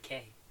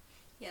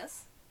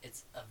Yes?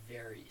 It's a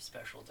very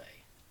special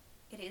day.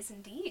 It is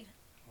indeed.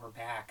 We're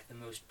back, the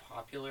most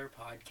popular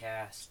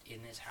podcast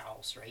in this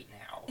house right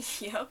now.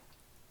 Yep.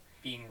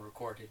 Being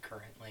recorded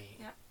currently.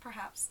 Yep,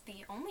 perhaps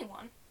the only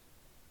one.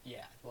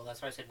 Yeah, well,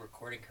 that's why I said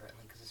recording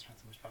currently, because it's not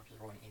the most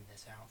popular one in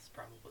this house,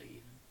 probably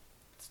even.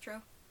 It's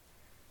true.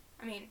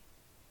 I mean...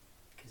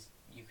 Because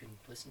you can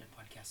listen to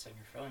podcasts on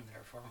your phone that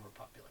are far more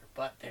popular,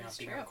 but they're not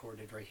being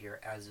recorded right here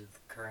as of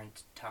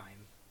current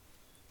time.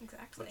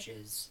 Exactly. Which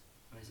is,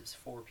 what is this,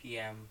 4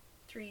 p.m.?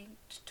 3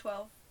 to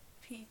 12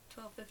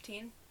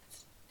 12:15.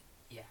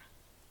 Yeah.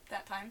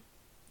 That time?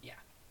 Yeah.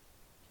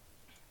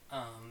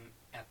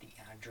 At the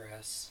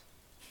address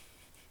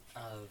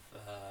of,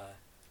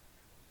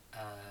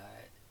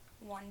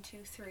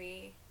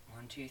 123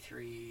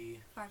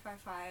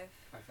 555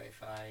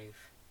 555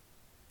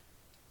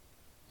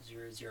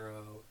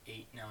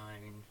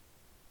 0089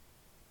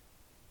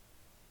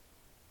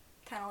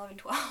 10, 11,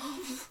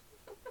 12.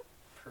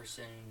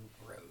 Person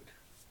Road.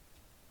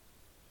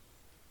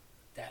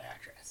 That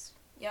address.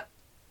 Yep.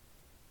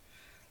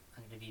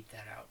 I'm gonna beep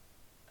that out.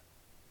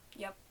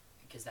 Yep.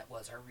 Because that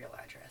was our real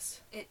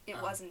address. It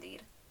was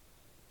indeed.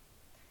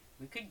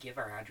 We could give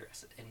our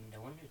address and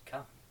no one would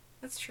come.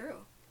 That's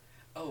true.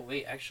 Oh,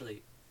 wait,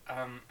 actually,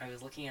 I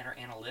was looking at our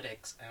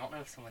analytics. I don't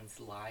know if someone's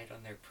lied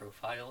on their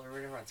profile or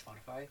whatever on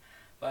Spotify,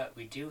 but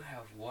we do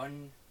have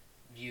one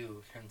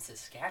view from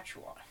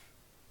Saskatchewan.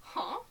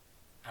 Huh?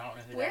 I don't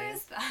know who Where that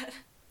is. Where is that?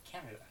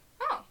 Canada.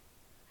 Oh.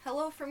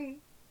 Hello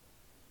from...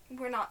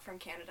 We're not from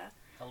Canada.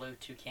 Hello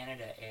to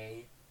Canada,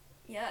 eh?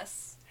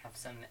 Yes. Have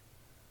some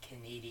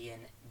Canadian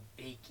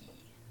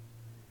bakey.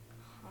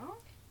 Huh?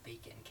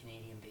 Bacon,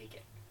 Canadian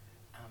bacon.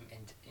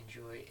 And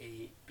enjoy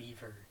a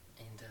beaver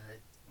and a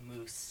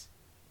moose.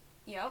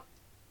 Yep.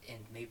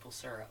 And maple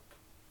syrup.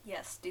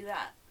 Yes, do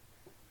that.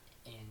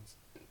 And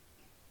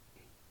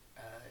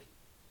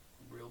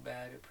real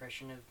bad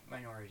oppression of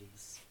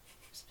minorities,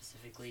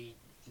 specifically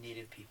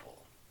Native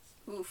people.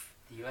 Oof.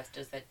 The U.S.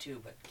 does that too,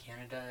 but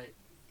Canada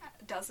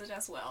does it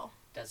as well.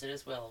 Does it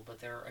as well, but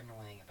they're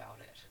annoying about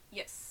it.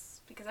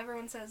 Yes, because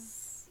everyone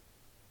says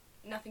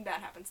nothing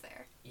bad happens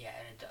there. Yeah,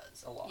 and it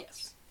does, a lot.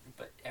 Yes.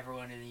 But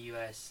everyone in the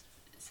U.S.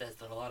 says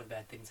that a lot of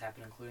bad things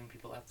happen, including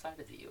people outside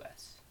of the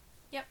U.S.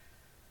 Yep.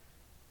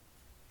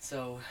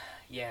 So,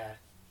 yeah.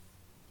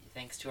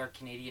 Thanks to our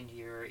Canadian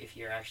viewer, if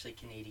you're actually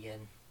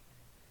Canadian.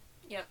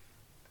 Yep.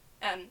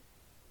 And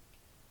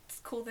it's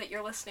cool that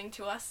you're listening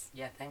to us.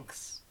 Yeah,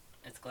 thanks.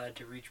 It's glad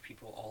to reach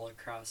people all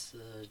across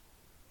the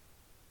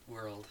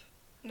world.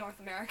 North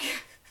America.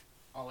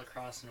 All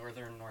across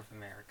northern North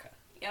America.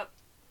 Yep.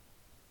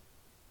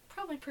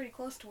 Probably pretty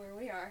close to where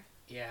we are.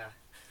 Yeah.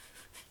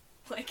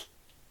 Like,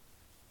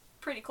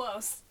 pretty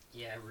close.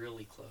 Yeah,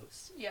 really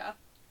close. Yeah.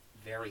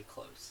 Very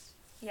close.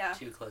 Yeah.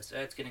 Too close.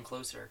 It's getting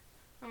closer.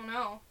 Oh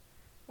no.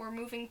 We're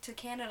moving to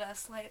Canada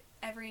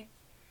every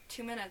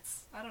 2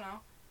 minutes. I don't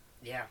know.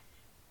 Yeah.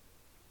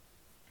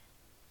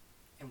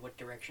 And what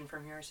direction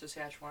from here is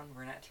Saskatchewan?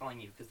 We're not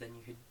telling you, because then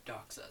you could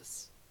dox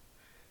us.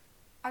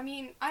 I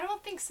mean, I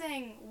don't think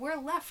saying we're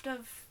left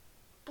of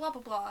blah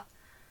blah blah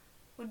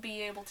would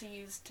be able to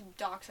use to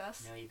dox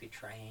us. No, you could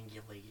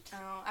triangulate.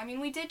 Oh, I mean,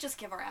 we did just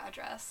give our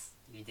address.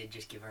 We did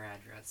just give our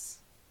address.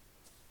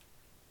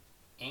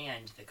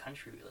 And the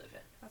country we live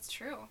in. That's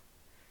true.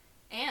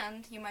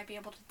 And you might be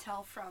able to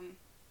tell from,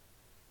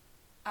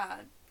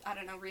 I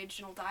don't know,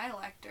 regional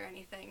dialect or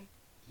anything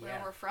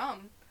where we're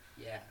from.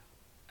 Yeah.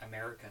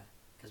 America,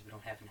 because we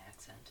don't have an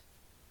accent.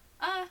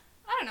 I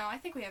don't know. I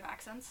think we have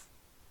accents.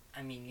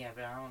 I mean, yeah,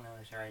 but I don't know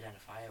if they're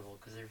identifiable,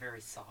 because they're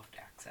very soft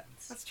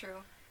accents. That's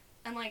true.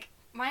 And, like,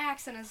 my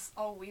accent is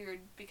all weird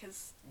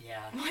because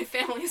my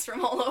family's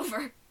from all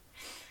over.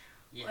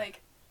 Yeah.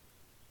 Like,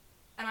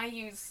 and I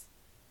use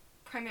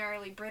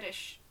primarily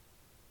British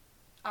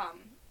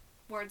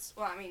words,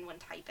 well, I mean, when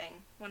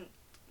typing, when,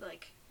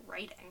 like,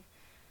 writing.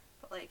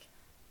 But, like...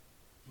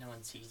 No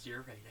one sees your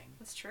writing.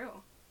 That's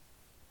true.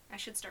 I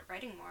should start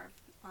writing more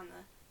on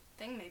the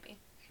thing, maybe.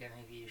 Yeah,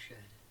 maybe you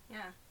should.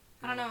 Yeah.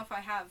 I don't know if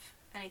I have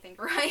anything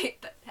to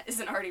write that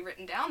isn't already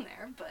written down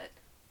there, but...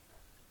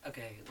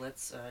 Okay,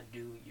 let's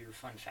do your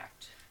fun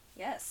fact.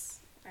 Yes.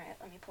 Alright,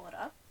 let me pull it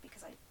up,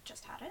 because I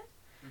just had it.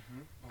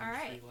 Mm-hmm.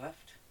 Alright. 3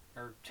 left?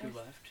 Or 2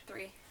 left?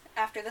 3.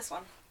 After this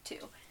one,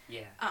 2.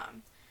 Yeah.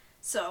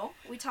 So,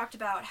 we talked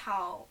about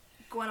how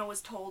Gwenna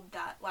was told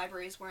that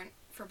libraries weren't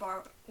for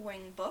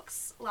borrowing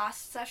books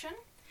last session.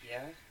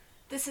 Yeah?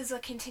 This is a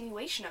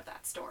continuation of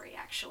that story,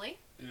 actually.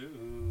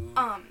 Ooh.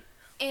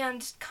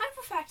 And kind of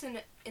a fact in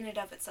and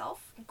of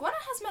itself, Gwenna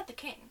has met the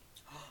king.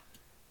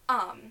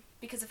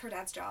 Because of her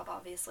dad's job,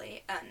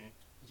 obviously, and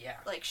yeah,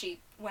 like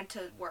she went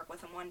to work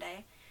with him one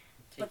day.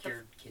 Take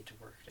your kid to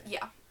work day.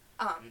 Yeah.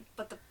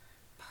 But the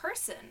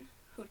person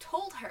who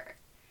told her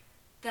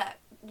that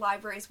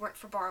libraries weren't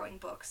for borrowing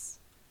books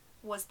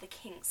was the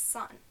king's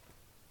son.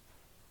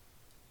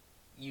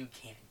 You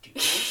can't do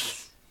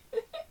this.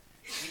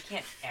 You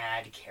can't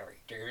add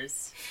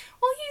characters.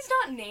 Well, he's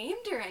not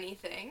named or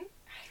anything.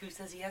 Who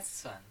says he has a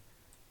son?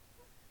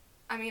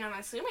 I mean, I'm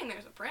assuming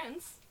there's a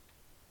prince.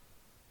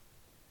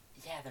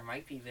 Yeah, there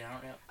might be, but I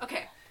don't know.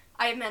 Okay,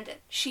 I amend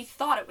it. She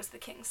thought it was the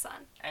king's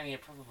son. I mean,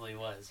 it probably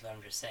was, but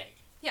I'm just saying.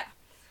 Yeah.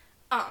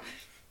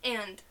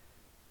 And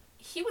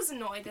he was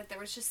annoyed that there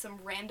was just some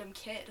random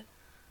kid.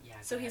 Yeah.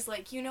 So he's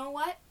like, you know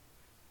what?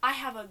 I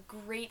have a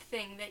great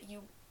thing that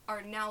you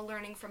are now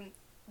learning from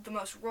the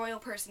most royal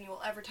person you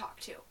will ever talk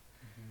to.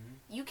 Mm-hmm.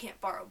 You can't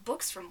borrow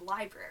books from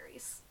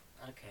libraries.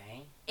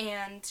 Okay.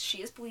 And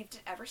she has believed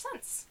it ever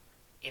since.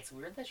 It's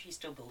weird that she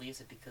still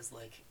believes it because,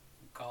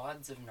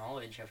 gods of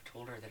knowledge have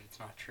told her that it's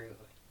not true.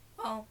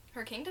 Well,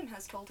 her kingdom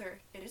has told her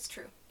it is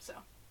true, so.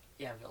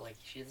 Yeah, but,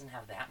 she doesn't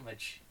have that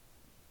much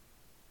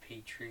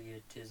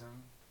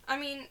patriotism. I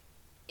mean,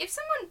 if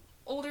someone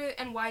older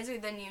and wiser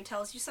than you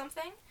tells you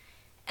something,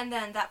 and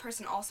then that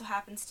person also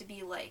happens to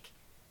be,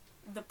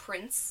 the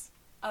prince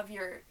of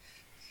your,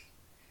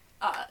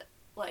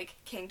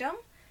 kingdom,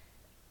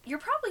 you're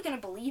probably gonna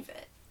believe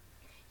it.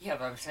 Yeah,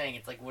 but I'm saying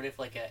it's what if,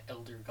 an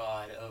elder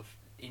god of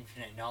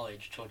infinite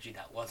knowledge told you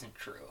that wasn't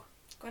true?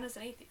 Gwen is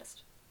an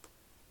atheist.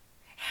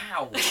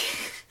 How?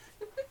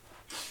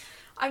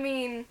 I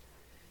mean,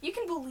 you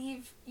can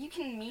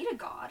meet a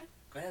god.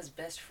 Gwen's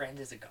best friend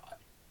is a god.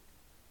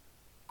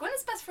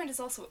 Gwen's best friend is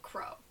also a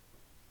crow.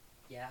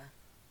 Yeah?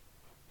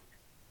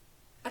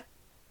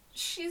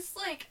 She's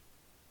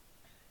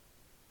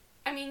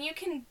I mean, you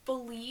can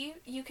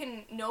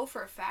know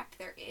for a fact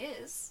there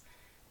is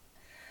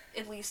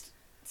at least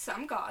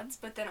some gods,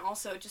 but then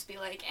also just be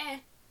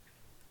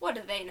what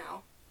do they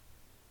know?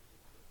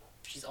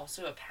 She's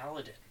also a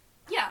paladin.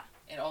 Yeah.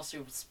 And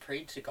also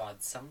prayed to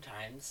gods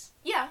sometimes.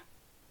 Yeah.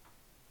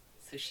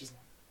 So she's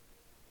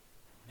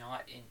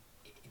not an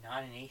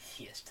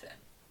atheist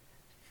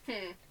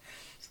then.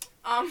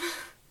 I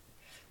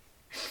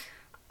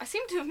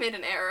seem to have made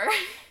an error.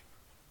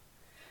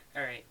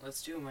 Alright,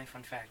 let's do my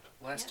fun fact.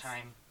 Last Yes.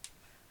 time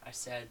I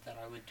said that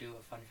I would do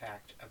a fun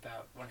fact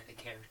about one of the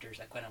characters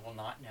that Gwen will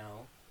not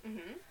know.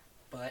 Mm-hmm.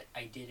 But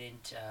I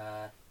didn't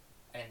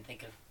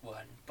think of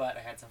one. But I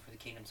had some for the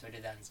kingdom, so I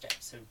did that instead.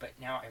 But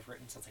now I've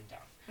written something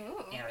down.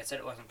 Ooh. And I said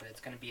it wasn't, but it's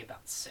going to be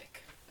about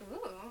sick.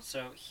 Ooh.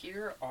 So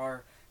here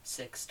are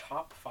 6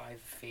 top 5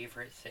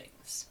 favorite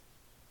things.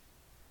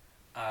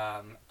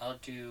 I'll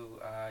do, do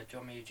you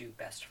want me to do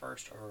best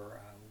first or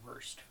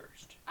worst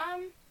first?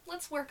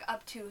 Let's work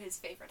up to his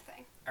favorite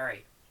thing.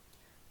 Alright.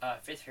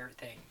 5th favorite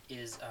thing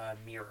is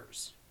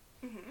mirrors.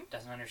 Mm-hmm.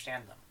 Doesn't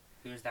understand them.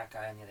 Who's that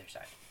guy on the other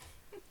side?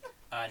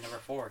 Number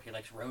 4, he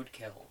likes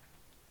roadkill.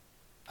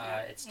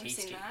 It's We've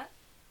tasty. seen that.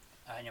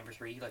 Number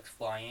 3, he likes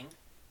flying.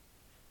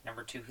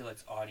 Number 2, he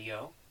likes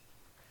audio.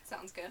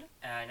 Sounds good.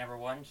 Number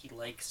 1, he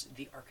likes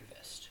the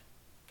archivist.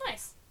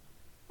 Nice.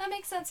 That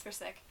makes sense for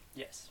Sick.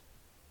 Yes.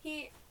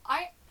 I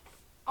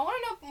want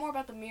to know more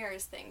about the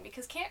mirrors thing,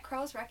 because can't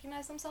crows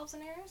recognize themselves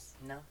in mirrors?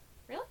 No.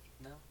 Really?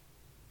 No.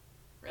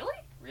 Really?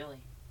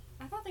 Really?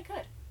 I thought they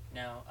could.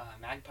 No,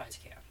 magpies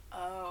can.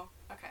 Oh,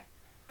 okay.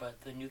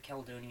 But the New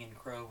Caledonian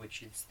crow,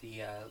 which is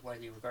the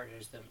widely regarded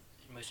as the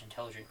most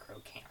intelligent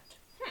crow, can't.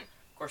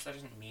 Of course, that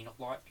doesn't mean a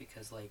lot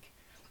because, they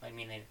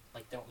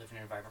don't live in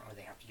an environment where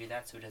they have to do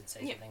that, so it doesn't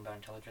say something about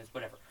intelligence.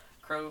 Whatever.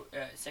 Crow,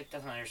 Sick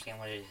doesn't understand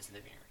what it is in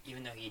the mirror.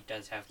 Even though he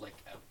does have,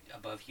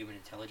 above human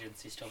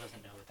intelligence, he still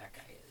doesn't know what that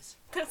guy is.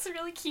 That's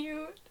really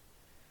cute.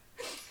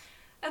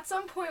 At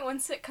some point, when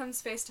Sick comes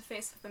face to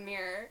face with the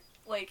mirror,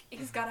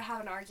 he's got to have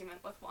an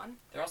argument with one.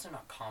 They're also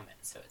not common,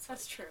 so it's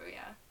That's true,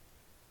 yeah.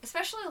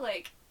 Especially,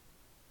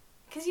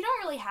 because you don't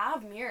really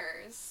have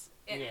mirrors.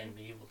 In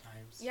medieval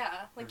times.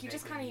 Yeah, Or you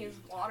just kind of vaguely use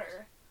medieval water.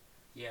 times.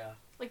 Yeah.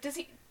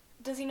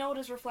 Does he know what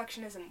his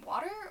reflection is in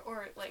water,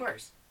 or, Of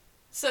course.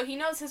 So he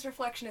knows his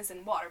reflection is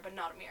in water, but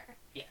not a mirror.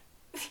 Yeah.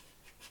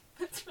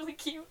 That's really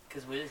cute.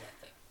 Because what is that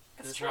thing?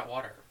 Because it's true. not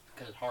water.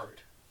 Because it's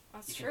hard.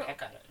 That's you true. can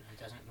peck at it and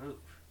it doesn't move.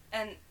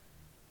 And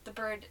the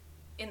bird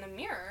in the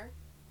mirror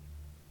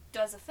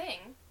does a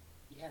thing.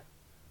 Yeah.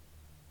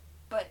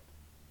 But,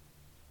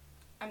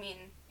 I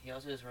mean... He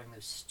also is wearing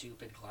those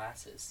stupid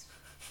glasses.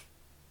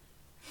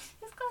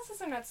 His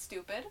glasses are not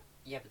stupid.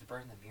 Yeah, but the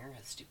bird in the mirror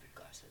has stupid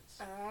glasses.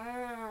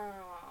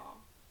 Oh.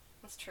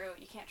 That's true.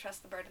 You can't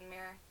trust the bird in the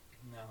mirror.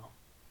 No.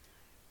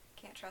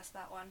 Can't trust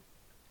that one.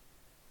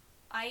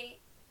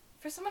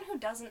 For someone who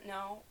doesn't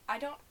know, I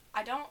don't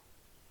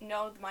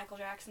know the Michael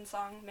Jackson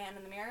song "Man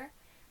in the Mirror,"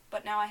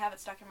 but now I have it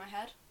stuck in my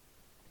head.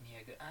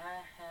 Yeah,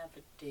 I have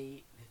a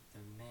date with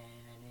the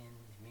man in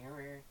the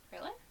mirror.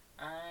 Really?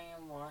 I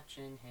am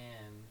watching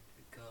him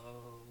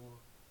go.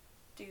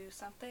 Do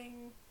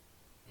something.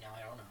 No,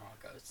 I don't know how it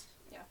goes.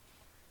 Yeah.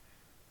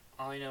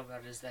 All I know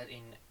about it is that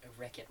in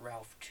Wreck-It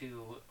Ralph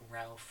 2,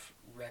 Ralph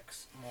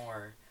wrecks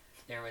more.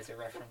 There was a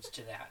reference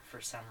to that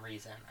for some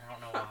reason. I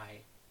don't know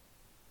why.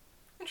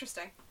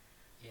 Interesting.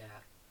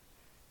 Yeah.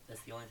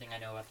 That's the only thing I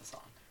know about the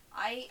song.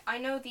 I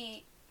know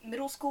the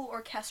middle school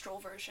orchestral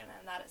version,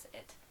 and that is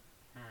it.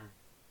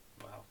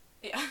 Wow.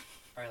 Yeah.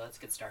 Alright, let's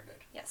get started.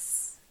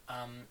 Yes.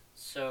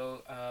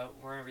 So,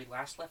 where we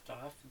last left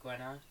off,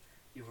 Gwenna,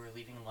 you were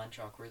leaving lunch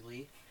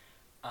awkwardly.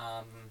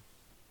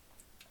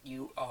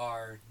 You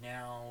are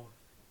now,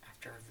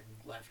 after having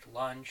left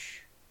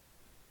lunch,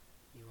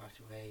 You walked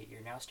away.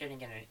 You're now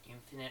standing in an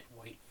infinite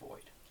white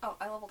void. Oh,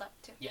 I leveled up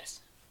too.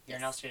 Yes. You're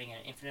Yes. now standing in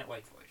an infinite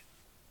white void.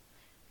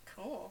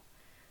 Cool.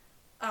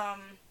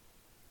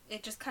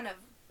 It just kind of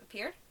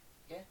appeared?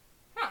 Yeah.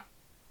 Huh.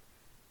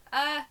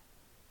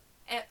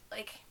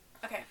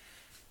 Okay.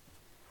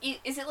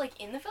 Is it, like,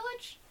 in the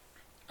village?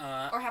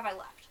 Or have I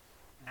left?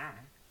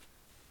 Mm.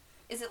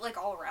 Is it, like,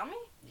 all around me?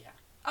 Yeah.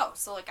 Oh,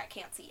 so, like, I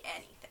can't see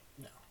anything.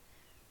 No.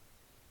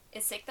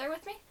 Is Sick there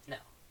with me? No.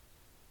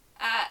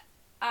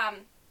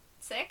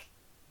 Sick?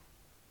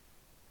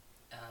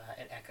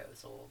 It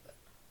echoes a little bit.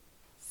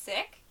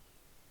 Sick?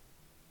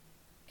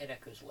 It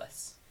echoes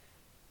less.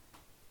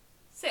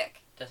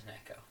 Sick. Doesn't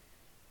echo.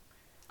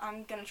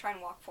 I'm gonna try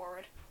and walk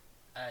forward.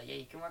 Yeah,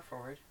 you can walk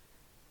forward.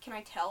 Can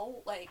I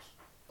tell, like,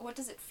 what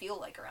does it feel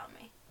like around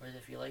me? What does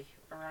it feel like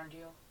around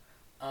you?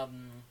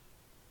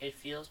 It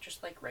feels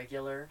just like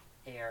regular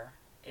air.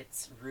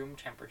 It's room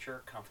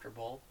temperature,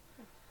 comfortable.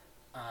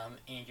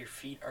 And your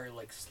feet are,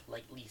 like,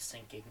 slightly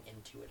sinking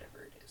into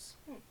whatever it is.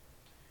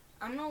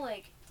 I'm gonna,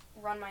 like,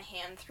 run my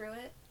hand through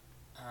it.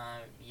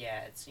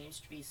 Yeah, it seems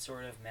to be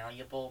sort of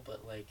malleable,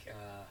 but, like,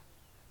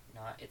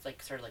 not... It's,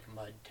 like, sort of like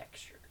mud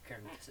texture,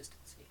 kind of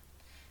consistency.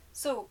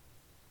 So,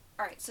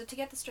 alright, so to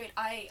get this straight,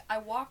 I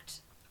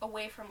walked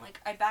away from, like,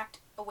 I backed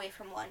away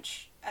from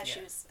lunch as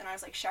she was, and I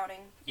was, like,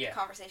 shouting the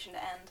conversation to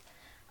end.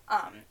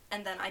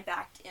 And then I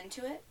backed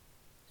into it,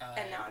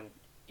 and now I'm...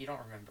 You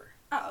don't remember.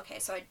 Oh, okay,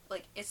 so I,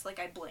 like, it's like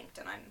I blinked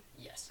and I'm...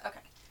 Yes. Okay.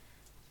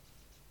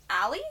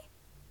 Allie?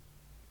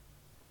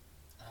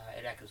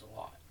 It echoes a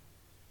lot.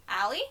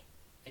 Allie?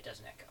 It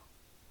doesn't echo.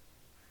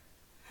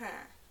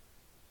 Huh.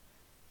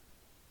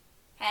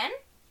 Hen?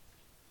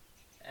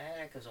 It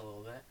echoes a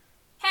little bit.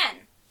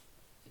 Hen?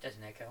 It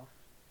doesn't echo.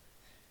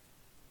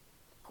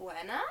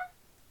 Gwenna?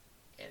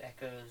 It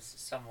echoes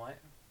somewhat.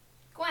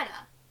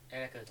 Gwenna? It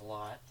echoes a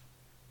lot.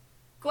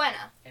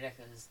 Gwenna? It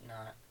echoes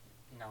not.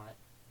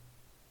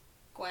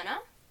 Gwenna?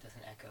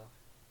 Doesn't echo.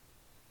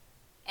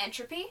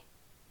 Entropy?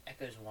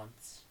 Echoes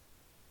once.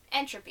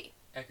 Entropy.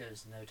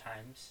 Echoes no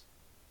times.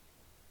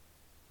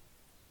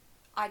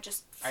 I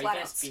just Are flat you out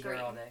gonna be scream.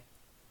 here all day?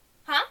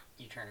 Huh?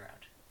 You turn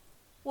around.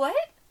 What?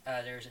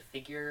 There's a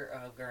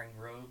figure wearing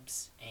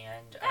robes,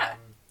 and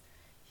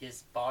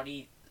his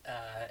body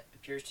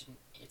appears to...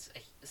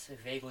 It's a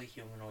vaguely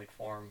humanoid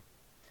form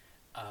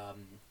to,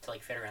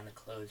 like, fit around the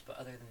clothes, but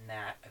other than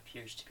that,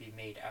 appears to be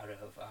made out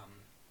of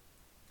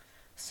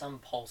some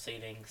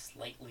pulsating,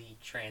 slightly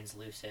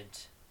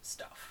translucent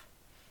stuff.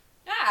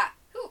 Ah!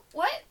 Who?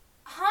 What?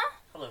 Huh?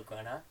 Hello,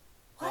 Gwenna.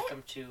 What?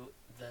 Welcome to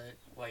the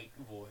White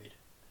Void.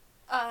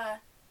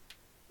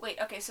 Wait,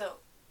 okay, so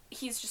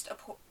he's just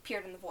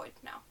appeared in the void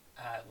now.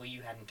 Well,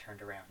 you hadn't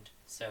turned around,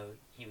 so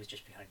he was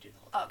just behind you the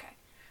whole time.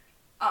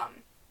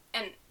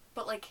 Okay.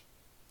 But, like,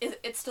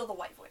 it's still the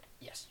white void?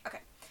 Yes. Okay.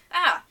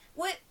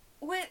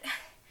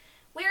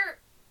 Where,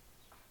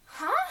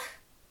 huh?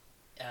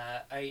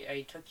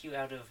 I took you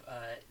out of,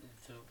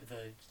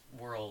 the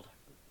world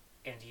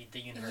and the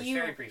universe You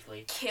very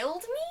briefly.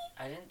 Killed me?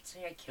 I didn't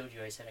say I killed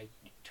you, I said I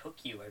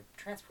took you, I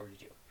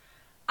transported you.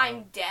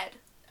 I'm dead.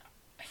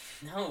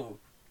 No,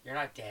 you're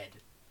not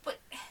dead. But,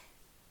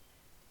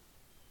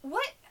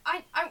 what?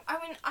 I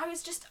mean,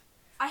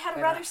 I had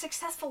a rather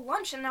successful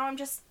lunch and now I'm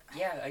just...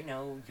 Yeah, I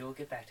know, you'll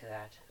get back to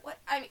that. What?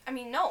 I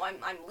mean, no,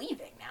 I'm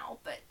leaving now,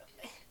 but...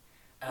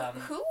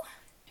 Who?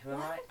 Who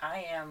am I?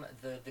 I am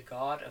the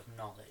god of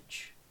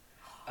knowledge.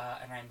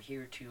 And I'm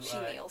here to... She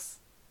kneels.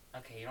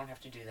 Okay, you don't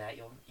have to do that.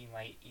 You're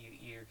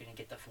gonna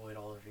get the void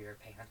all over your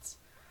pants.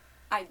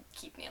 I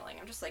keep kneeling.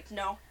 I'm just like,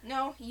 no,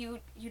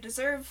 you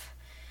deserve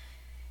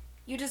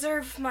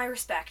my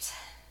respect.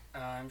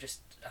 I'm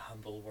just a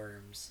humble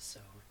worms, so...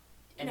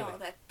 Anyway.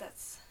 No,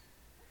 that's...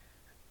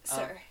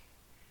 Sir.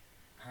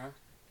 Huh?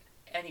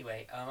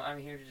 Anyway, I'm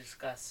here to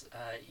discuss,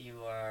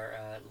 you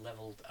are,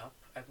 leveled up,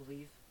 I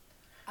believe.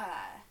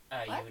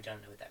 What? You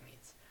don't know what that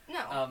means.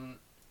 No.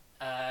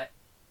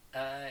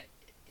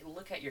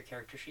 Look at your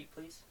character sheet,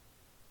 please.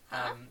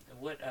 Huh?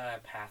 What,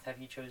 path have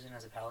you chosen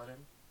as a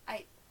paladin?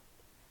 I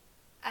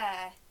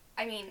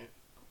mean,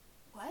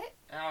 what?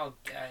 Oh,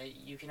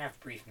 you can have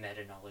brief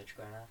meta-knowledge,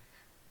 Gwenna.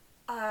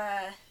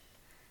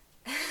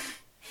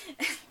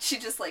 She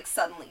just, like,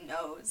 suddenly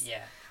knows.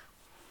 Yeah.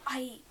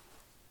 I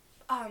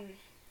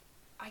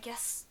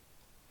guess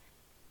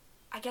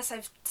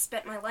I've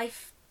spent my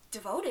life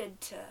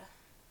devoted to...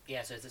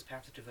 Yeah, so is this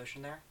path of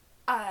devotion there?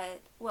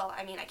 Well,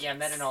 I mean, I can't... Yeah,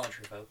 meta-knowledge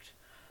revoked.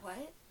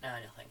 What? No,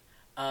 nothing.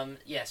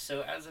 Yeah,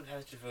 so as a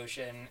path of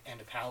devotion and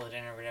a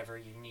paladin or whatever,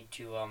 you need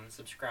to,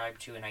 subscribe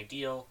to an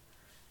ideal,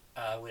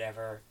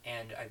 whatever,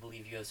 and I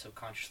believe you have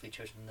subconsciously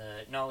chosen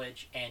the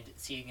knowledge, and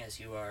seeing as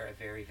you are a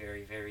very,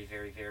 very, very,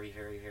 very, very,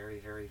 very, very,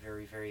 very,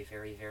 very, very,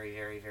 very, very,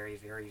 very, very,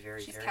 very,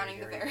 very, She's counting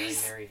the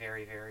berries. very,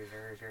 very, very,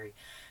 very, very,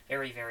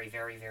 very, very,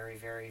 very, very,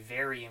 very,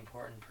 very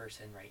important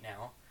person right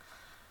now,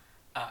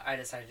 I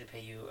decided to pay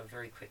you a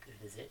very quick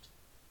visit.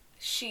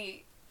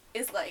 She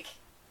is, like,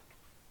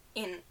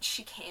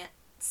 she can't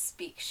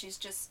speak. She's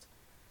just,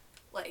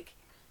 like,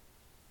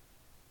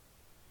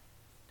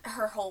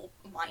 her whole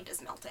mind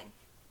is melting.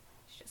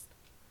 She's just...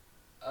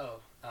 Oh,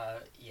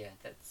 yeah,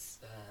 that's,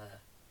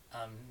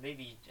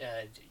 maybe,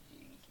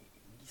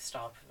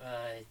 stop,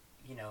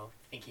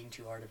 thinking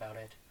too hard about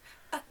it.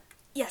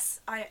 Yes,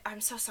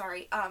 I'm so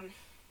sorry.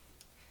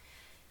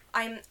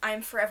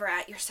 I'm forever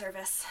at your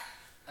service.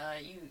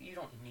 You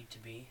don't need to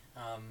be.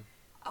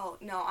 Oh,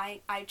 no,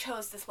 I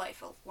chose this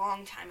life a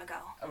long time ago.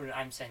 Oh,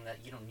 I'm saying that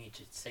you don't need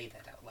to say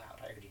that out loud.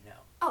 I already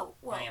know. Oh,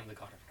 well. I am the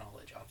god of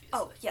knowledge, obviously.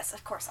 Oh, yes,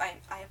 of course.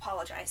 I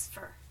apologize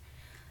for...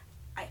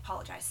 I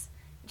apologize.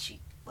 And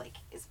she, like,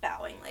 is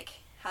bowing, like,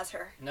 has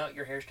her... No,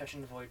 your hair's touching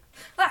the void.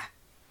 Ah!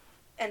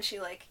 And she,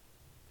 like,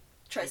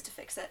 tries to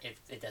fix it.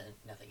 It doesn't.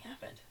 Nothing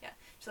happened. Yeah.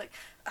 She's like,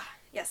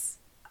 yes.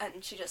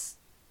 And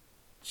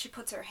she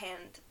puts her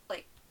hand,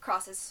 like,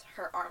 crosses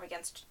her arm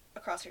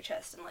across her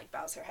chest and, like,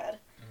 bows her head.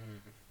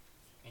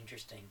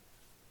 Interesting.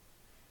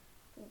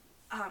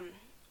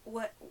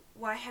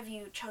 Why have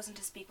you chosen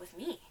to speak with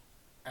me?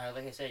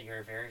 Like I said,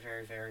 you're very,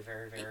 very, very,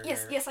 very, very...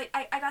 Yes,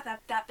 I got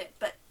that bit,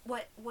 but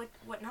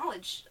what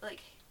knowledge?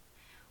 Like,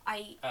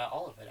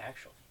 all of it,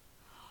 actually.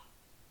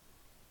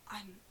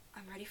 I'm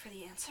ready for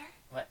the answer?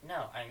 What?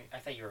 No, I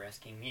thought you were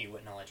asking me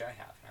what knowledge I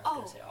have, and I was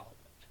going to say all of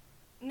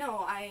it.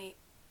 No, I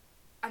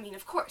mean,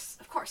 of course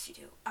you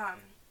do.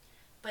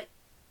 But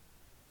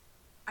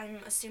I'm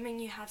assuming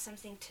you have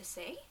something to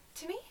say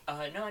to me?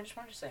 No, I just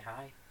wanted to say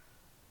hi.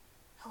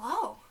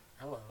 Hello.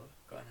 Hello,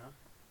 going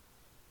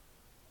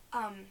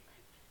on?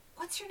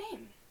 What's your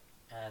name?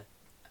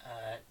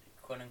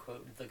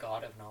 Quote-unquote, the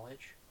god of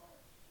knowledge.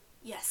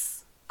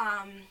 Yes.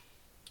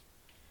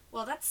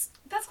 Well, that's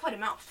quite a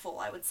mouthful,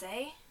 I would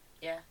say.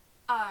 Yeah.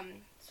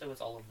 So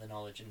it's all of the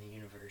knowledge in the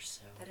universe,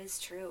 so... That is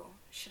true.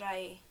 Should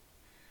I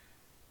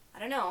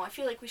don't know, I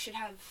feel like we should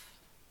have...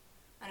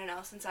 I don't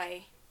know,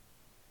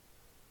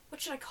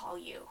 what should I call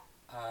you?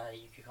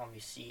 You could call me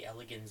C.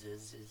 Elegans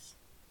is...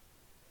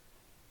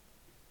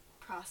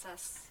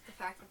 Process the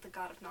fact that the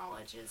god of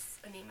knowledge is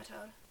a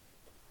nematode.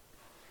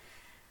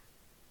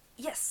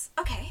 Yes,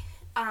 okay.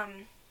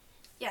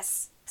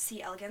 Yes,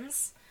 C.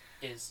 Elegans.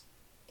 Is?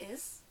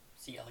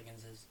 C.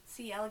 Elegans is.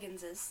 C.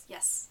 Elegans is,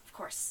 yes, of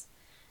course.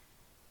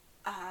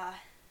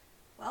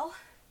 Well,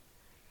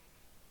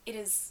 it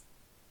is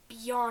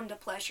beyond a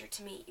pleasure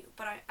to meet you,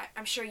 but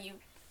I'm sure you,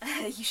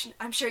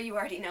 I'm sure you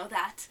already know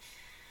that.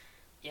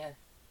 Yeah.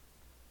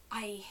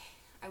 I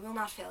will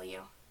not fail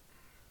you.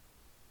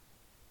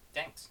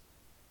 Thanks.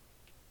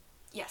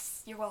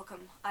 Yes, you're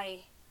welcome.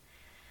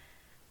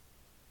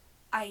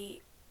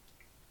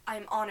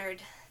 I'm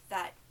honored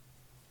that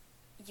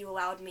you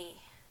allowed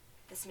me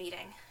this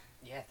meeting.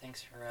 Yeah,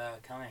 thanks for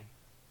coming.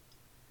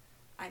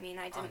 I mean,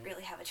 I didn't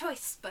really have a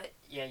choice, but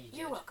yeah, you did.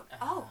 You're welcome.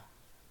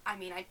 I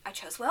mean, I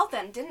chose well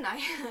then, didn't I?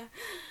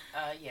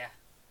 Yeah.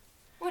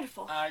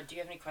 Wonderful. Do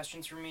you have any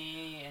questions for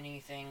me?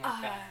 Anything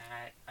like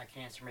that? I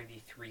can answer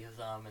maybe 3 of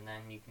them, and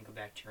then you can go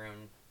back to your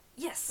own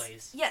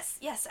place.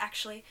 Yes,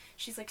 actually.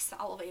 She's, like,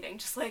 salivating,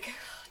 just like...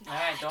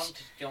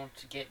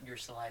 Don't get your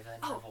saliva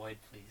in her void,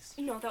 please.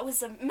 No, that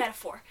was a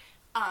metaphor.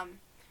 I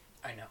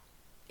know.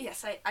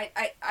 Yes,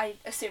 I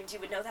assumed you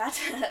would know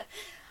that.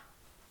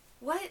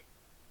 What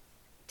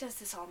does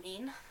this all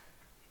mean?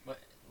 What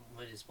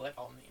does what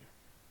all mean?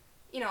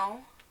 You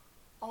know,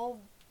 all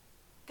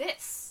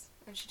this.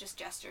 And she just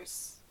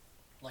gestures.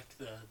 Like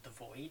the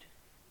void?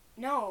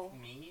 No.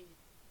 Me?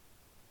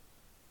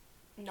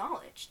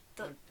 Knowledge.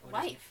 What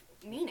life.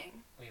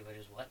 Meaning. Wait, what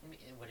does what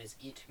mean? What does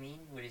it mean?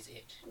 What is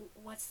it?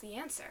 What's the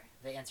answer?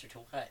 The answer to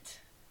what?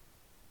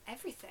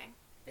 Everything.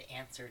 The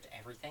answer to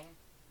everything?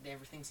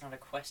 Everything's not a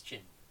question.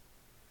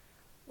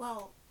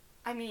 Well,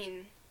 I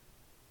mean,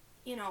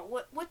 you know,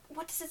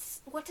 what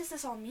does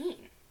this all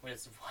mean? What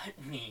does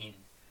what mean?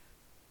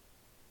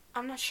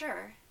 I'm not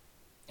sure.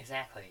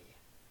 Exactly.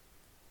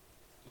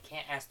 You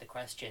can't ask the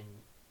question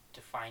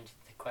to find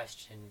the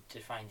question to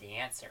find the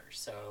answer,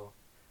 so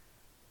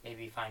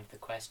maybe find the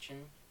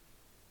question.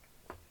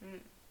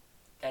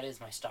 That is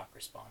my stock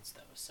response,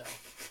 though, so...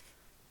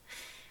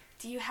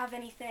 Do you have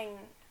anything,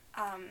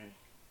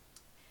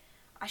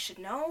 I should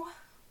know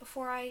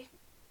before I...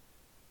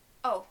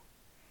 Oh.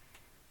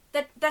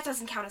 That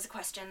doesn't count as a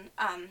question.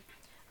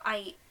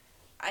 I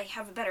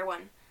have a better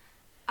one.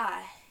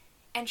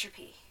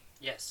 Entropy.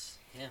 Yes,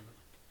 him.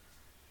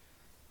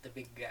 The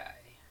big guy.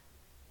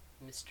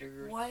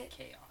 Mr.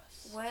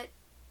 Chaos.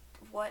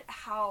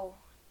 How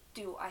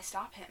do I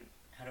stop him?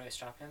 How do I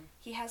stop him?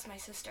 He has my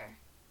sister.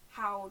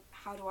 How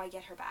do I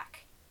get her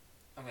back?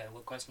 Okay,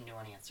 what question do you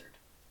want answered?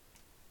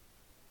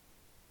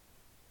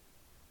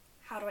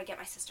 How do I get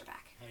my sister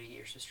back? How do you get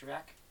your sister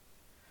back?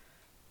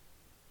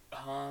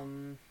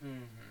 I'm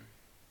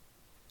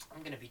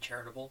gonna be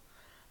charitable.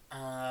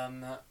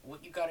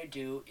 What you gotta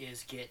do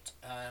is get,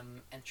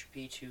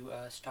 Entropy to,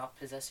 stop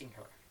possessing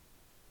her.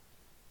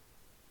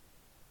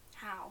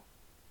 How?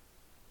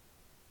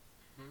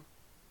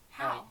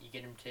 How? You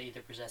get him to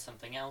either possess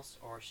something else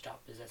or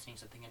stop possessing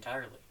something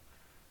entirely.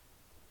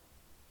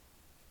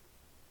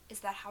 Is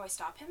that how I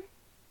stop him?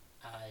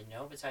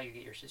 No, but it's how you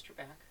get your sister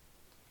back.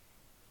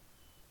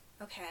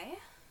 Okay.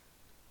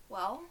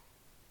 Well,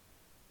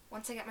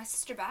 once I get my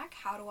sister back,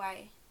 how do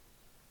I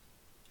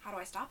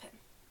stop him?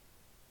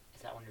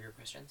 Is that one of your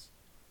questions?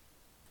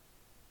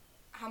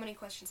 How many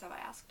questions have I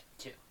asked?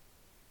 2. You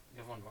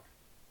have one more.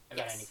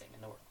 About yes. anything in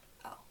the world.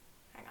 Oh,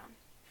 hang on.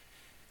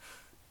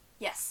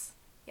 Yes.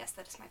 Yes,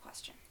 that is my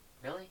question.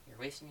 Really? You're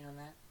wasting it on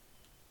that?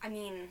 I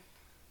mean,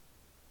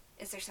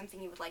 is there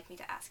something you would like me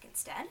to ask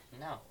instead?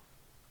 No.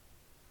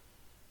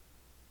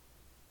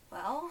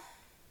 Well...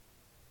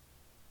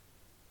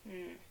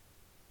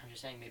 I'm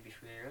just saying, maybe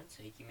for your own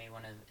sake, you may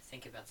want to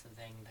think about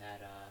something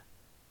that,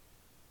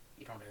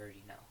 you don't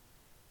already know.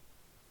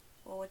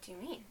 Well, what do you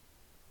mean?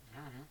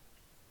 I don't know.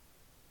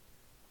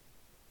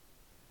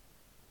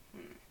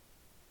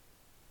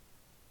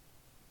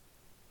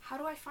 How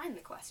do I find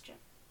the question?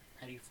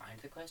 How do you find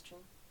the question?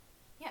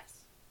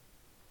 Yes.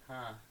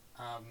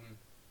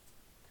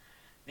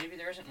 Maybe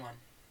there isn't one.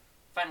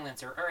 Final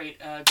answer. Alright,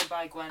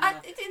 goodbye, Gwen.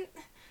 It didn't...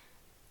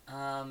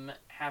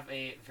 Have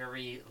a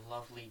very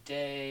lovely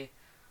day.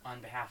 On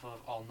behalf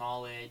of all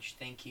knowledge,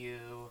 thank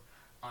you.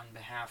 On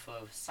behalf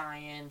of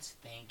science,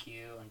 thank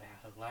you. On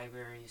behalf of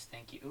libraries,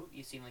 thank you. Ooh,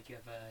 you seem like you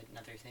have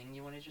another thing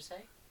you wanted to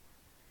say?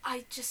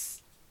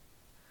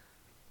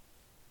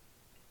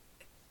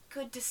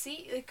 Good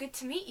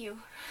to meet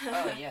you.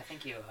 Oh, yeah,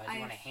 thank you. Do you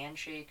want a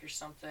handshake or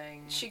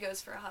something? She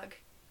goes for a hug.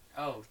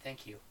 Oh,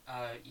 thank you.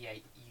 Yeah,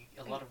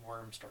 a lot of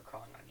worms start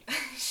crawling on you.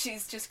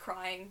 She's just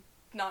crying,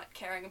 not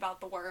caring about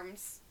the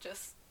worms,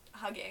 just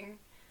hugging.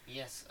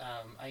 Yes,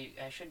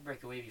 I should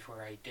break away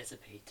before I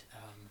dissipate.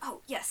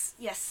 Oh, yes,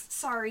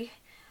 sorry.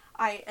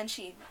 And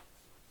she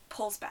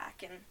pulls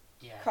back and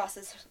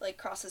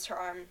crosses her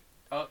arm.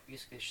 Oh, you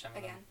squished some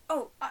again. Of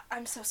them. Oh,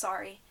 I'm so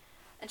sorry.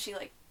 And she,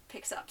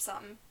 picks up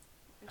some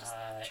and just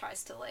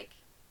tries to,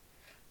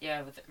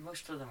 Yeah, but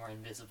most of them are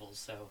invisible,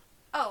 so...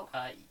 Oh,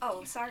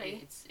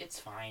 sorry. It's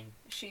fine.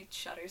 She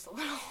shudders a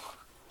little.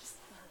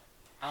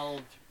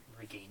 I'll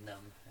regain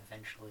them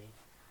eventually.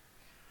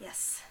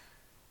 Yes.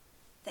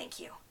 Thank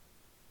you.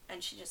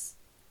 And she just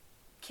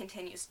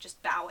continues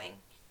just bowing.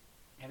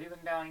 Have you been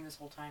bowing this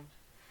whole time?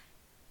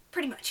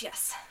 Pretty much,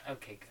 yes.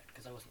 Okay, good,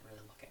 because I wasn't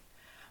really looking.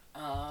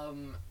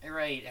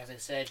 Alright, as I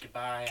said,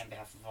 goodbye on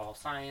behalf of all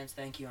science,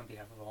 thank you on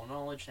behalf of all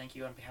knowledge, thank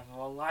you on behalf of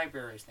all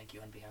libraries, thank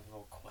you on behalf of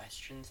all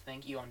questions,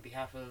 thank you on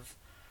behalf of,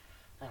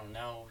 I don't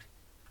know,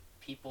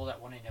 people that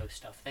want to know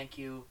stuff, thank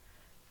you.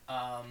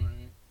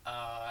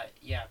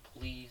 Yeah,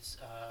 please,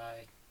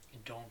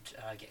 don't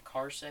get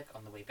car sick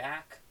on the way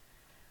back.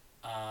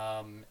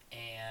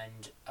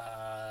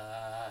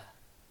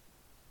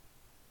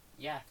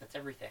 Yeah, that's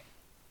everything.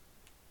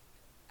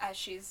 As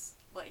she's,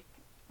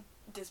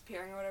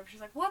 disappearing or whatever, she's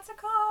like, what's a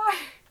car?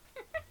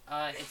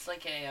 It's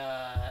like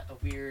a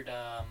weird,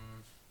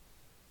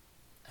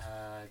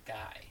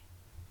 guy.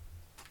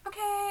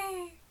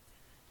 Okay.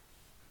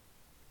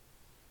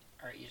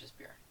 Alright, you just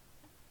beer.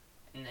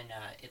 And then,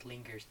 it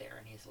lingers there,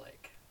 and he's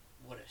like,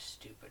 what a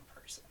stupid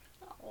person.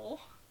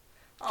 Oh.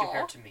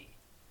 Compared to me,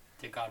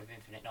 the god of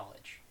infinite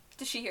knowledge.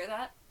 Did she hear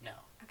that? No.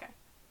 Okay.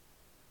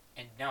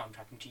 And now I'm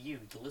talking to you,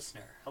 the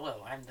listener.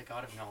 Hello, I'm the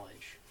god of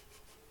knowledge.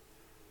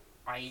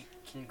 I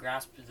can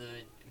grasp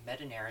the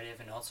meta-narrative,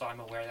 and also I'm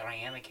aware that I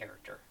am a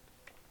character.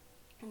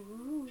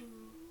 Ooh.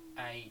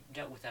 I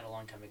dealt with that a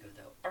long time ago,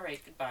 though.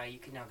 Alright, goodbye. You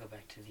can now go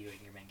back to viewing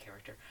your main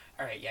character.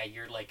 Alright, yeah,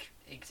 you're,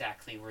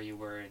 exactly where you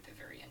were at the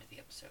very end of the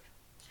episode.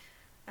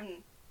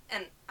 And,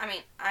 I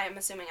mean, I'm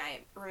assuming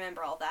I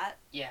remember all that.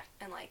 Yeah.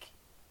 And,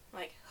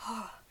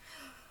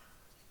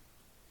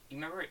 You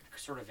remember it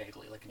sort of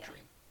vaguely, like a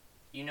dream.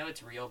 You know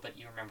it's real, but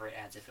you remember it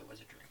as if it was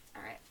a dream.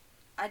 Alright.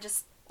 I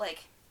just,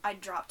 I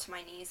drop to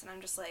my knees, and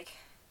I'm just like...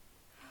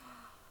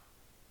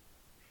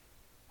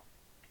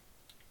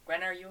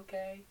 Gwen, are you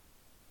okay?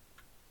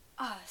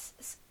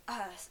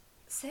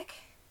 Sick?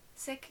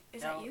 Sick?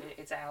 Is no, that you?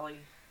 It's Allie.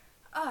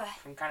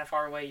 I'm kind of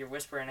far away, you're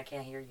whispering, I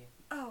can't hear you.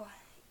 Oh.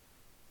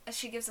 And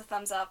she gives a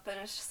thumbs up, and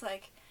it's just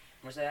like...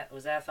 Was that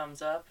a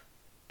thumbs up?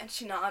 And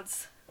she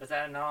nods. Was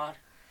that a nod?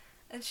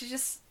 And she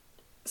just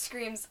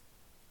screams,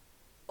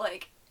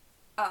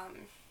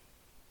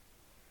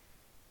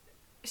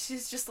 she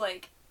just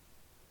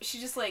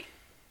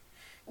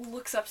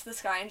looks up to the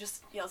sky and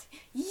just yells,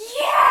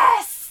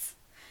 "Yes!"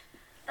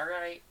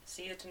 Alright,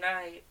 see you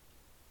tonight.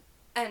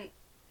 And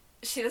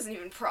she doesn't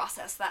even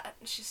process that.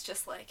 She's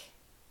just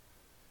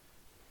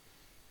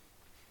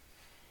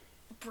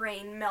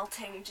brain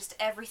melting, just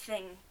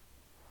everything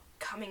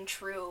coming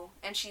true.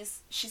 And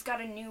she's got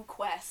a new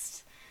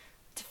quest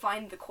to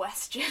find the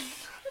question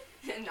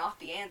and not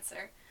the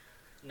answer.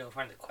 No,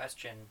 find the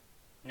question.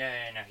 No,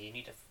 you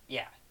need to...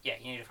 Yeah, you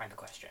need to find the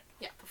question.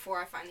 Yeah,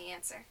 before I find the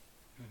answer.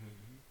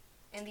 Mm-hmm.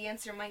 And the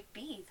answer might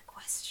be the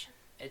question.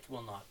 It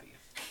will not be.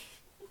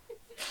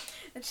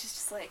 And she's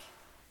just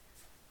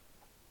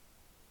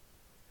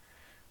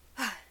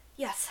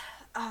yes,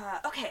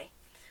 okay.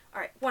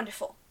 Alright,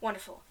 wonderful,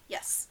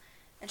 yes.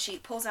 And she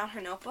pulls out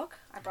her notebook.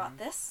 I brought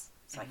this,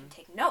 so I can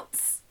take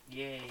notes.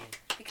 Yay.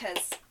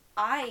 Because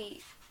I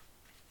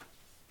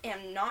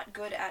am not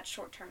good at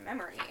short-term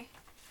memory.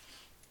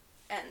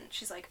 And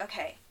she's like,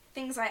 okay,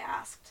 things I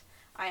asked.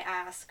 I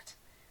asked,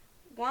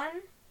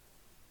 1,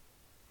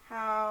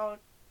 how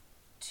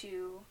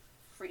to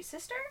free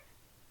sister?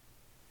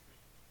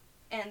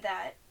 And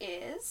that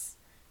is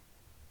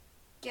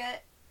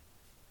get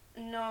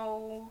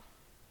no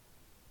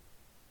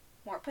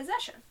more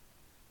possession.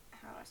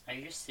 Are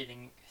you just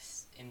sitting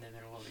in the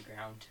middle of the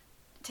ground?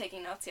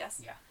 Taking notes,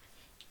 yes. Yeah.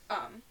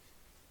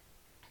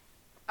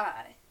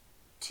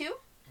 2.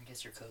 I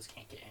guess your clothes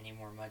can't get any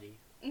more muddy.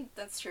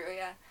 That's true,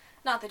 yeah.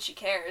 Not that she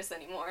cares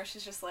anymore.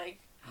 She's just like...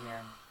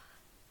 Yeah.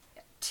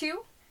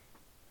 2.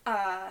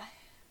 I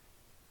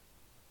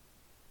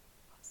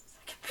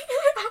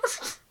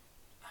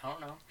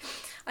don't know.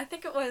 I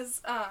think it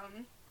was, oh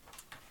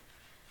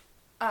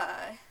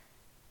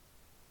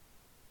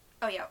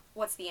yeah,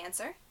 what's the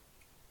answer?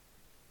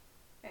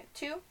 Okay,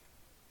 2.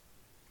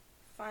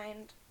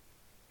 Find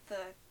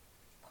the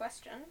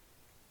question.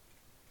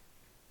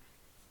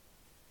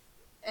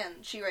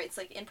 And she writes,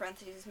 like, in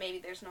parentheses, maybe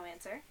there's no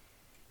answer.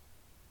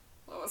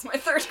 What was my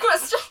third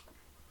question?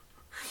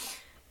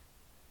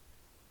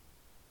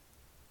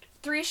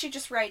 3, she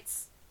just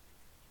writes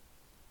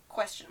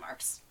question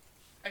marks.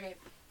 Okay.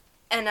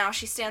 And now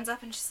she stands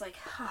up and she's like,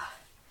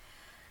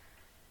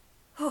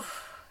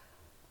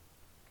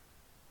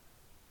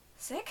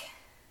 sick?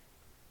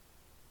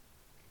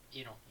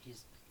 You know,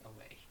 he's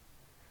away.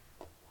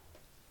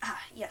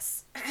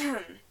 Yes.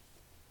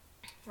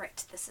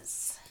 Right, this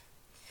is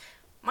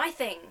my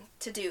thing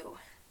to do.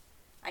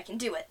 I can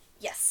do it.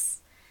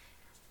 Yes.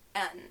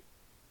 And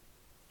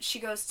she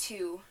goes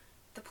to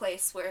the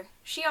place where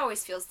she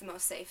always feels the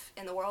most safe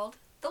in the world,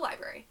 the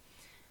library.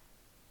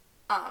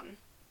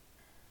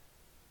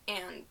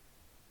 And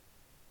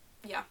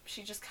yeah,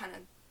 she's just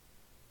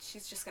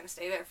gonna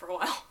stay there for a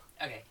while.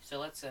 Okay, so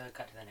let's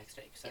cut to the next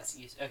day. Yes.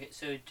 Okay,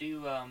 so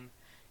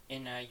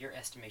in your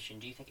estimation,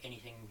 do you think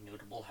anything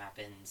notable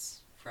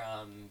happens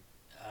from,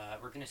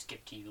 we're gonna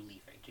skip to you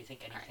leaving. Do you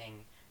think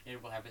anything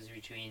notable happens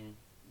between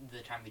the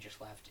time we just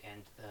left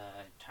and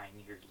the time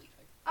you're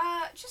leaving?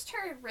 Just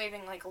her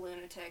raving like a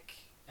lunatic.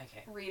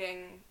 Okay.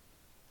 Reading,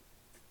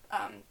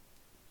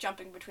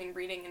 jumping between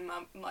reading and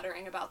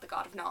muttering about the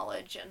God of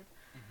Knowledge and...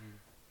 Mm-hmm.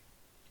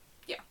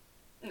 Yeah.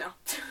 No.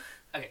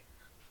 Okay.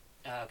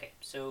 Okay,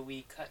 so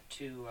we cut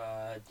to,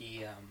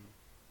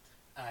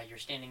 you're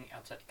standing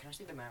outside. Can I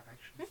see the map,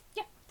 actually?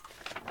 Yeah.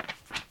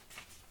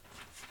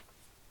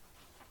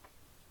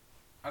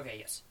 Okay,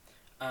 yes.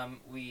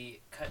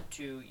 We cut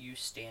to you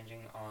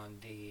standing on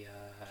the,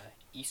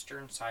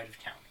 eastern side of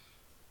town.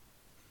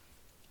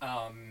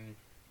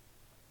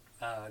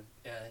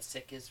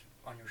 Sick is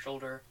on your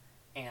shoulder,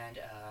 and,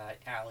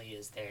 Allie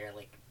is there,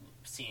 like,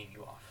 seeing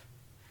you off.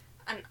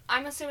 And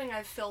I'm assuming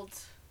I've filled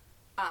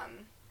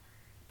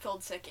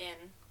Sick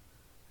in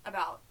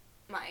about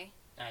my...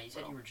 You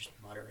said you were just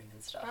muttering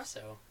and stuff,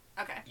 so...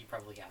 Okay. You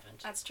probably haven't.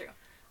 That's true.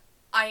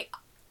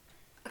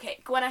 Okay,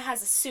 Gwenna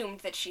has assumed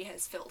that she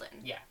has filled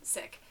in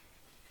Sick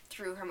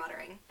through her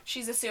muttering.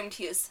 She's assumed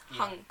he is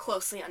hung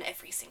closely on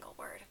every single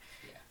word.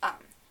 Yeah.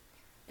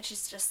 And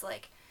she's just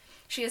like...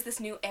 She has this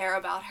new air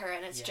about her,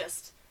 and it's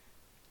just...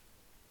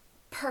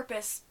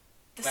 Purpose,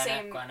 the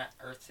same... Gwenna,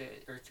 Earth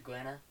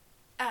Gwenna?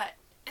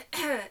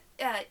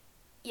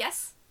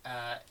 Yes?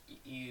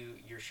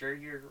 You're sure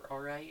you're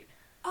alright?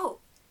 Oh,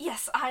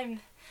 yes, I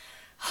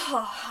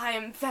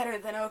am better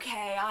than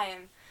okay.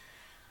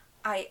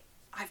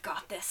 I've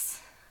got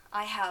this.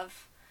 I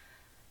have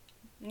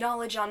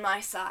knowledge on my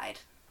side,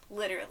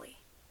 literally,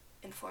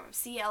 in the form of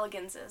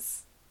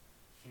Elegans's.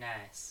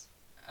 Nice.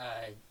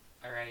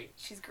 Alright.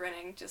 She's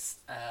grinning, just...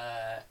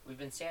 We've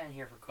been standing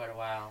here for quite a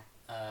while.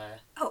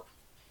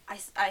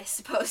 I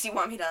suppose you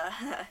want me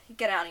to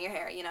get out of your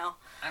hair, you know?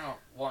 I don't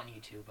want you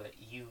to, but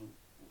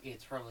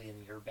it's probably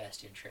in your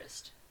best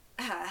interest.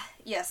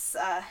 Yes,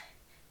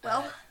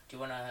 well... Do you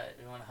want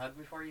a hug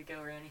before you go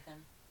or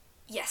anything?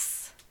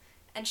 Yes.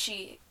 And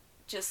she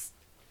just,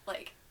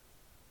 like,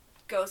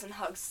 goes and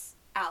hugs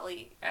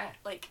Allie,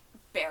 like,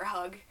 bear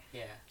hug.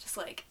 Yeah. Just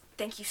like,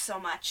 thank you so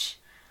much.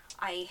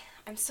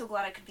 I'm so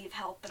glad I could be of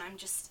help, and I'm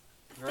just...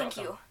 Thank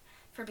you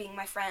for being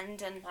my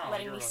friend and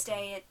letting me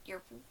stay at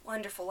your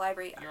wonderful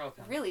library. You're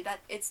welcome. Really,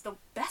 it's the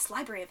best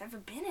library I've ever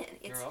been in.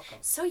 It's You're welcome.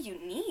 So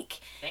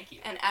unique. Thank you.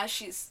 And as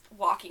she's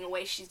walking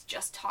away, she's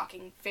just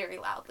talking very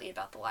loudly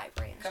about the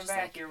library. And Come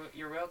back. Like,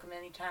 you're welcome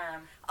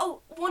anytime. Oh,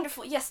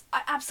 wonderful. Yes,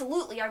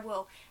 absolutely, I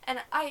will. And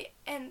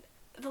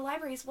the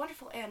library is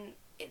wonderful, and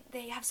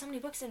they have so many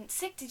books. And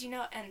Sick, did you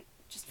know? And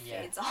just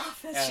fades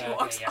off as she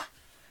walks off.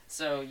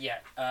 So,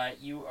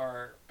 you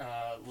are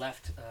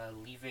left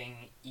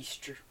leaving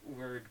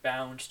eastward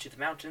bound to the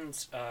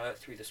mountains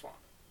through the swamp.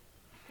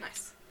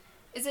 Nice.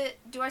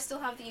 Do I still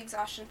have the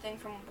exhaustion thing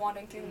from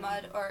wandering through the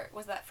mud, or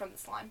was that from the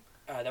slime?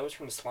 That was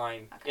from the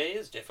slime. Okay. It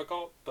is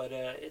difficult, but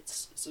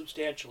it's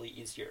substantially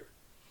easier.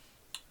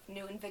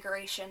 New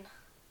invigoration.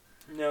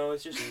 No,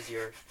 it's just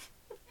easier.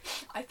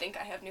 I think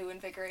I have new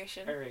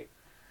invigoration. Alright.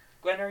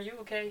 Gwen, are you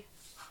okay?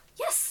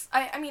 Yes!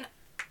 I mean,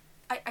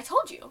 I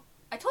told you.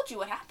 I told you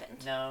what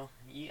happened. No.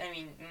 You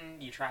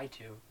tried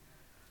to.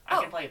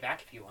 I can play it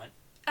back if you want.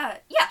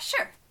 Yeah,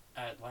 sure.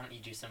 Why don't you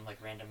do some, like,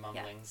 random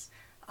mumblings?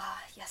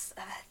 Yes,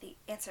 the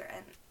answer,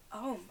 and,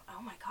 oh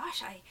my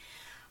gosh,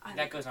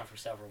 that goes on for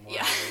several more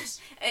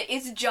hours.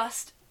 It's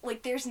just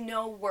Like, there's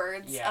no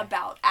words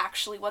about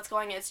actually what's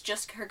going on. It's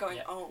just her going,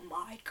 oh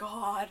my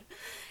god.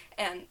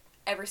 And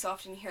every so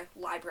often you hear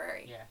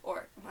library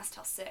or must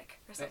tell sick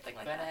or something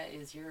like that.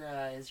 Is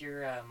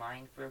your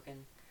mind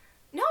broken?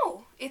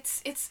 No,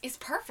 it's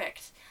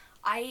perfect.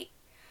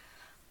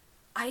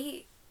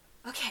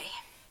 Okay,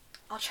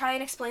 I'll try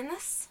and explain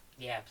this.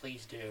 Yeah,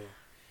 please do.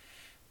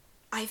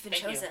 I've been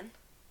chosen. You.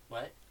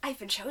 What? I've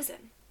been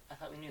chosen. I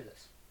thought we knew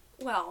this.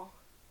 Well,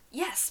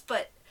 yes,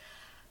 but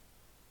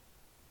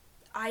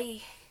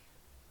I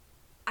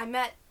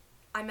met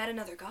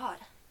another god.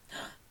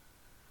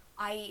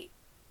 The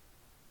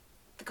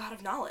god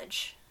of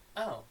knowledge.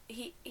 Oh.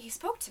 He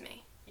spoke to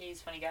me. Yeah, he's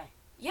a funny guy.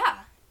 Yeah,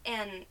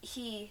 and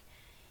he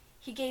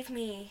gave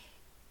me,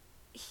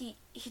 he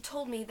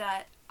told me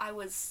that I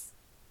was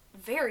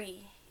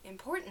very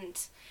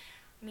important.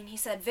 I mean, he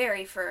said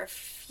very for a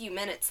few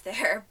minutes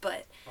there,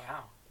 but...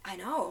 Wow. I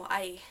know,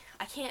 I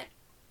can't,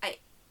 I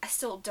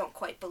still don't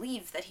quite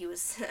believe that he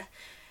was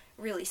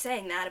really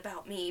saying that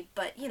about me,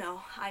 but, you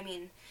know, I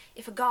mean,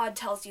 if a god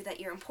tells you that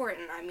you're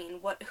important, I mean,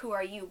 who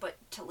are you but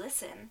to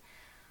listen?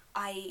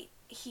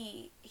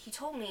 He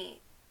told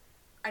me,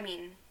 I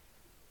mean,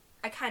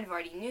 I kind of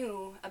already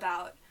knew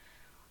about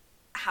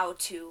how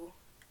to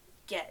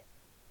get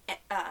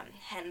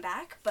Hen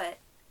back, but,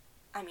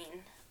 I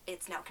mean,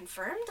 it's now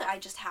confirmed. I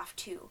just have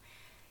to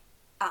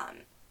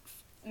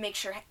make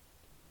sure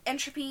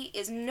entropy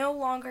is no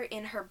longer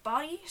in her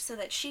body so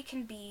that she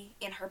can be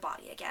in her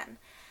body again.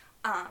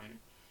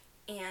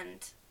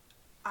 And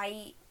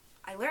I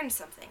learned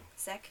something,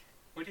 Sick.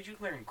 What did you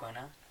learn,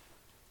 Gwenna?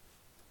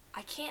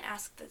 I can't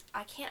ask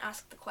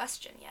the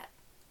question yet.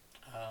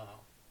 Oh.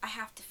 I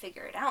have to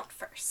figure it out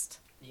first.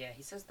 Yeah,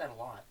 he says that a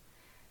lot.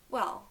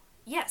 Well,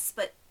 yes,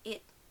 but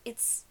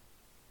it's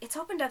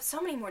opened up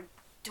so many more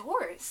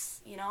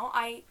doors, you know?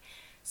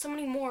 So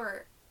many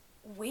more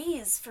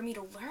ways for me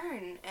to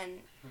learn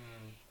and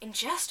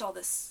ingest all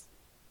this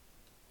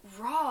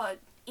raw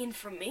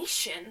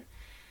information,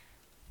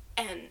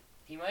 and...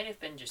 He might have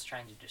been just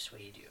trying to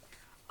dissuade you.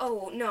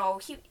 Oh, no,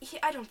 he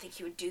I don't think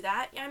he would do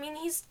that. I mean,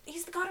 he's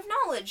the god of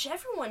knowledge.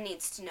 Everyone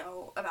needs to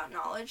know about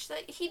knowledge.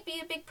 That he'd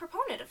be a big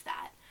proponent of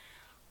that.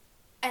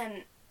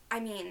 And, I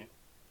mean,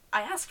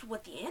 I asked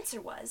what the answer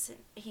was,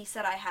 and he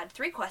said I had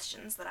 3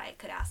 questions that I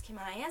could ask him,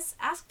 and I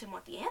asked him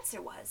what the answer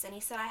was, and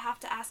he said I have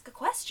to ask a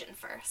question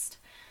first.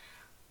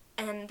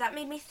 And that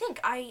made me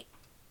think, I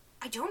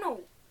don't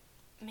know,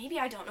 maybe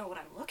I don't know what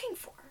I'm looking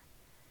for.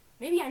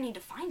 Maybe I need to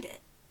find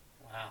it.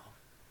 Wow.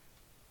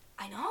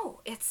 I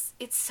know, it's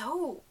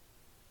so,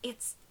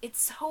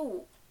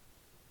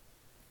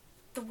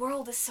 the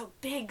world is so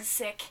big,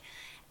 Sick,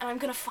 and I'm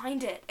gonna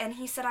find it. And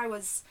he said I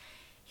was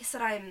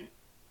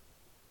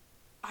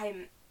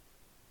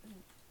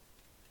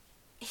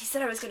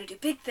gonna do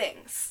big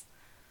things.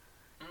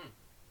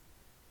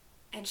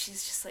 And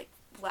she's just, like,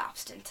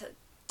 lapsed into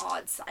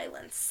odd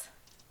silence.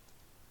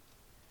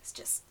 It's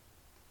just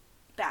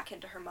back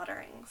into her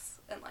mutterings,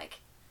 and, like...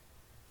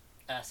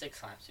 Sick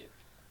slaps you.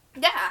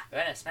 Yeah. Go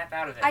ahead, snap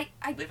out of it. I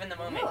live in the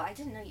moment. No, I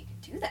didn't know you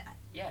could do that.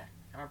 Yeah,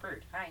 I'm a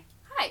bird. Hi.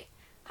 Hi.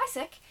 Hi,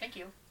 Sick. Thank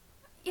you.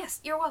 Yes,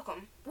 you're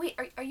welcome. Wait,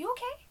 are you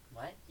okay?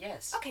 What?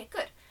 Yes. Okay,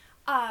 good.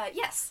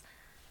 Yes.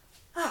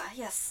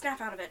 Yes,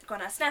 snap out of it.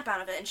 Gonna snap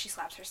out of it, and she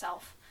slaps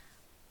herself.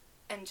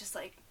 And just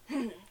like,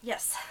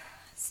 yes,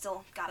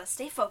 still gotta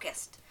stay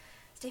focused.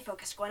 Stay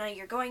focused, Gwenna.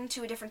 You're going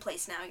to a different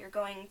place now. You're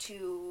going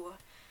to...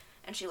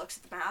 And she looks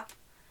at the map.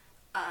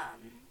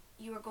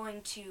 You are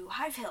going to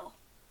Hive Hill.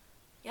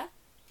 Yeah?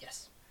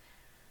 Yes.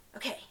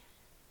 Okay.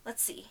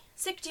 Let's see.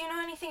 Sick, do you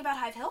know anything about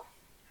Hive Hill?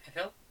 Hive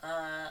Hill?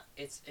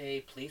 It's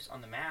a place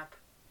on the map.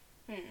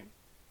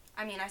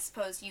 I mean, I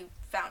suppose you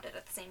found it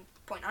at the same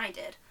point I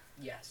did.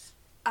 Yes.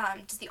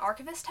 Does the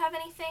archivist have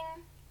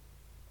anything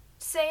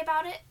to say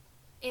about it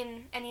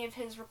in any of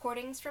his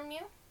recordings from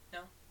you?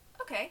 No.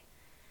 Okay.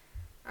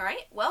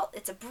 Alright, well,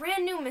 it's a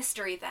brand new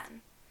mystery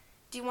then.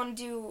 Do you want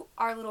to do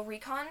our little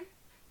recon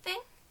thing?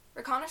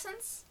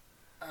 Reconnaissance?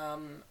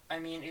 I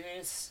mean, it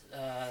is,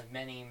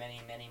 many,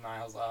 many, many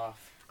miles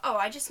off. Oh,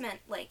 I just meant,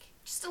 like,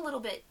 just a little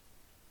bit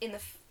in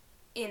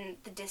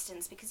the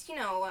distance, because, you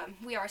know,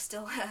 we are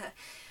still,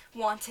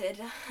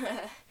 wanted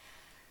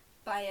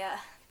by,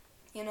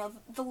 you know,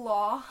 the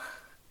law.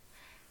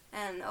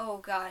 And, oh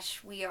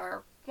gosh, we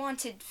are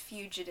wanted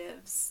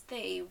fugitives.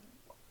 Maybe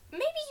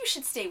you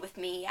should stay with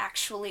me,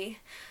 actually.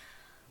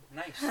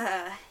 Nice.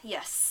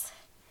 Yes.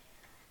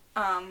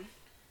 And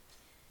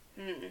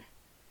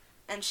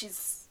she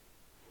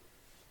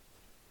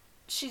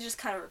just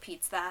kind of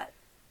repeats that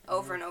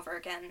over and over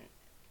again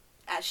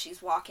as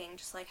she's walking,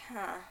 just like,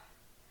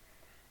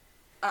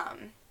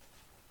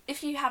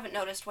 if you haven't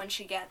noticed, when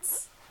she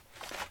gets,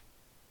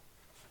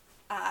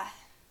 lack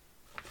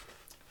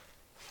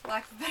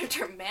of a better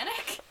term,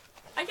 manic,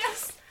 I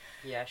guess?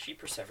 Yeah, she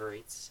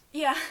perseverates.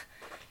 Yeah.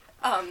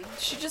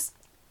 She just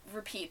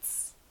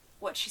repeats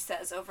what she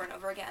says over and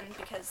over again,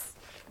 because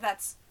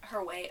that's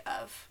her way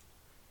of,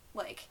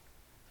 like,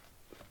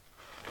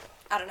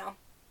 I don't know,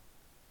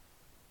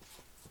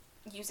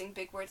 using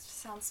big words to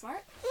sound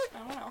smart? I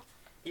don't know.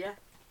 Yeah.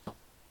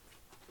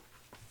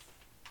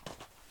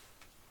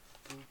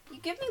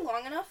 give me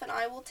long enough, and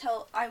I will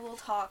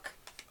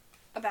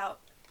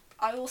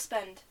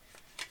spend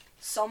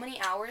so many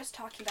hours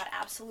talking about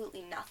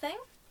absolutely nothing.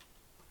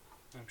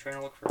 I'm trying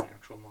to look for an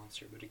actual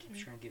monster, but it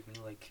keeps trying to give me,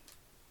 like,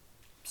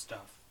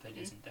 stuff that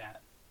isn't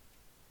that.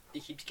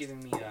 It keeps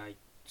giving me,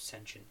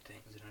 sentient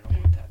things, and I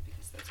don't want that,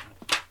 because that's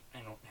not... I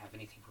don't have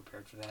anything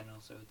prepared for that, and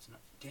also it's not...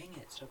 Dang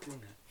it, stop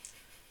doing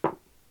that.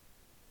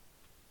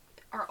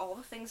 Are all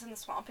the things in the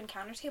swamp and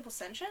counter table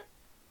sentient?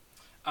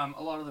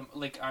 A lot of them,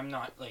 like, I'm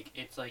not, like,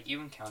 it's like, you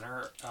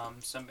encounter,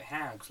 some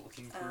hags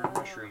looking for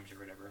mushrooms or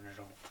whatever, and I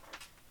don't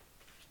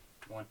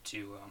want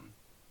to,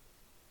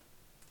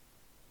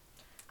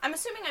 I'm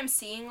assuming I'm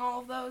seeing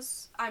all of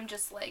those. I'm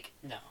just like...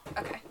 No.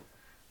 Okay.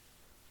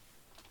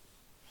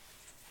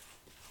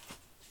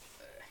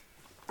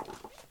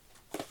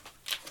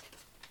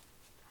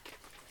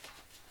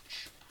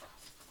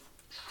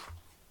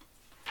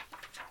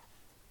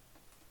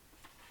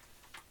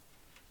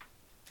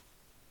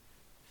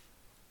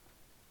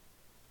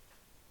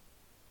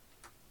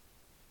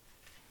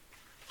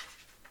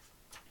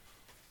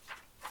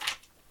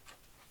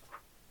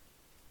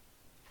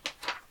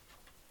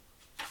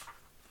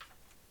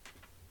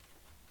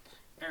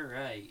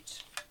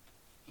 Alright.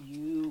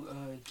 You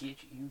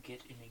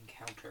get an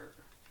encounter.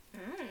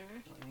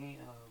 Let me,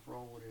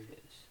 roll what it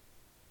is.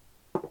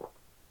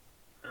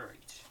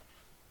 Alright.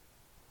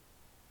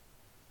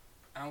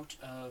 Out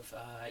of,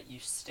 you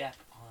step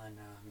on,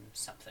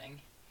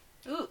 something.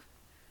 Ooh.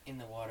 In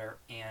the water,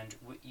 and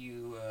what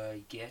you,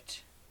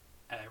 get,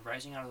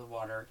 rising out of the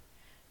water,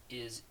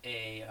 is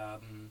a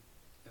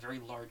very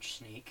large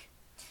snake.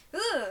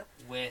 Ooh.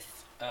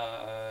 With,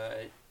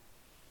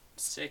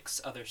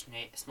 6 other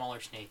smaller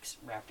snakes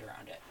wrapped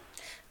around it.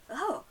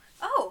 Oh,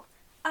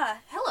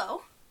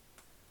 hello.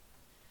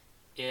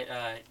 It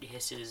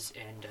hisses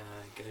and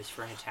goes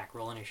for an attack.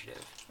 Roll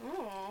initiative.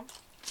 Oh.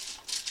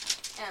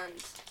 And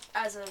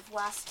as of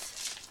last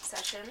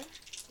session,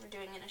 we're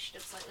doing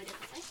initiative slightly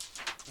differently.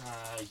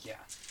 Yeah.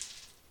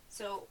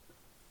 So,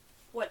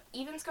 what,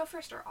 evens go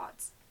first or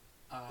odds?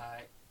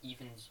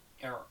 Evens,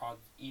 or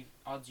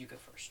odds you go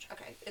first.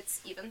 Okay,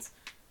 it's evens.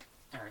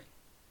 Alright.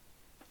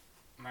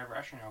 My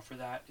rationale for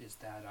that is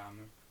that,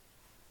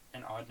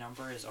 an odd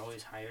number is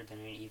always higher than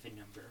an even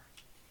number.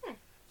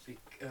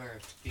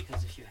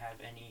 Because if you have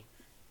any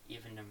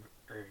even number,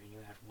 or you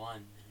have 1,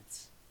 then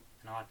it's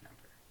an odd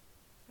number.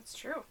 That's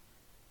true.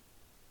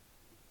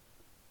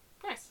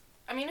 Nice.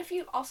 I mean, if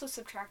you also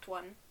subtract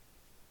 1,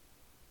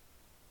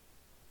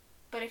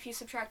 but if you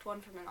subtract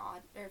 1 from an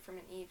odd, or from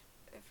an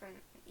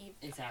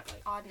exactly.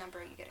 Odd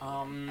number, you get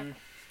an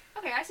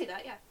okay, I see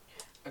that, yeah.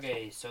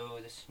 Okay, so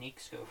the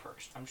snakes go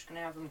first. I'm just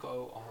gonna have them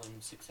go all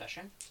in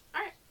succession.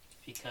 Alright.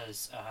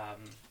 Because,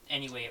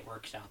 any way it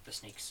works out, the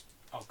snakes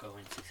all go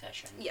in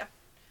succession. Yeah.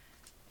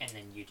 And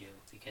then you do,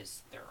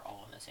 because they're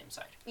all on the same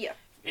side. Yeah.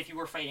 If you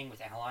were fighting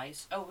with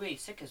allies... Oh, wait,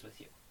 Sick is with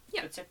you.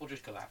 Yeah. But Sick will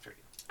just go after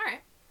you.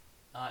 Alright.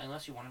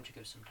 Unless you want him to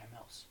go sometime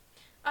else.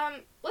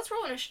 Let's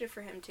roll initiative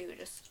for him, too,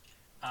 just...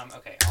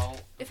 Okay,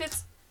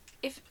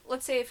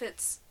 let's say if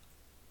it's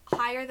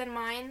higher than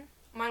mine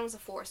was a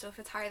 4, so if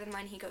it's higher than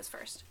mine, he goes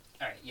first.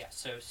 Alright, yeah,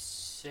 so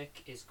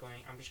Sick is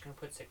going... I'm just going to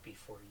put Sick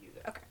before you,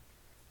 though. Okay.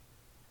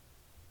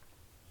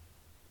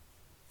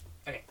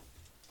 Okay.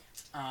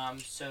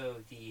 So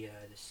the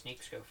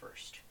snakes go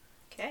first.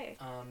 Okay.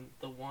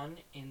 The one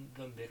in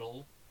the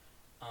middle,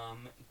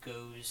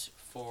 goes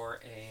for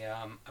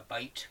a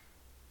bite.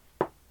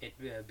 It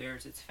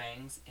bares its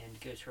fangs and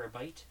goes for a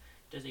bite.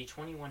 Does a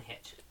 21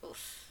 hit?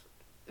 Oof.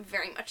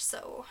 Very much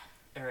so.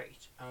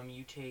 Alright,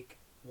 you take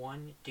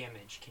 1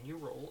 damage. Can you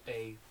roll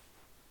a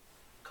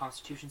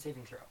Constitution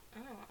saving throw?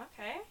 Oh,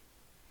 okay.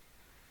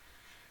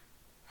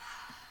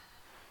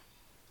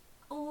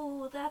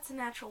 Oh, that's a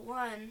natural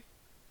 1.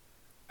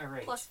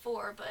 Alright. Plus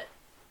 4, but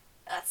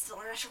that's still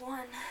a natural 1.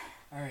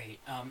 Alright,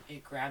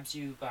 it grabs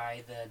you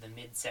by the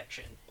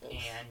midsection,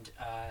 and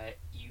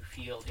you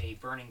feel a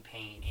burning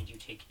pain, and you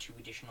take 2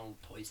 additional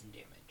poison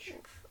damage.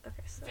 Oof.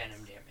 Okay, so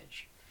Venom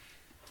damage.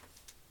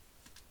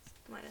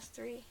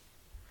 -3.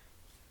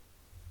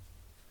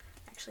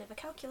 I actually have a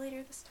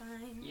calculator this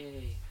time.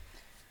 Yay.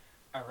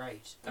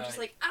 Alright. I'm just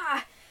like,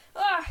 oh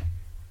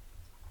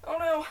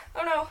no,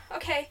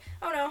 okay,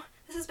 oh no,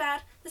 this is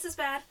bad.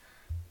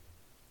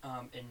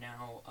 And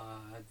now,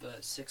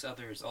 the 6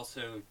 others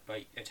also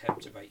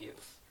attempt to bite you.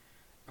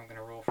 I'm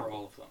gonna roll for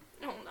all of them.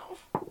 Oh no.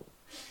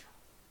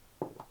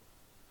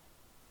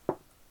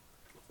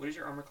 What is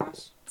your armor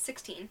class?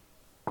 16.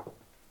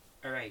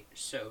 Alright,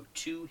 so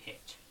 2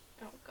 hit.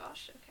 Oh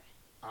gosh, okay.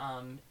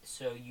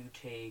 So you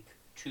take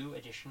 2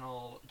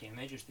 additional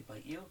damage as they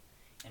bite you,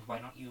 and why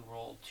don't you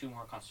roll 2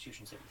 more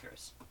Constitution saving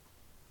throws?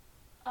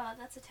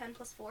 That's a 10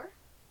 plus 4.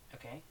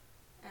 Okay.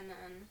 And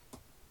then,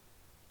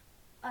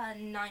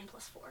 9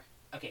 plus 4.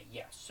 Okay,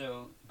 yeah,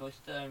 so both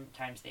of the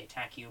times they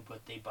attack you,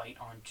 but they bite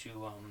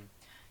onto,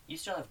 you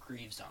still have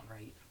greaves on,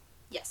 right?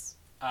 Yes.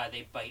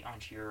 They bite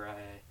onto your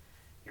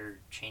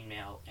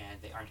chainmail,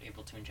 and they aren't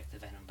able to inject the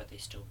venom, but they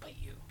still bite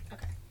you.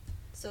 Okay.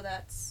 So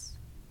that's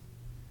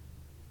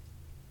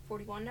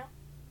 41 now?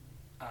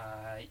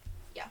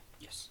 Yeah.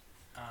 Yes.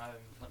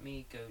 Let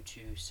me go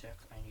to Sick.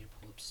 I need to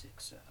pull up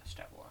Sick's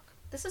stat block.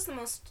 This is the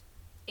most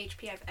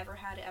HP I've ever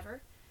had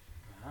ever.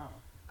 Wow.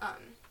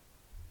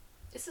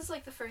 This is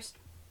like the first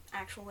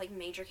actual like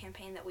major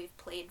campaign that we've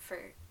played for,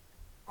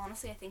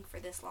 honestly, I think for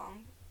this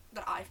long,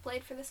 that I've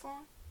played for this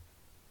long,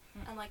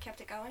 and like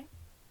kept it going.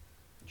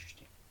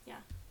 Interesting. Yeah.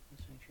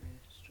 Let's make sure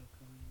it's still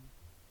going.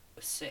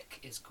 Sick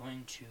is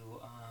going to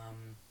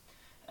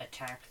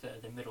attack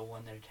the middle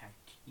one that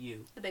attacked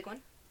you. The big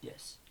one?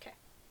 Yes. Okay.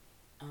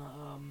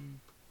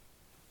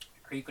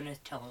 Are you going to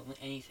tell him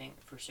anything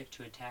for Sick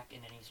to attack in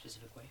any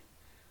specific way?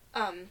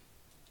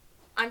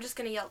 I'm just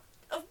gonna yell,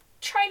 oh,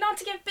 try not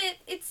to get bit.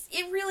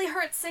 It really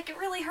hurts, Sick. It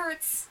really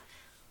hurts.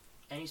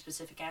 Any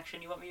specific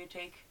action you want me to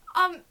take?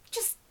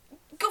 Just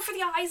go for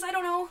the eyes. I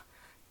don't know.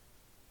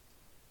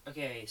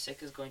 Okay,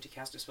 Sick is going to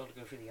cast a spell to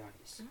go for the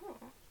eyes.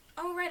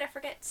 Oh, right. I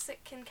forget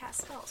Sick can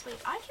cast spells. Wait,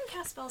 I can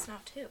cast spells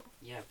now too.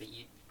 Yeah, but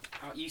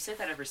you said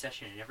that every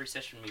session. And every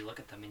session we look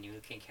at them and you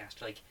can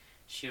cast like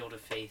Shield of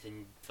Faith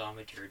and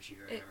Thaumaturgy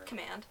or whatever.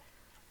 Command.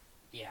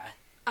 Yeah.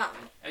 Oh,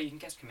 you can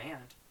cast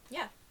Command.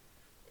 Yeah.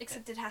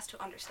 Except it has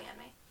to understand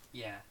me.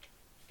 Yeah.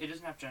 It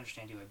doesn't have to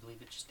understand you. I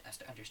believe it just has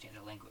to understand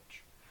a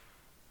language.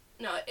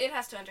 No, it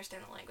has to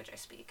understand the language I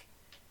speak.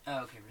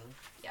 Oh, okay, really?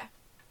 Yeah.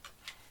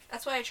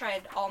 That's why I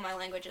tried all my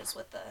languages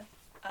with the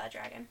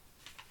dragon.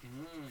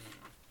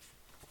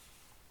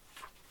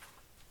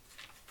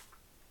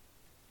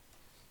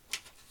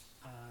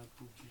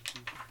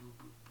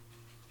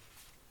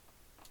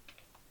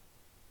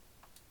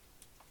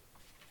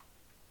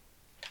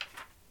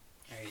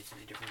 Alright, it's in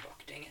a different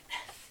book. Dang it.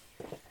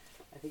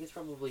 I think it's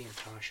probably in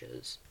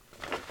Tasha's,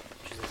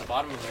 which is at the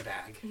bottom of my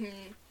bag.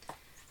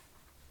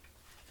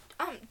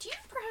 Do you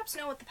perhaps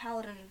know what the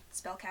paladin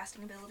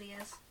spellcasting ability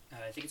is?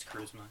 I think it's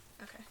Charisma.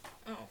 Okay.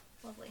 Oh,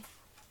 lovely.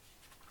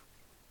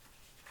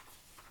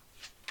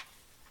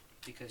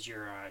 Because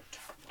you're,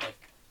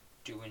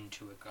 doing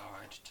to a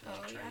god to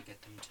try to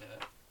get them to...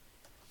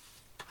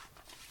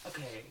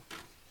 Okay.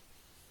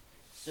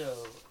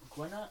 So,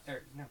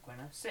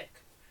 Sick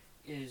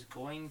is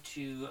going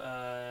to,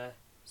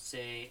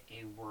 say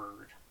a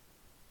word.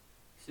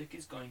 Sick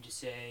is going to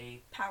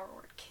say... Power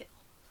word, kill.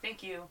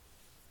 Thank you.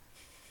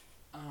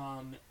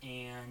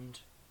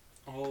 And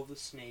all the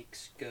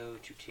snakes go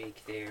to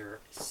take their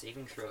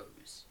saving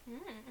throws.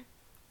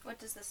 What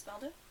does this spell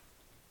do?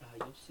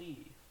 You'll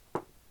see.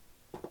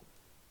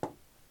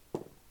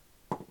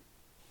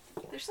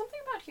 There's something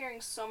about hearing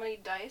so many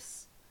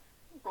dice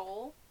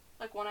roll,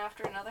 like one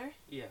after another.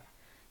 Yeah.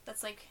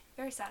 That's, like,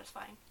 very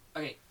satisfying.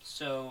 Okay,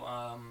 so,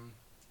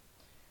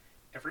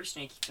 every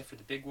snake except for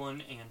the big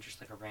one and just,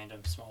 like, a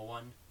random small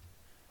one,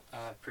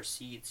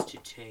 proceeds to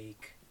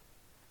take,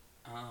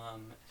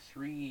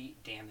 3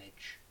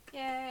 damage.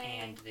 Yay!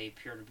 And they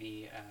appear to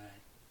be,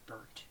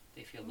 burnt.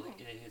 They feel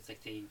like, it's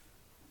like they...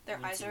 Their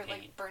eyes are,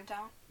 like, burnt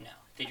out? No,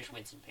 they just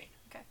wince in pain.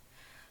 Okay.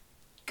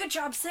 Good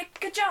job, Sick!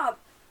 Good job!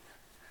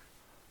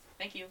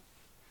 Thank you.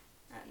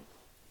 And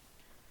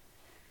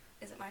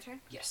is it my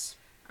turn? Yes.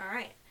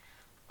 Alright.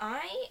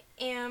 I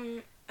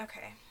am...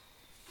 Okay.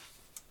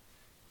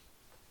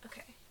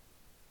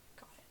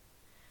 Got it.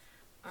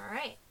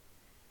 Alright.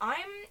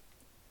 I'm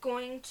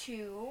going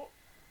to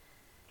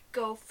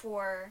go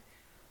for,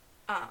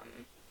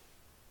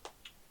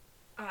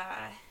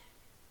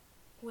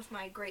 with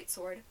my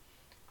greatsword.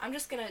 I'm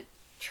just gonna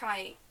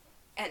try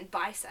and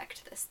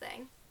bisect this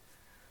thing.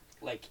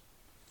 Like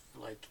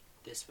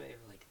this way or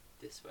like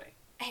this way?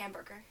 A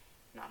hamburger,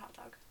 not hot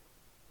dog.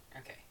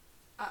 Okay.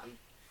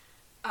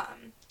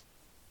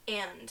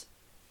 And,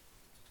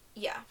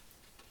 yeah.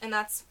 And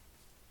that's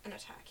an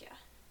attack, yeah.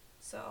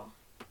 So,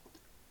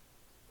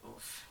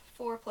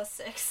 4 plus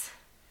 6.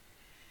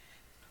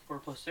 4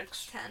 plus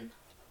 6? 10.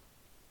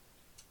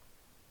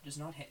 Does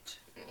not hit,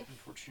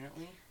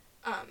 unfortunately.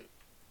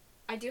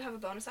 I do have a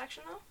bonus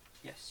action, though.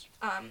 Yes.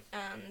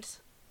 And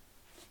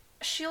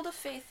Shield of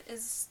Faith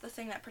is the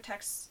thing that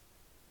protects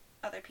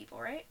other people,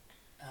 right?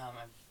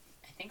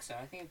 I think so.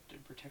 I think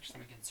it protects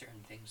them against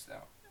certain things,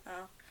 though.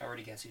 Oh. If I were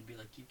to guess, it'd be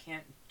like, you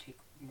can't take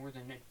more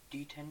than a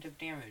D10 of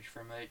damage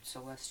from a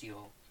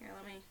celestial. Here,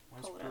 let me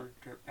once pull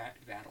it per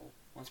battle.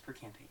 Once per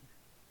campaign.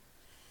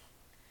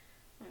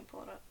 Let me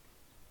pull it up.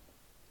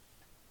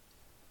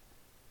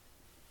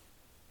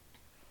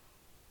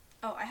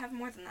 Oh, I have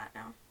more than that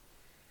now.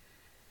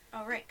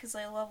 Oh, right, because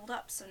I leveled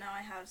up, so now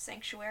I have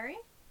Sanctuary.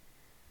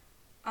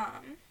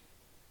 And...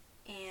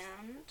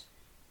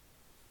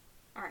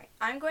 Alright,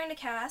 I'm going to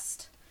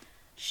cast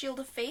Shield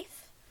of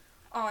Faith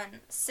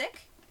on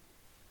Sick.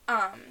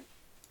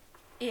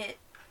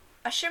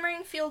 A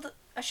shimmering field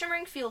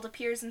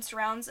appears and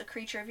surrounds a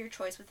creature of your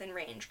choice within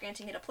range,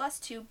 granting it a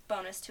 +2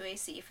 bonus to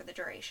AC for the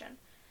duration.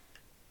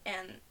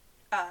 And,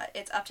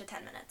 it's up to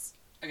 10 minutes.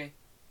 Okay.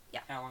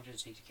 Yeah. How long does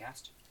it take to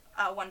cast?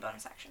 1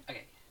 bonus action.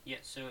 Okay. Yeah,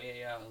 so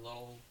a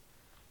little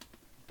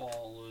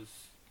ball of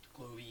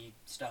glowy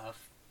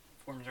stuff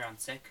forms around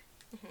Sick.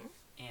 Mm-hmm.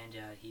 And,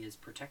 he is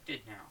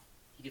protected now.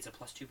 He gets a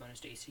 +2 bonus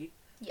to AC?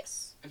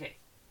 Yes. Okay.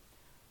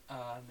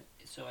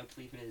 So I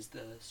believe it is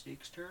the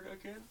snake's turn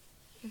again?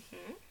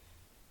 Mm-hmm.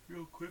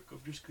 real quick. I'm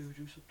just gonna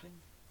do something.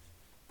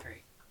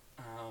 Alright.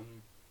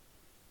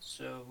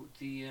 So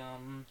the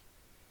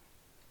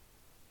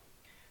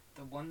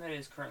one that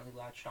is currently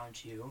latched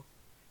onto you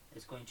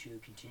is going to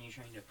continue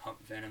trying to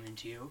pump venom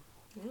into you.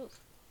 Ooh.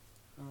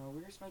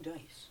 Where's my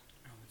dice?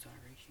 Oh, it's all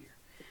right here.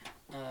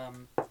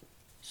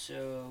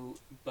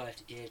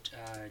 But it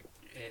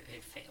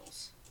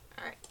fails.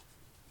 Alright.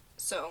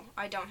 So,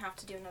 I don't have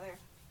to do another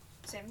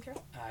saving throw?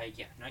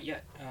 Yeah, not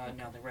yet.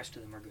 Now the rest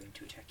of them are going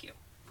to attack you.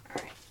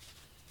 Alright.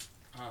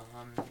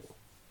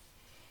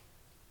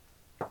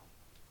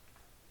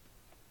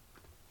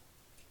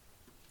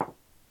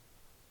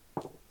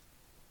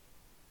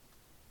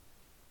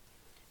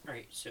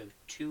 Alright, so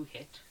 2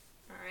 hit.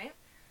 Alright.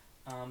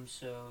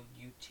 So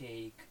you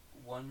take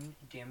 1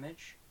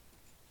 damage,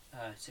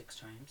 6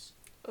 times.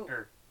 Ooh.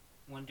 Or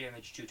 1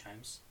 damage 2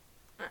 times.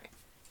 Alright.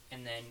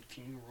 And then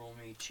can you roll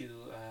me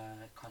 2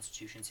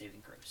 Constitution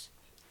saving throws?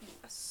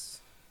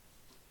 Yes.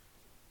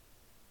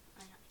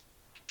 I have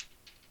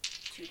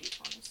 2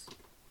 d20s.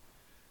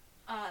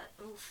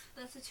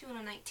 That's a 2 and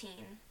a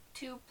 19.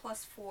 2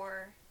 plus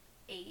 4,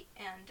 8,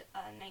 and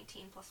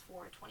 19 plus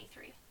 4,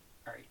 23.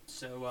 Alright,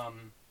 so,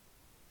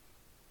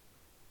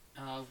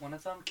 one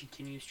of them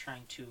continues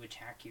trying to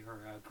attack your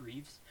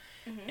greaves,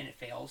 and it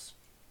fails.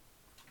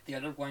 The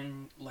other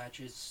one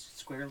latches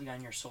squarely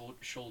on your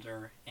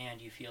shoulder,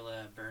 and you feel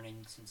a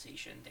burning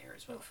sensation there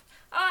as well. Oof.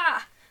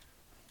 Ah!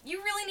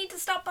 You really need to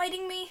stop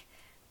biting me!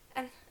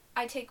 And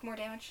I take more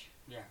damage.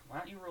 Yeah, why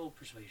don't you roll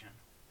persuasion?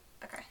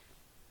 Okay.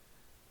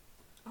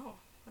 Oh,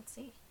 let's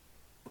see.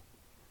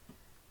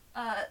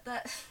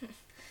 That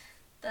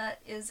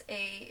is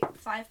a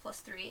 5 plus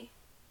 3.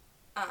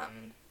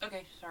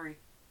 Okay, sorry.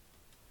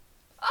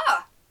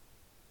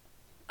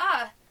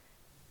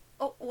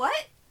 Oh,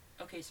 what?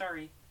 Okay,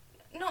 sorry.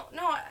 No,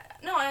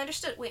 I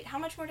understood. Wait, how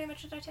much more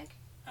damage did I take?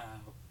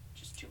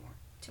 Just 2 more.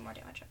 2 more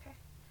damage, okay.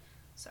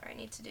 Sorry, I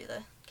need to do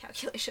the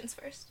calculations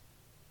first.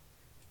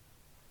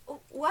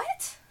 Oh,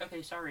 what?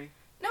 Okay, sorry.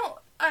 No,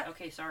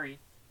 Okay, sorry.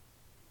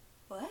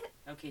 What?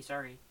 Okay,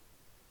 sorry.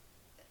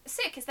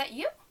 Sick, is that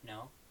you?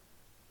 No.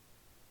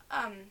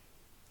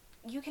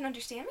 You can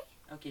understand me?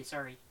 Okay,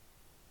 sorry.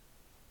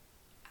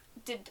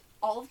 Did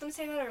all of them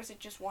say that, or is it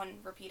just one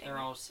repeating? They're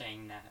all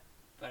saying that,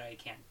 but I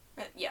can't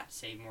yeah.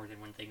 say more than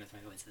one thing with my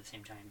voice at the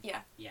same time. Yeah.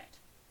 Yet.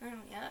 Oh,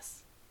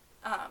 yes.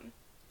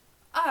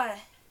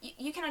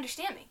 You can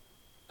understand me.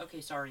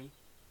 Okay, sorry.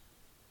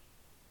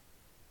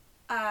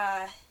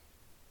 I'm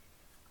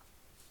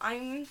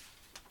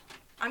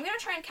gonna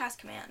try and cast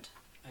command.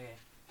 Okay.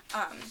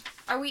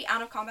 Are we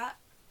out of combat?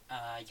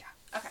 Yeah.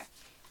 Okay.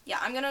 Yeah,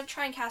 I'm gonna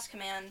try and cast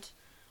command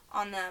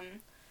on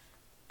them.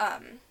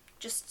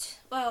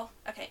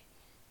 Okay.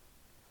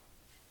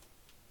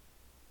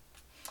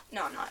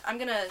 No, I'm not. I'm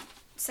gonna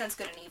sense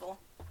good and evil.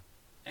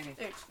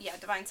 Okay. Yeah,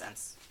 divine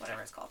sense,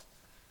 whatever it's called.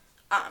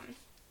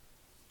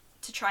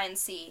 To try and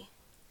see,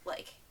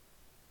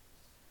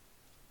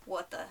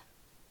 what the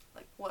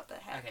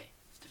heck. Okay.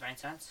 Divine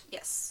sense?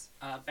 Yes.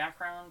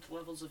 Background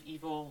levels of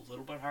evil, a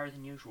little bit higher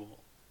than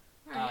usual.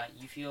 Right.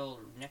 You feel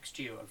next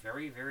to you a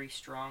very, very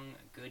strong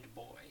good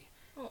boy.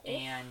 Oh.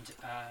 And,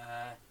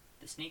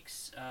 the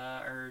snakes,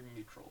 are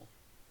neutral.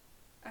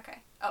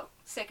 Okay. Oh,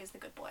 Sick is the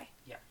good boy.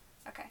 Yeah.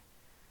 Okay.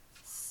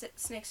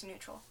 Snakes are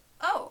neutral.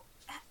 Oh,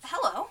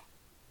 hello.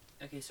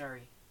 Okay,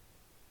 sorry.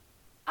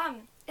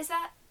 Is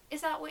that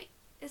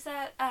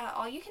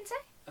all you can say?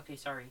 Okay,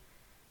 sorry.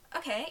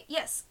 Okay,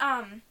 yes.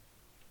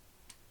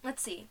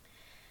 Let's see.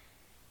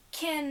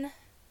 Can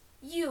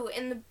you,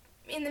 in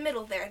the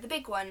middle there, the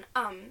big one,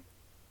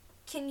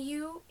 can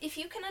you, if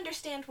you can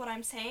understand what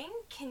I'm saying,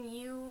 can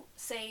you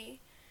say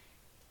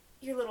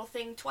your little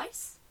thing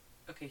twice?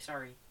 Okay,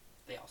 sorry.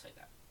 They all say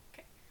that.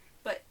 Okay.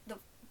 But the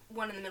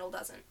one in the middle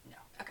doesn't? No.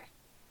 Okay.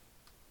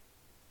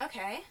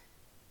 Okay.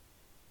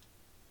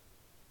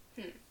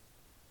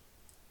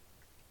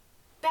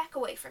 Back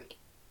away from me.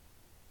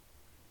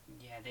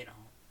 Yeah, they don't.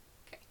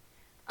 Okay.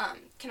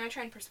 Can I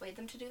try and persuade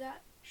them to do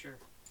that? Sure.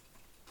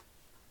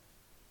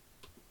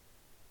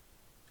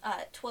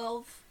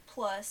 12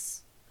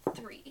 plus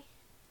 3.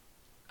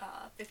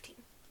 15.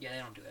 Yeah, they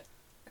don't do it.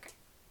 Okay.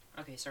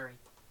 Okay, sorry.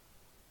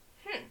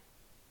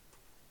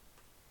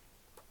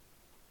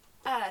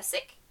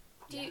 Sick?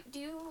 Yeah. Do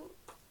you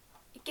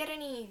get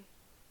any,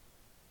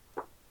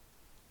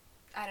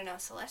 I don't know,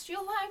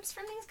 celestial vibes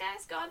from these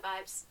guys? God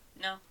vibes?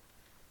 No.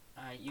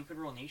 You could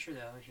roll nature,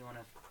 though, if you want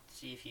to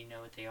see if you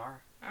know what they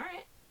are.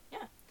 Alright,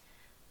 yeah.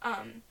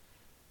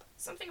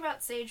 Something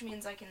about sage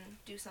means I can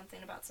do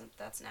something about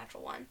that's a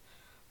natural one.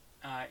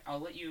 I'll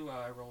let you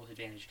roll with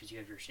advantage because you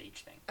have your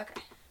sage thing.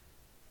 Okay.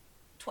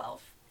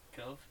 12.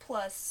 12?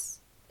 Plus,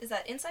 is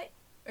that insight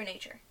or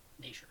nature?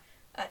 Nature.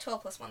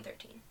 12 plus 1,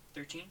 13.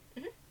 13?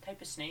 Mm-hmm.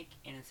 Type a snake,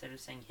 and instead of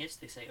saying hiss,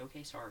 they say,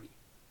 okay, sorry.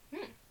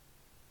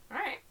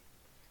 Alright.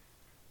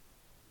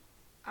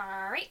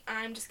 Alright,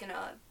 I'm just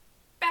gonna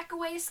back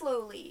away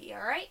slowly,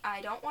 alright?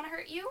 I don't want to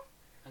hurt you.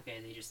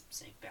 Okay, they just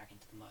sink back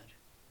into the mud.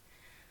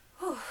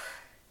 Whew.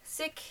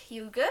 Sick,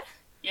 you good?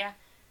 Yeah.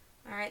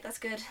 Alright, that's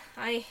good.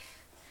 I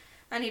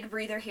need a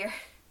breather here.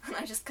 And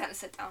I just kind of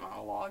sit down on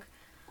a log.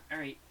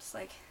 Alright. Just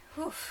like,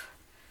 whew.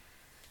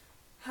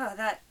 Oh,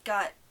 that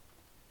got...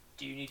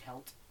 Do you need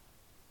help?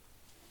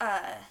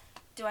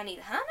 Do I need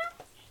a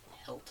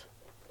Help.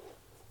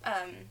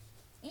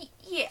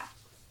 Yeah.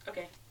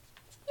 Okay.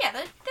 Yeah,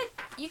 that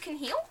you can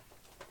heal?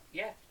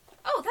 Yeah.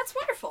 Oh, that's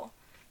wonderful.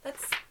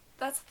 That's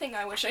the thing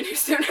I wish I knew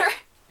sooner.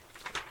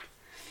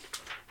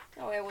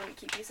 That way I wouldn't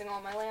keep using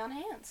all my lay on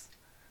hands.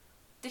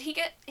 Did he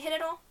get hit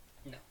at all?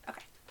 No.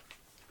 Okay.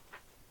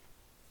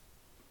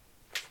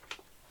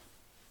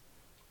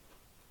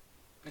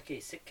 Okay,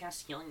 Sick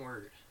casts Healing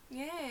Word.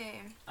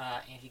 Yay.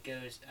 And he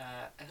goes,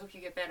 I hope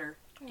you get better.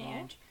 Aww.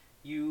 And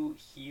you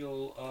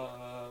heal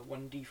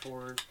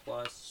 1d4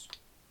 plus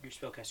your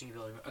spellcasting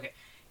ability. Okay,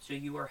 so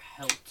you are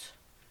helped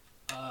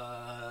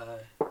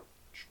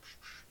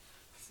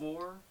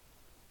 4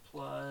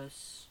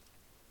 plus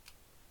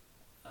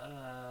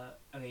 9.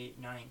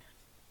 9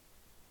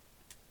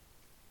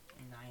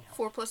 help.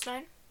 4 plus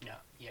 9? No,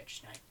 yeah,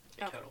 just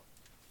 9 total.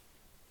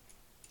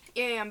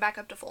 Yay, I'm back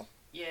up to full.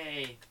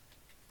 Yay.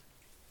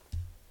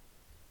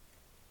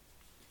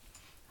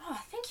 Oh,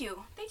 thank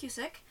you. Thank you,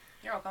 Sick.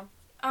 You're welcome.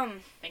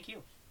 Thank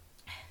you.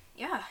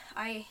 Yeah,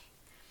 I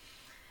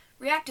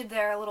reacted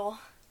there a little.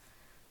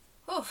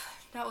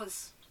 Oof, that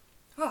was...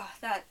 Oh,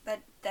 that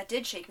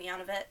did shake me out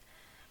of it.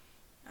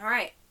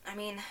 Alright,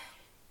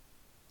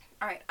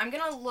 Alright, I'm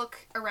gonna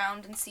look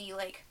around and see,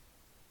 like,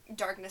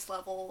 darkness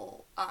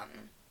level,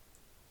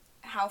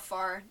 how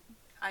far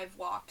I've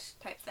walked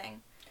type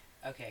thing.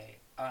 Okay,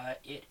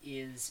 it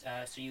is,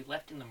 so you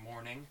left in the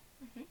morning.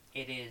 Mm-hmm.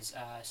 It is,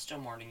 still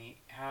morning.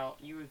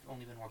 You have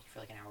only been walking for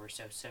like an hour or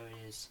so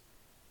it is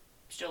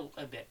still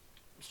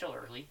still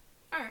early.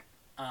 Alright.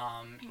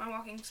 My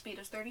walking speed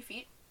is 30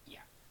 feet.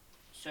 Yeah.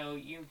 So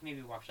you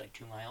maybe walked like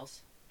 2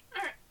 miles.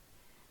 Alright.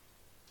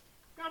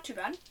 Not too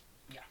bad.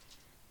 Yeah.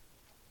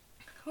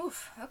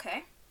 Oof,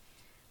 okay.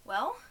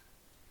 Well,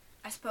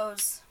 I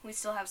suppose we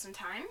still have some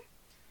time.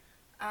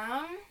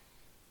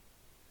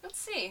 Let's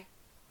see.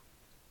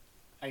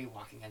 Are you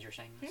walking as you're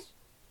saying this?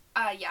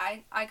 Yeah,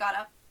 I got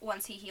up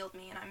once he healed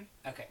me and I'm,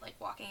 okay, like,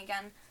 walking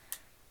again.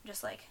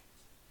 Just like,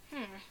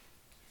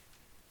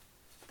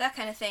 that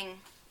kind of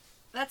thing,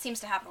 that seems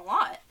to happen a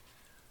lot.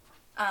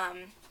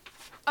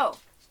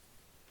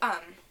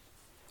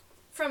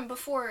 From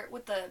before,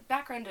 with the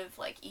background of,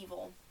 like,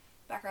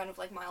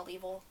 mild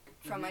evil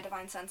from my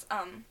divine sense,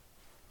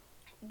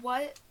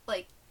 what,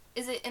 like,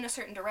 is it in a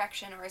certain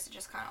direction, or is it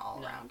just kind of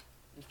all around?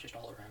 It's just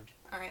all around.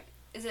 Alright.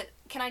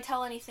 Can I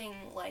tell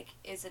anything, like,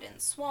 is it in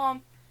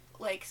swamp?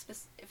 Like,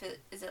 is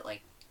it,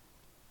 like,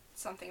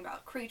 something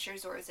about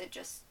creatures, or is it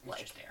just,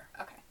 like... It's just there.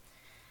 Okay.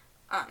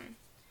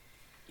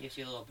 You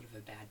see a little bit of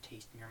a bad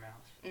taste in your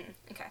mouth.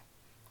 Okay.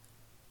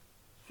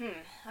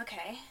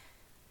 Okay.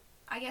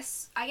 I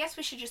guess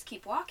we should just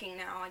keep walking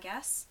now, I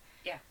guess.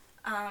 Yeah.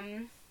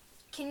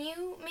 Can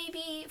you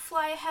maybe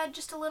fly ahead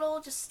just a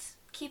little? Just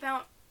keep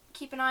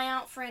an eye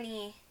out for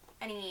any,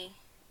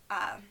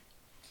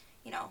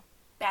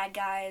 bad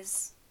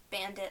guys,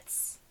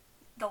 bandits,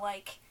 the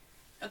like.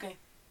 Okay.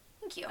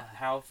 Thank you.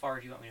 How far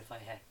do you want me to fly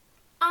ahead?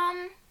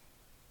 Hang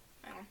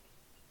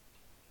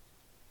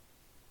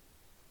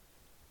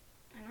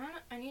on.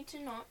 I need to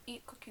not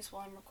eat cookies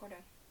while I'm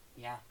recording.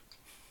 Yeah.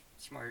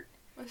 Smart.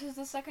 This is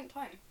the second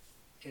time.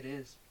 It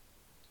is.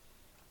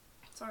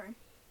 Sorry.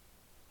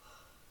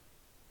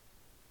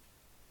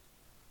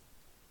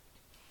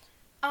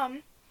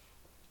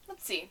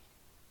 Let's see.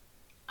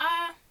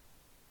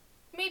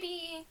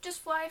 Maybe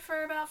just fly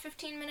for about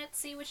 15 minutes,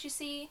 see what you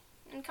see,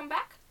 and come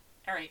back?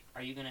 Alright,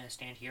 are you gonna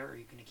stand here, or are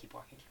you gonna keep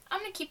walking? I'm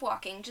gonna keep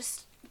walking.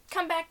 Just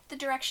come back the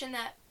direction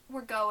that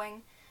we're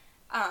going,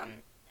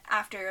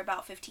 after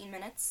about 15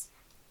 minutes.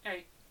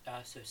 Alright,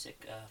 so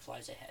Sick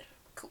flies ahead.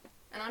 Cool.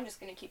 And I'm just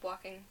gonna keep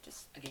walking,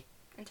 just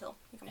until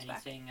he comes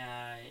back. Anything,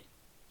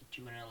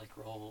 do you wanna, like,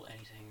 roll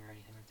anything or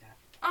anything like that?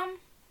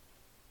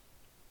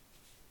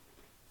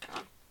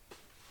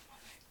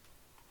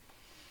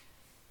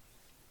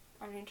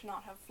 I need to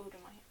not have food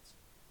in my hands.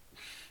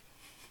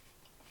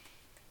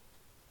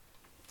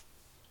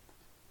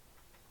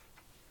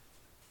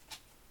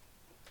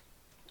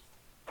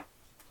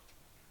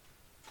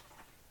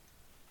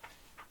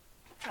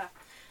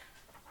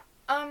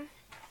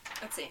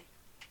 Let's see.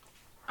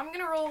 I'm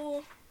gonna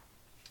roll...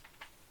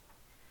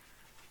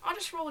 I'll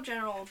just roll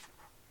general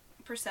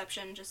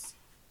perception, just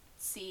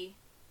see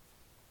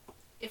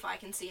if I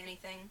can see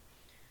anything.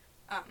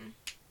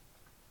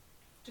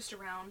 Just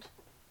around.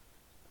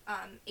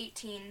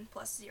 18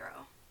 plus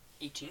 0.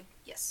 18?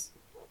 Yes.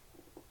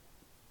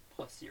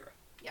 Plus 0.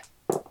 Yeah.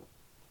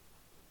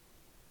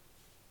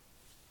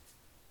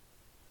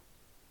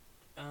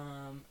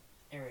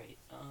 Alright,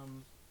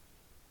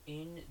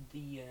 in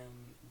the,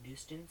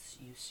 distance,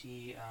 you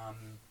see,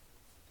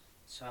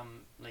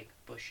 some, like,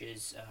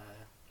 bushes,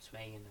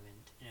 swaying in the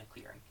wind in a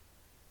clearing.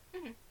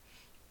 Mm-hmm.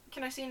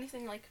 Can I see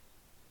anything, like,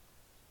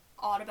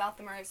 odd about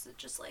them, or is it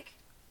just, like...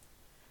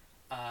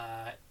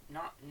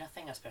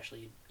 Nothing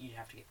especially. You'd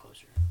have to get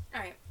closer.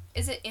 Alright.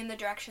 Is it in the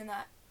direction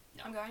that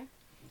No. I'm going?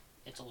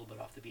 It's a little bit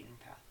off the beaten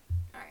path.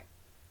 Alright.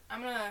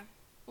 I'm gonna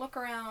look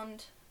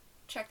around,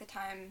 check the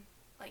time.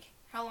 Like,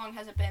 how long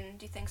has it been,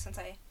 do you think, since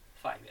I...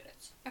 5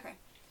 minutes. Okay.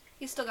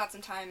 You still got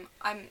some time.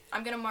 I'm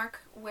gonna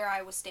mark where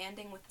I was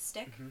standing with the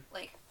stick. Mm-hmm.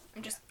 Like,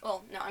 I'm just...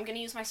 Well, no, I'm gonna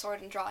use my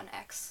sword and draw an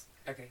X.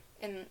 Okay.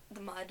 In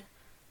the mud.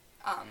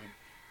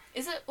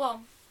 Is it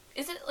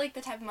like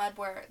the type of mud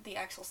where the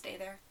X will stay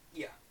there?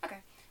 Yeah. Okay.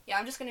 Yeah,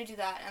 I'm just gonna do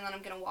that, and then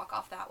I'm gonna walk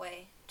off that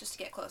way, just to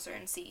get closer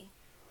and see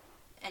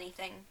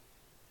anything.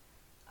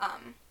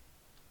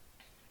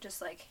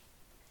 Just like...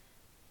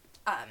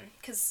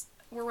 because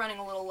we're running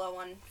a little low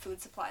on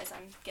food supplies,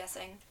 I'm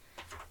guessing.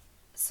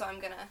 So I'm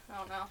gonna... I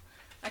don't know.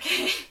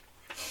 Okay.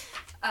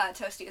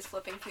 Toasty is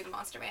flipping through the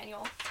Monster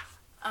Manual.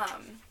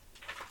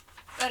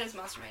 That is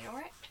Monster Manual,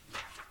 right?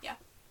 Yeah.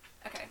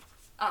 Okay.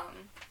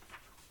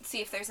 See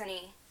if there's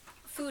any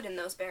food in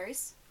those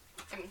berries.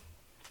 I mean,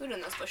 food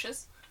in those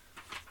bushes.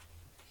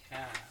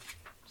 Yeah.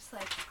 Just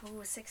like,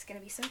 ooh, Sick's gonna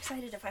be so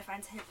excited if I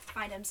find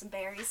him some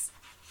berries.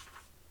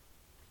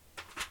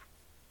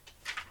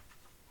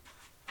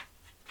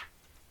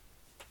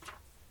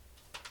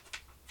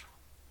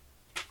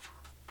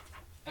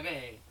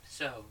 Okay,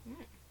 so,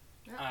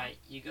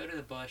 you go to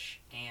the bush,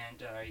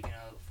 and are you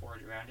gonna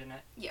forage around in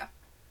it? Yeah.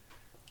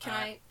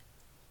 Can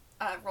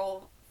I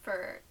roll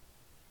for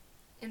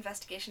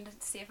investigation to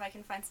see if I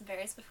can find some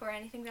berries before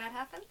anything bad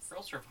happens?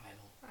 Roll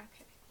survival.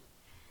 Okay.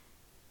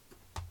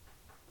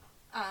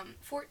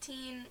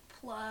 14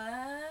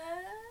 plus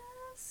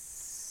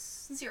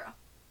 0.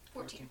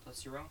 14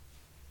 plus 0.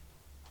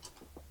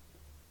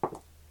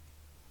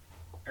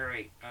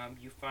 Alright,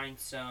 you find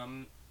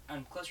some...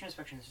 On closer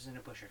inspection, this isn't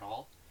a bush at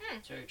all.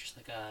 So it's just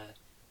like a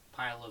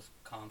pile of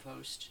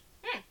compost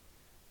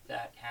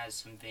that has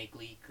some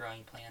vaguely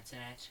growing plants in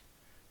it.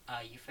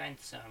 You find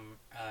some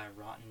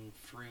rotten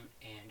fruit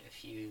and a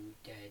few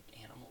dead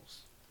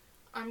animals.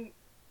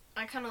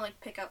 I kind of like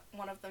pick up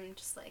one of them,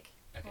 just like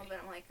a little bit.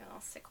 I'm like, oh,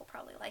 Sick will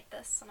probably like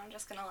this, and I'm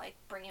just gonna like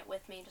bring it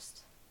with me.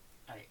 Just.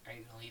 Alright, are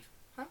you gonna leave?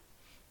 Huh?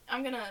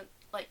 I'm gonna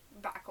like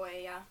back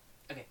away. Yeah.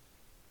 Okay.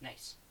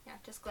 Nice. Yeah,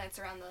 just glance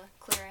around the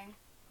clearing.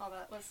 Oh,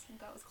 that was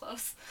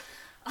close.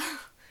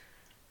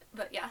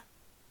 But yeah.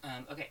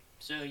 Okay,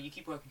 so you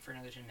keep working for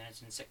another 10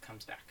 minutes and Sick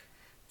comes back.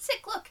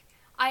 Sick, look!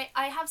 I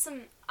have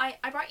some... I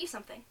brought you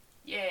something.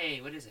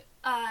 Yay, what is it?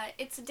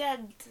 It's a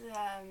dead,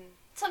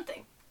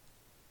 something.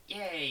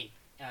 Yay!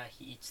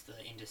 He eats the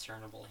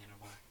indiscernible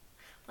animal.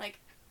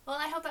 Like, well,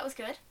 I hope that was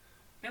good.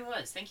 It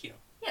was, thank you.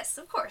 Yes,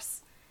 of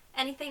course.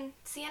 Anything?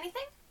 See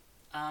anything?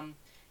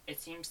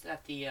 It seems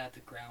that the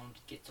ground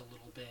gets a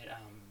little bit,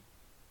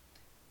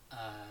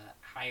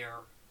 higher,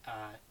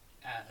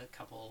 a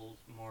couple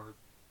more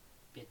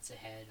bits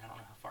ahead. I don't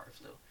know how far it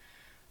flew.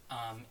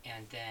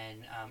 And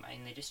then,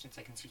 in the distance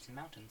I can see some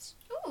mountains.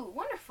 Ooh,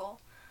 wonderful.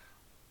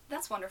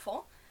 That's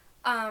wonderful.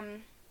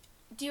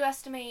 Do you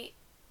estimate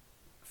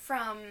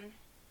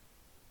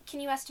can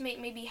you estimate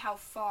maybe how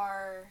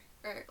far,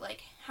 or,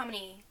 like, how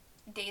many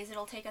days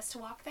it'll take us to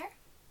walk there?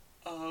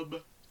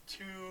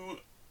 To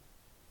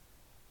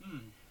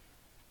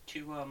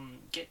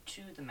get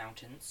to the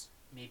mountains,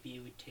 maybe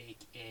it would take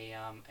a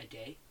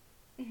day.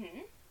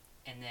 Mm-hmm.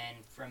 And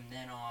then from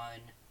then on,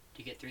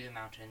 to get through the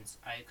mountains,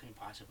 I couldn't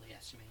possibly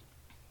estimate.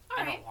 All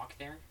I right. don't walk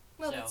there,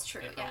 well, so that's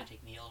true, it'd probably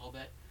take me a little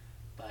bit,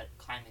 but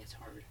climbing is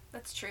hard.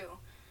 That's true.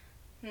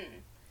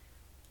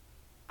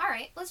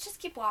 Alright, let's just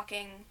keep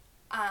walking.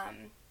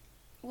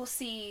 We'll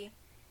see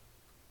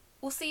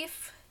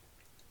if,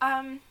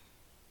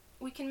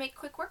 we can make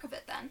quick work of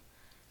it then.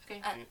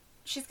 Okay. And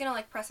she's gonna,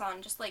 like, press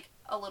on just, like,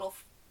 a little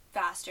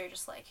faster,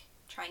 just, like,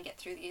 try and get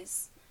through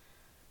this,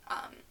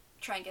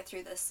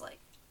 like,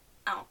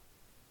 out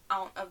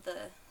of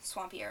the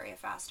swampy area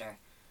faster.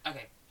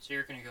 Okay, so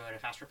you're gonna go at a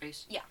faster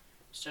pace? Yeah.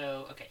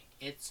 So, okay,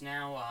 it's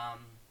now,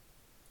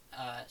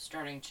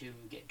 starting to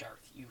get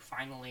dark. You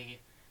finally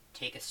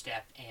take a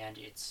step, and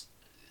it's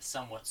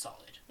somewhat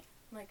solid.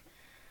 Like,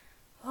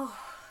 oh,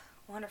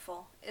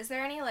 wonderful. Is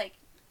there any, like,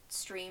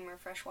 stream or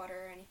fresh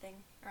water or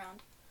anything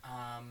around?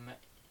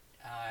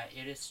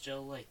 It is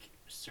still, like,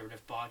 sort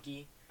of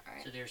boggy.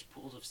 Right. So there's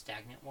pools of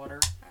stagnant water.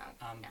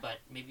 Yeah. But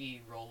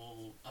maybe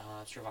roll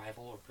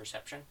survival or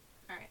perception.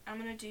 Alright, I'm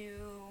gonna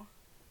do...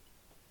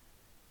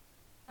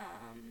 I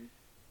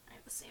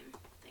have the same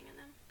thing in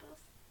them,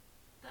 both.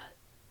 That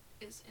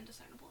is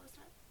indiscernible,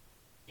 isn't it?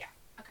 Yeah.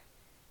 Okay.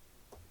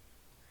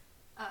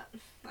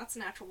 That's a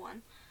natural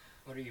 1.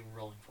 What are you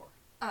rolling for?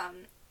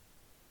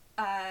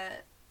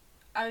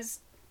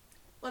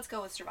 Let's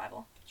go with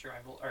survival.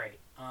 Survival? Alright.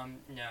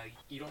 No,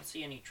 you don't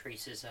see any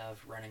traces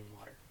of running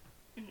water.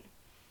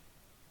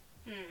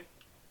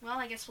 Well,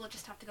 I guess we'll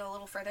just have to go a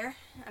little further.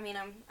 I mean,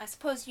 I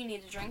suppose you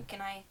need a drink,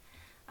 and I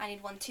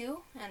need one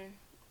too, and...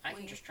 I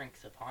can just drink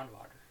the pond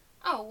water.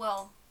 Oh,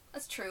 well,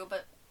 that's true,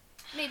 but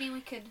maybe we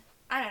could,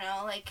 I don't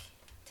know, like,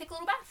 take a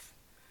little bath.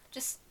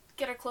 Just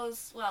get our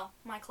clothes, well,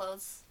 my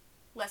clothes,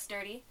 less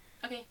dirty.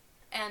 Okay.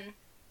 And,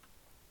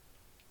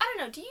 I don't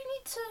know, do you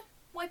need to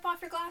wipe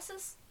off your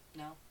glasses?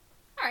 No.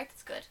 Alright,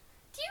 that's good.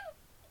 Do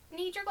you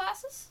need your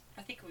glasses?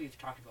 I think we've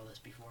talked about this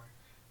before.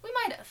 We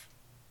might have,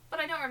 but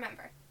I don't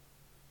remember.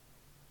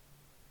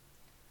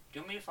 Do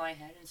you want me to fly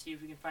ahead and see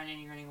if we can find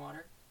any running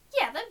water?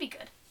 Yeah, that'd be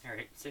good.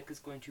 Alright, Sick is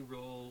going to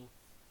roll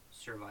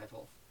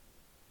survival.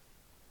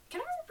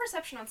 Can I roll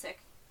perception on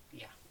Sick?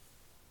 Yeah.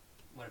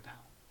 What about?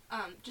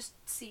 Just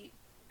see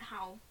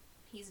how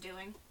he's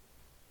doing.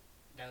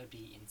 That would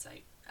be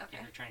insight. Okay.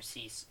 If you're trying to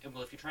see,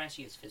 well, if you're trying to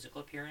see his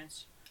physical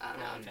appearance,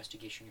 roll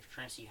investigation. If you're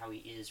trying to see how he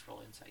is,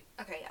 roll insight.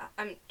 Okay, yeah.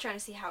 I'm trying to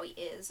see how he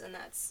is, and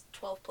that's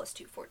 12 plus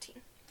 2,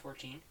 14.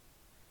 14.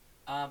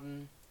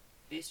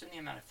 Based on the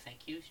amount of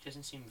thank yous, he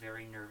doesn't seem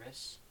very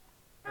nervous.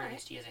 Or at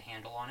least he has a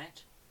handle on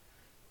it.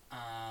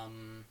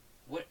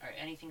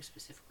 Anything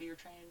specifically you're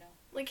trying to know?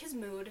 Like his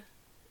mood.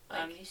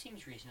 He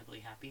seems reasonably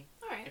happy.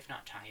 Alright. If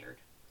not tired.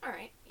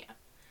 Alright, yeah.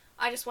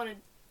 I just wanted...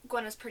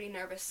 Gwen is pretty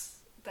nervous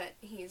that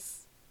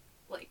he's,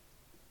 like,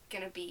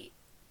 gonna be,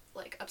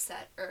 like,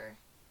 upset or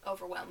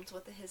overwhelmed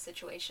with his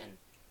situation.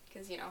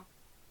 Because, you know...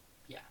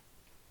 Yeah.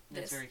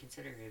 That's very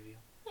considerate of you.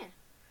 Yeah.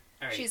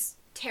 Alright. She's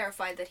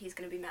terrified that he's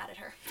gonna be mad at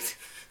her.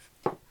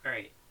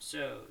 Alright,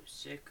 so,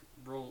 Sick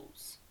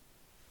rolls.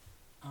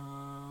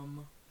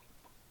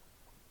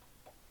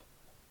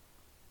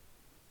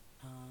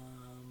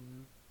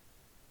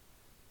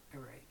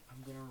 Alright,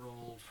 I'm gonna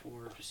roll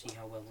to see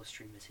how well the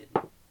stream is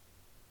hidden.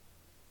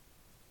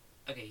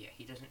 Okay, yeah,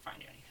 he doesn't find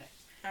anything.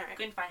 Alright.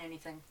 Couldn't find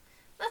anything.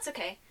 That's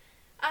okay.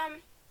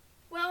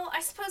 Well,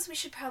 I suppose we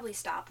should probably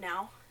stop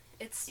now.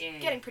 It's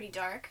getting pretty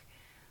dark.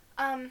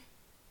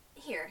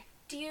 Here,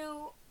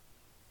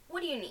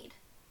 what do you need?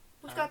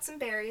 We've got some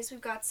berries, we've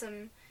got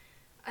some,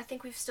 I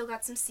think we've still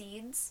got some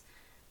seeds.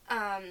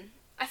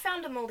 I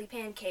found a moldy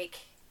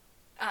pancake,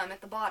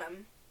 at the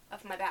bottom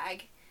of my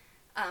bag,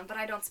 but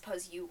I don't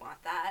suppose you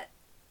want that.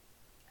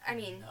 I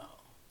mean...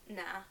 No.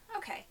 Nah,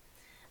 okay.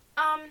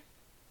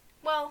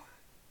 Well,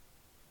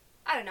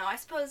 I don't know, I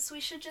suppose we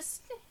should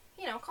just,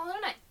 call it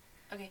a night.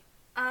 Okay.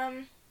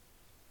 I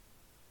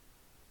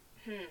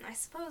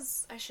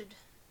suppose I should,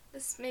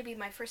 this may be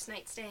my first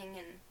night staying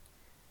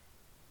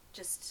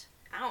just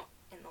out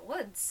in the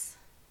woods.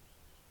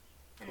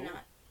 And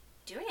not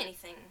doing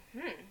anything.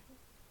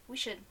 We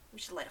should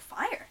light a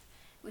fire.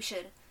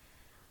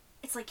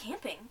 It's like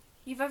camping.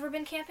 You've ever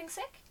been camping,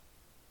 Sick?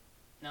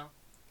 No.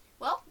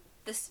 Well,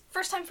 this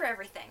first time for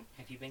everything.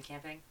 Have you been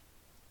camping?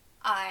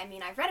 I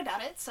mean, I've read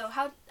about it, so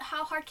how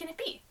hard can it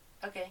be?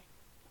 Okay.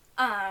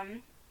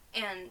 And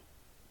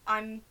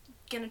I'm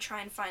gonna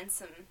try and find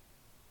some...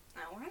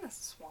 Oh, we're in a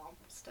swamp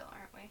still,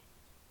 aren't we?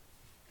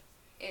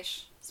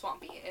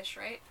 Swampy-ish,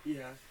 right?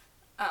 Yeah.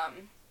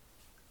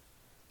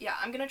 Yeah,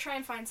 I'm gonna try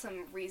and find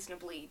some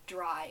reasonably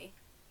dry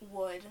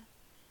wood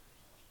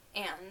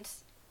and,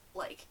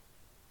 like,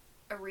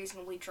 a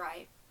reasonably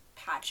dry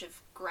patch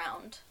of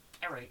ground.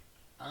 Alright,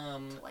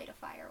 to light a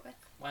fire with.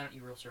 Why don't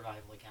you roll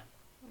survival again?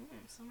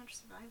 So much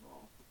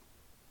survival.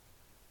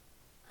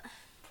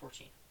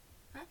 14.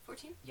 Huh?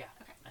 14? Yeah.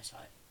 Okay. I saw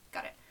it.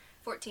 Got it.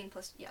 14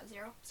 plus,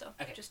 0, so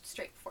just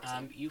straight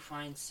 14. You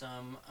find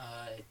some,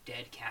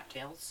 dead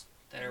cattails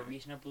that are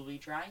reasonably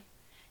dry,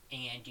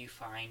 and you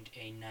find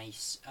a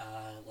nice,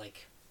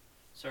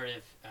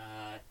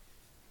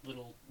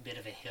 little bit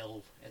of a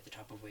hill at the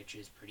top of which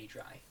is pretty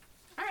dry.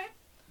 Alright.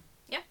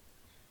 Yeah.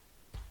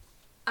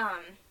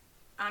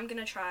 I'm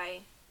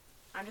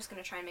just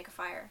gonna try and make a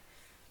fire.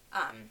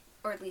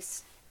 Or at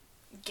least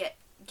get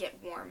it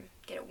warm.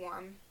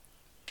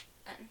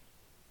 And,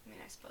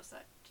 I suppose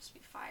that'd just be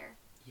fire.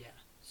 Yeah.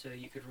 So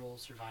you could roll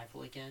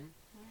survival again.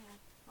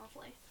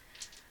 Hopefully.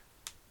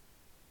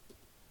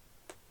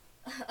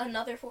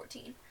 Another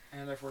 14.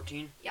 Another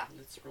 14? Yeah.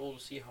 Let's roll to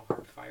see how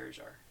hard fires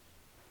are.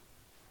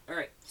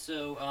 Alright,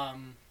 so,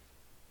 I'm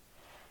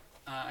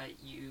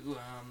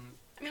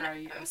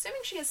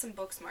assuming she has some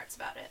book smarts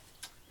about it.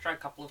 Try a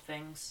couple of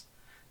things.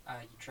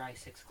 You try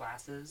 6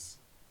 glasses.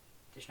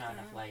 There's not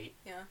enough light.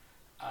 Yeah.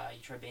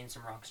 You try banding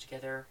some rocks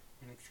together.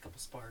 It makes a couple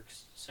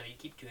sparks. So you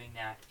keep doing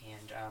that,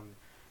 and,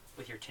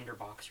 with your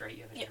tinderbox, right?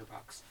 You have a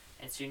tinderbox.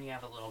 And soon you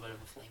have a little bit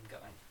of a flame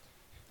going.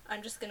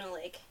 I'm just gonna,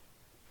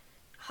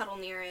 huddle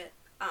near it,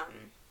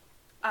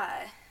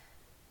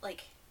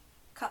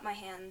 cut my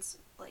hands,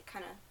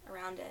 kind of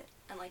around it,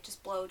 and,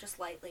 just blow just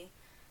lightly,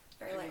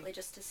 very lightly,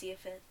 just to see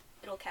if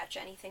it'll catch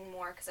anything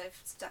more, because I've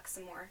stuck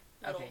some more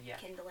little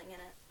kindling in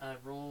it.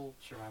 Roll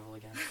survival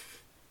again.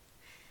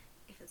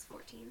 If it's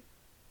 14.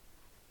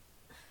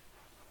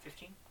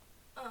 15?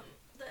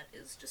 That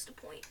is just a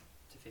point.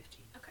 It's a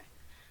 15. Okay.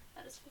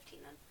 That is 15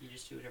 then. You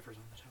just do whatever's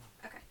on the top.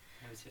 Okay.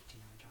 It was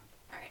 15 on the top.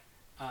 Alright.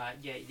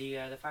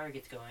 The fire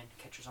gets going,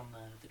 catches on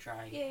the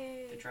dry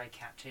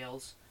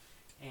cattails,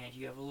 and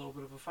you have a little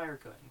bit of a fire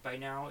going. By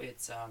now,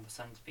 it's the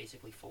sun's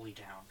basically fully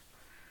down,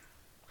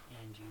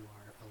 and you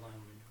are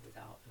alone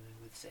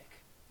with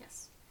Sick.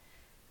 Yes.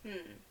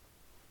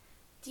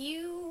 Do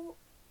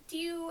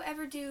you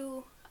ever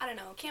do, I don't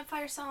know,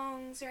 campfire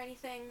songs or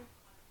anything?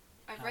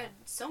 I've read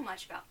so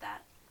much about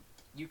that.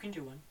 You can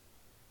do one.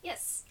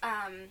 Yes.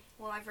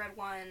 Well, I've read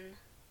one.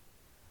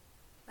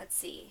 Let's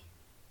see.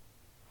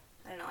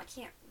 I don't know, I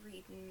can't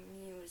read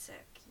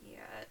music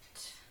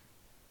yet.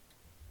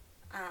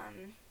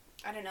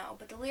 I don't know,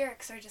 but the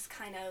lyrics are just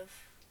kind of...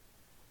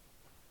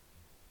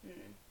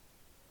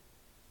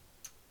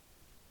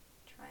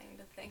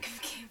 think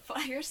of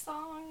campfire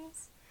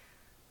songs.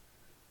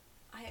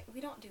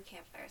 We don't do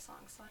campfire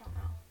songs, so I don't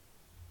know.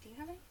 Do you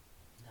have any?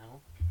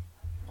 No.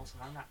 Also,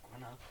 I'm not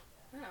grown up.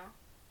 I don't know.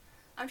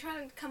 I'm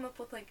trying to come up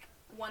with, like,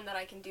 one that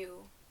I can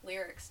do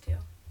lyrics to.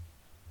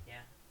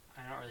 Yeah.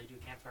 I don't really do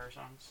campfire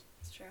songs.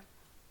 It's true.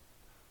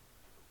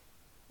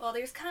 Well,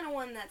 there's kind of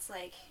one that's,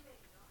 like...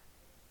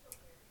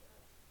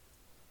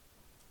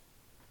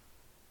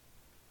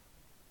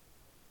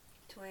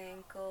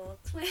 Twinkle,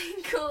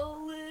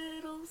 twinkle,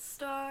 little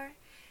star,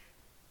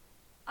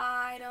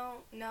 I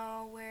don't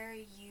know where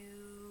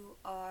you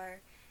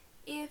are.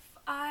 If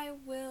I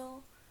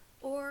will,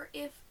 or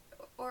if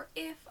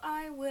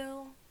I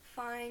will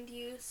find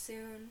you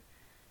soon.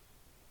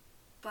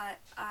 But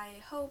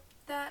I hope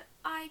that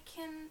I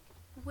can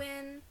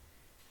win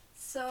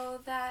so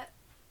that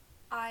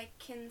I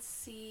can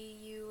see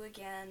you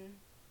again.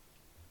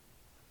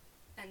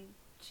 And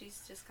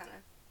she's just kind of...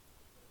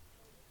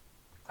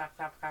 Clap,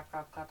 clap, clap,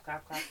 clap, clap,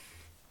 clap, clap.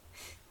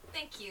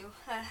 Thank you.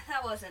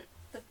 That wasn't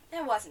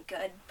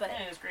good, but...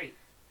 Yeah, it was great.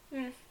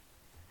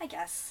 I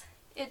guess.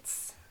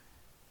 It's...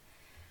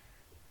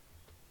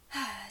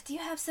 Do you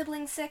have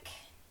siblings, Sick?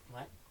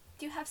 What?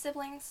 Do you have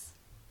siblings?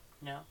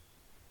 No.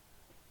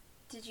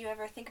 Did you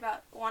ever think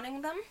about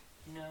wanting them?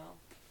 No.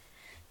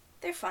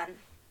 They're fun.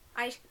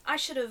 I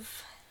should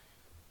have...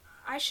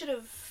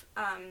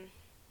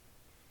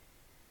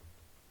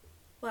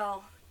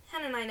 Well,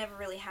 Hen and I never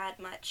really had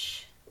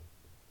much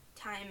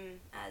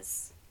time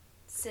as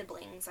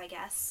siblings, I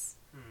guess.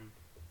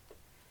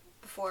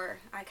 Before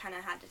I kind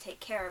of had to take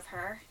care of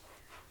her.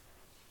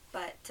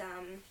 But,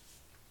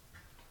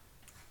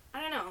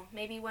 I don't know.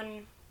 Maybe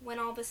when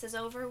all this is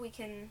over, we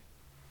can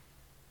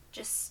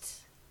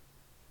just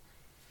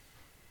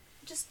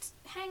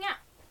hang out,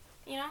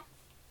 you know?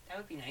 That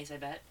would be nice, I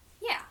bet.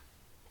 Yeah.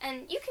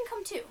 And you can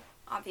come too,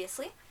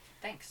 obviously.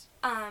 Thanks.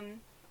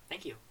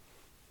 Thank you.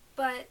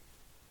 But,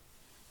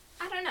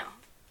 I don't know.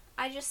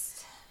 I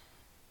just...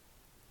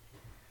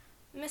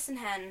 missing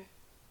Hen.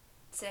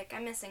 Sick.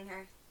 I'm missing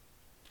her.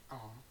 Aw.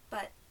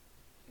 But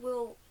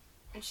we'll...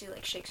 And she,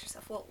 like, shakes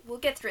herself. We'll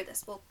get through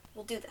this. We'll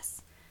do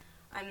this.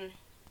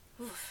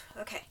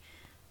 Okay.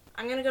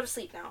 I'm gonna go to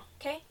sleep now,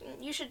 okay?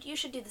 You should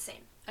do the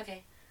same.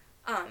 Okay.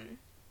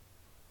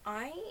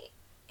 I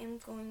am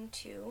going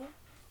to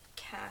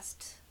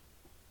cast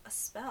a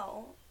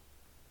spell,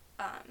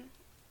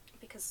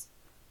 because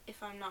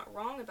if I'm not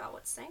wrong about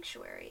what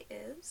Sanctuary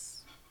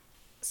is...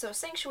 So,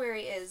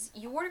 Sanctuary is,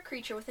 you ward a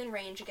creature within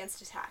range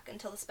against attack.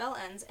 Until the spell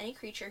ends, any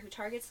creature who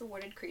targets the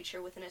warded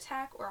creature with an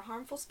attack or a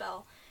harmful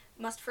spell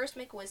must first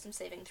make a wisdom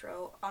saving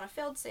throw. On a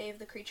failed save,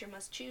 the creature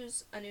must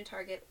choose a new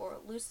target or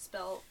lose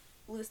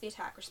the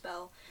attack or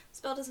spell. The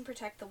spell doesn't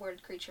protect the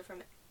warded creature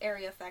from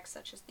area effects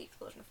such as the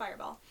explosion of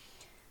fireball.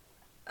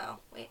 Oh,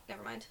 wait,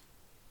 never mind.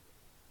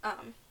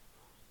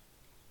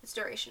 Its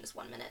duration is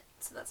 1 minute,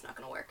 so that's not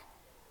gonna work.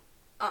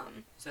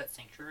 Is that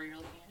Sanctuary you're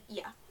looking at?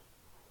 Yeah.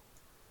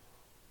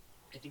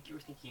 I think you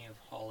were thinking of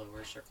Hollow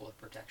or Circle of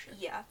Protection.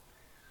 Yeah.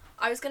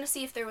 I was gonna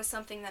see if there was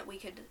something that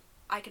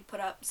I could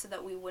put up so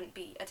that we wouldn't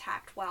be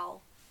attacked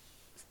while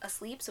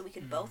asleep, so we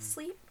could both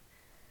sleep.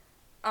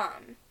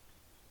 But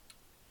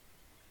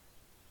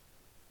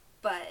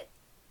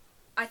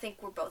I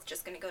think we're both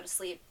just gonna go to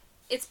sleep.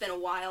 It's been a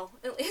while.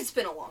 It's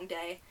been a long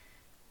day.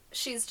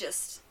 She's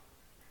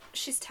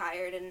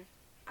tired, and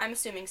I'm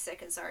assuming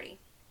Sick is already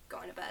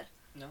going to bed.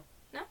 No.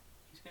 No?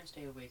 He's gonna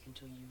stay awake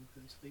until you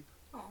go to sleep.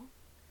 Oh.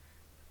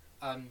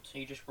 So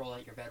you just roll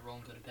out your bedroll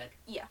and go to bed?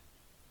 Yeah.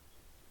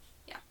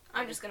 Yeah.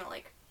 I'm just gonna,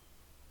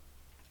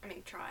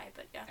 try,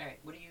 but yeah. Alright,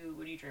 what do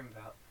you dream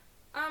about?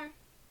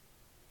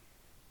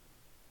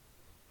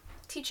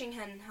 Teaching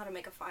Hen how to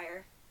make a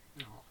fire.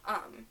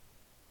 Oh.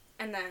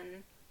 And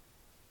then,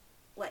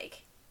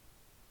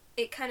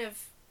 it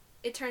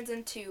turns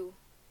into,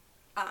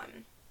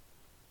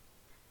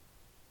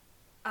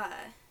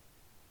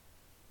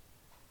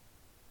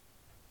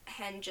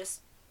 Hen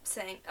just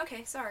saying,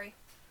 okay, sorry.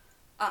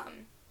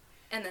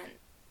 And then,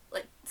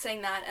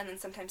 saying that, and then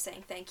sometimes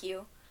saying thank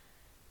you.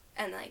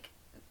 And,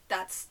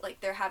 that's,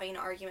 they're having an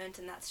argument,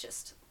 and that's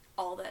just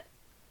all that.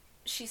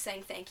 She's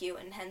saying thank you,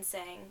 and Hen's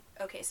saying,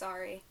 okay,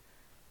 sorry,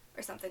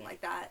 or something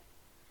like that.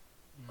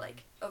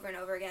 Over and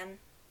over again.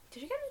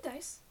 Did you get new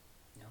dice?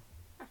 No.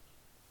 Huh.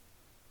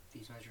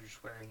 These ones are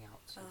just wearing out,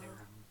 so they're,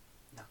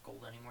 not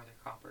gold anymore,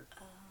 they're copper.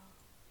 Oh,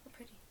 they're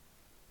pretty.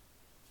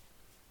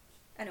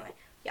 Anyway,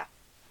 yeah.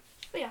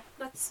 But yeah,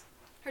 that's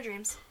her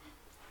dreams.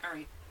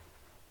 Alright.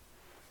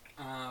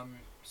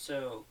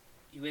 So,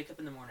 you wake up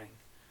in the morning.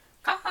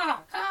 Caw!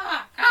 Caw!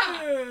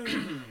 Caw!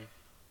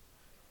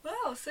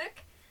 Wow,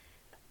 Sick.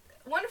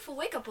 Wonderful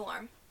wake-up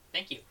alarm.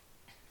 Thank you.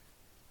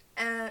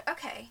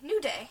 Okay,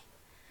 new day.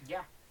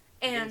 Yeah.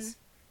 And,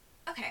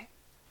 okay,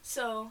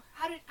 so,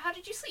 how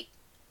did you sleep?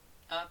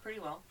 Pretty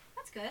well.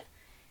 That's good.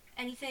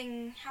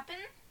 Anything happen?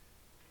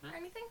 Or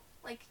anything?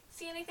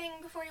 See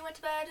anything before you went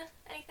to bed?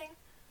 Anything?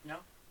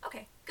 No.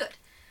 Okay, good.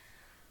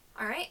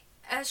 Alright,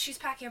 as she's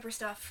packing up her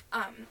stuff,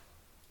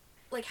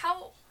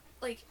 how,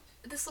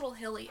 this little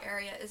hilly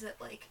area, is it,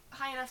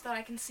 high enough that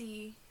I can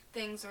see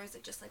things, or is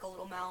it just like a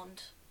little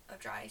mound of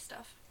dry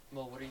stuff?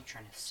 Well, what are you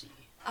trying to see?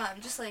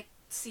 Just like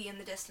see in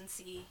the distance,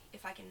 see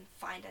if I can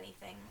find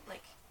anything,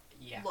 like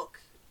look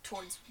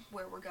towards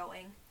where we're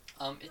going.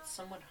 It's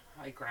somewhat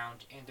high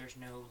ground, and there's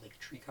no like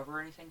tree cover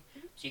or anything,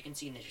 so you can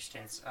see in the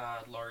distance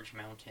large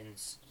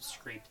mountains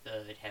scrape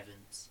the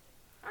heavens.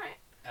 Alright.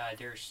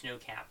 They're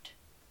snow-capped.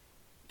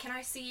 Can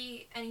I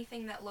see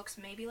anything that looks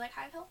maybe like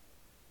Hive Hill?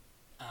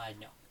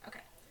 No.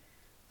 Okay.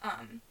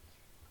 I'm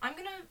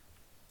gonna...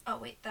 Oh,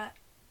 wait, that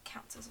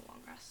counts as a long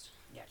rest.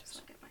 Yeah, it does. So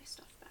I'll get my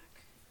stuff back.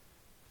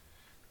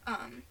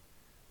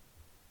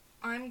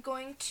 I'm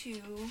going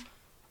to...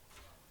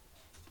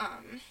 what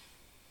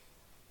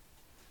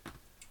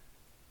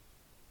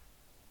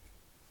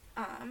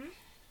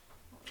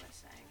was I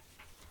saying?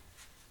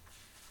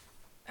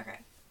 Okay.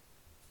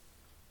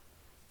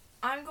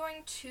 I'm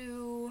going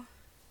to...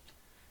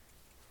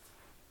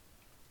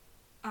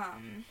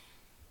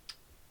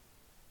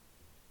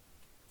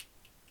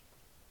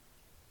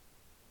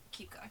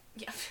 keep going.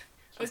 Yeah.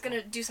 I was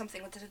gonna do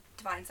something with the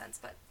divine sense,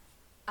 but,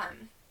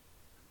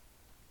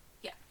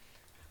 yeah.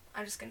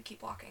 I'm just gonna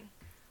keep walking.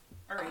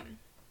 Alright.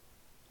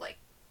 Like,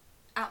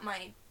 at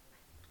my,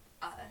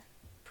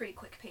 pretty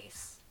quick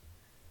pace.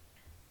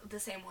 The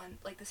same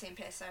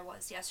pace I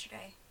was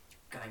yesterday.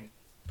 Going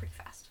pretty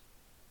fast.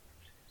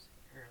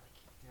 You're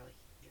like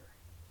here.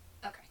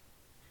 Okay.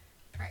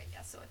 Alright,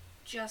 yeah, so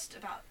just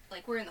about,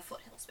 like, we're in the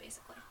foothills,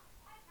 basically.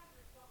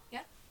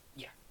 Yeah?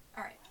 Yeah.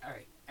 Alright.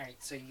 Alright,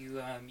 so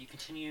you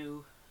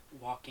continue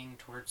walking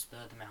towards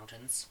the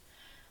mountains.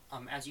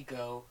 As you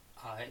go,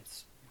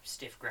 it's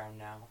stiff ground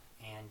now,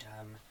 and,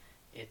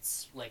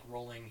 it's like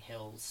rolling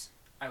hills.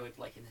 I would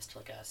liken this to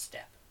like a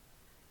step.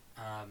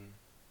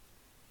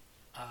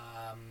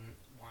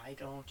 Why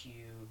don't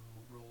you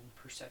roll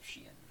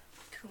perception?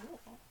 Cool.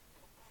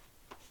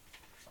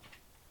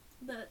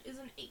 That is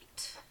an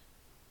 8.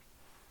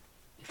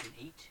 It's an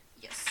 8?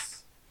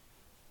 Yes.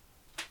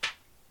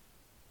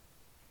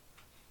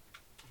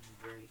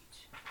 Great.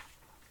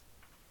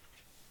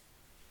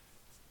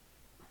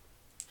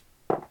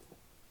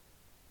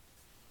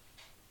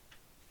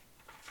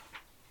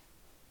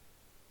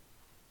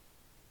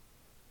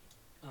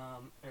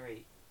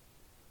 Alright.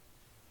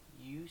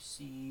 You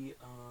see,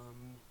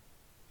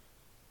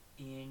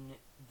 in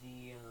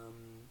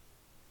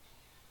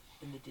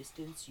the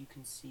distance, you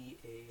can see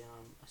a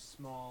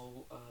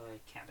small,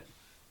 cabin.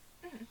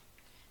 Mm-hmm.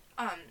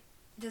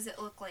 Does it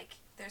look like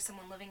there's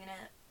someone living in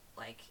it?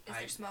 Like, is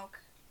there smoke?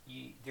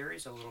 There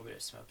is a little bit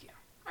of smoke, yeah.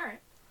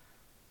 Alright.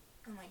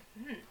 I'm like,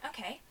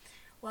 okay.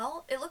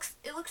 Well, it looks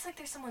like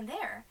there's someone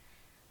there.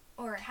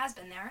 Or has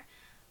been there.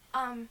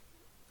 What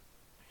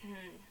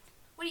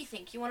do you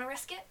think? You want to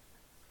risk it?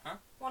 Huh?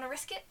 Want to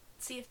risk it?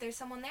 See if there's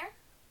someone there?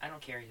 I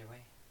don't care either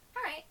way.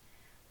 Alright.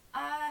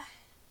 I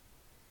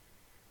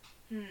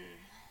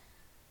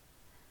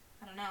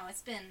don't know.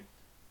 It's been...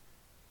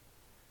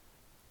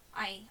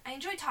 I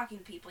enjoy talking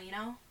to people, you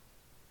know?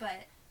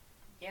 But...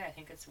 Yeah, I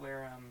think it's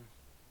where,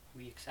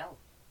 we excel.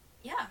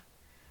 Yeah.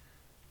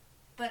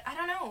 But I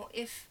don't know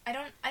if... I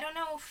don't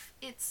know if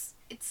it's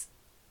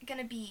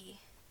gonna be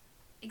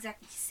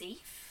exactly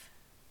safe.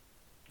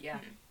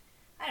 Yeah.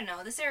 I don't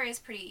know. This area is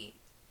pretty...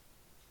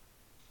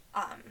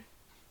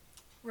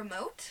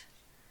 remote.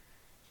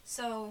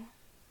 So...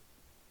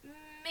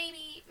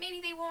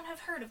 Maybe they won't have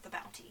heard of the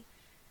bounty.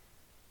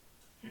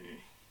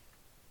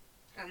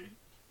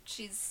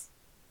 She's...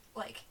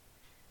 like...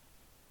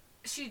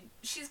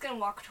 She's gonna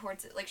walk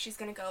towards it. Like, she's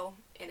gonna go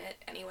in it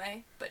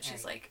anyway. But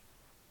she's, like,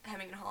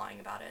 hemming and hawing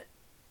about it.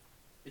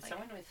 As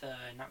someone with,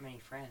 not many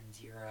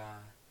friends, you're,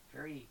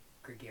 very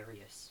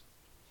gregarious.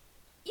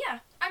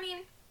 Yeah. I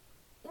mean,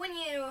 when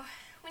you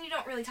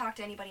don't really talk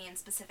to anybody in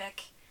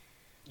specific...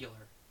 yeah,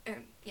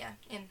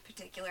 in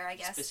particular, I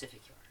guess.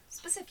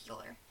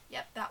 Specificular.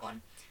 Yep, that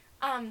one.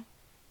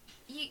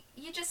 You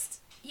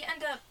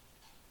end up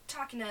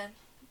talking to a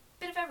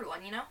bit of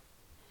everyone, you know?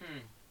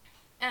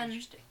 And,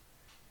 interesting.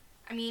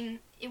 I mean,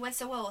 it went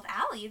so well with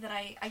Allie that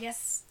I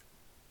guess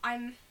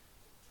I've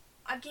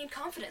gained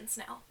confidence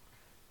now.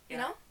 Yeah.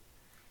 You know?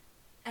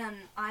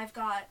 And I've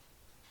got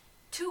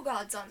 3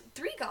 gods on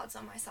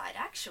my side,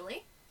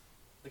 actually.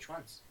 Which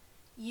ones?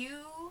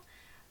 You,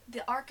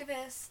 the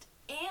Archivist,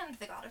 and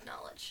the God of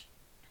Knowledge.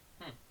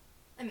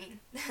 I mean,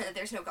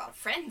 there's no God of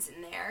Friends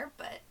in there,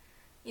 but,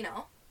 you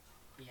know.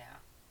 Yeah.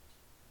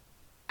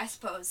 I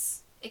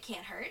suppose it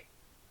can't hurt.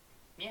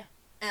 Yeah.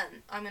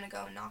 And I'm gonna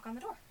go and knock on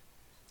the door.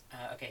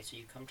 Okay, so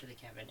you come to the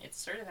cabin.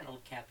 It's sort of an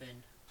old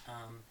cabin.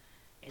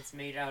 It's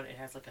made out, it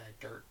has like a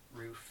dirt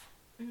roof,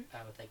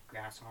 with like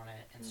grass on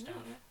it and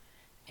stuff.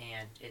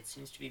 And it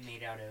seems to be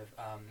made out of,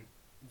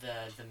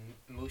 the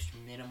most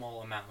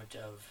minimal amount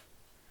of,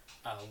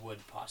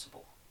 wood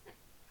possible.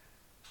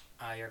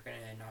 You're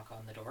gonna knock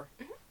on the door?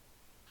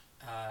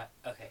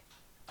 Okay.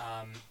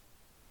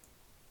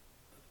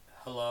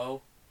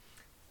 Hello?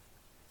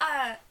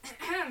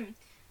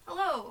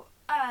 Hello,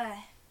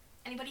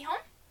 anybody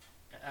home?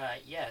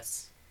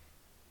 Yes.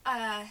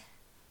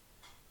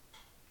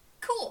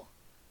 Cool.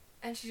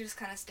 And she just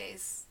kind of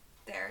stays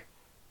there,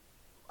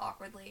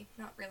 awkwardly,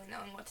 not really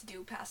knowing what to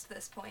do past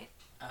this point.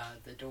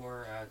 The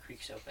door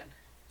creaks open.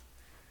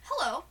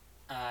 Hello.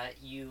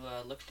 You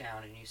look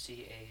down and you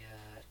see a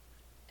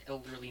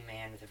elderly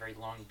man with a very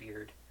long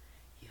beard.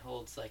 He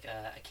holds like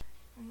a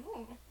cane,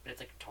 Ooh. but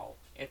it's like tall.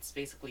 It's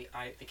basically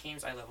the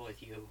cane's eye level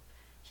with you.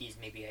 He's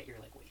maybe at your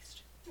like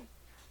waist.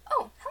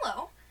 Oh,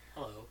 hello.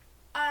 Hello.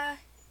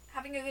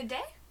 Having a good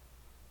day?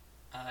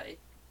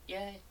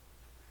 Yeah.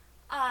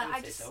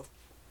 I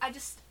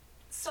just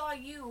saw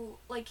you,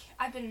 like,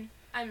 I've been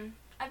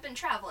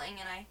traveling,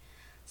 and I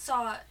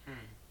saw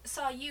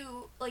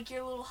you, like,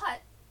 your little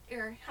hut,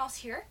 your house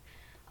here.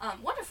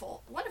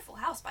 Wonderful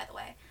house, by the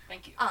way.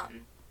 Thank you.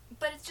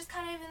 But it's just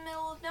kind of in the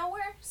middle of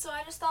nowhere, so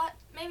I just thought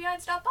maybe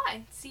I'd stop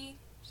by, see.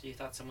 So you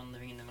thought someone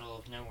living in the middle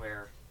of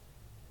nowhere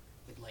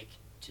would like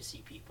to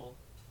see people?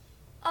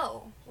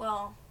 Oh,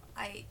 well,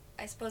 I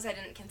suppose I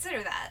didn't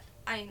consider that.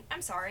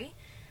 I'm sorry.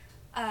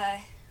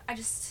 I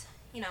just,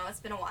 it's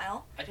been a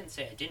while. I didn't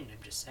say I didn't,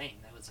 I'm just saying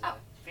that was a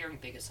very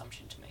big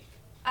assumption to make.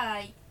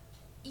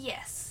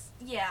 Yes.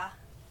 Yeah.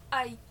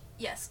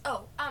 Yes.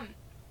 Oh,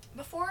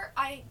 before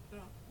I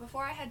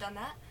had done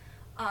that,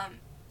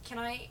 can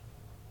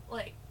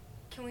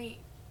we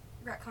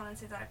retcon and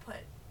say that I put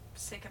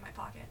stick in my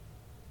pocket?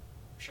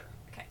 Sure.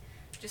 Okay.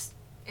 Just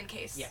in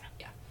case. Yeah.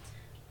 Yeah.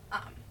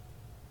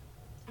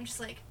 I'm just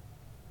like,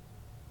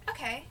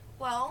 okay,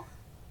 well,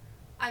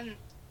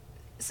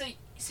 so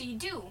you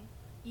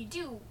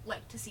do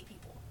like to see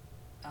people?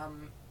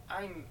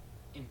 I'm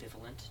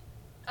ambivalent.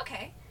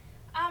 Okay.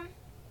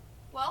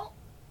 Well,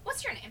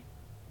 what's your name?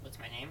 What's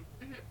my name?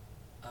 Mm-hmm.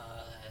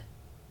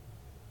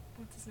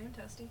 What's his name,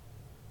 Toasty?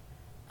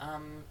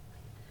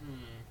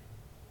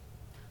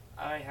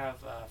 I have,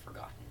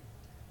 forgotten.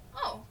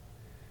 Oh.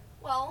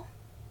 Well,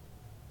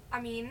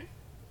 I mean,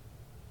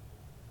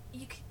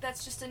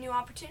 that's just a new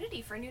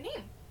opportunity for a new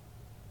name.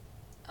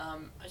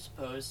 I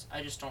suppose.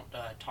 I just don't,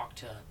 talk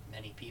to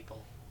many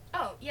people.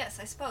 Oh, yes,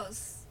 I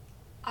suppose.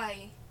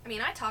 I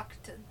talk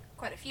to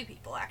quite a few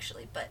people,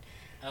 actually, but...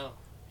 Oh.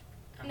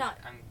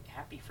 I'm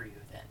happy for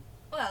you, then.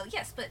 Well,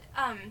 yes, but,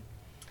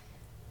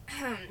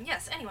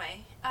 yes,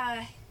 anyway,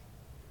 I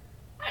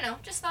don't know,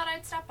 just thought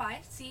I'd stop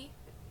by, see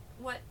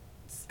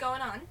what's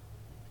going on.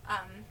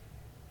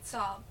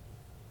 Saw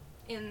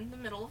in the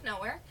middle of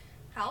nowhere,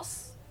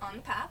 house on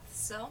the path,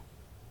 so,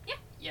 yeah.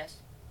 Yes.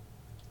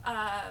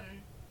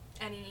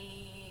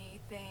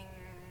 Anything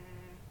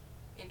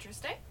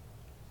interesting?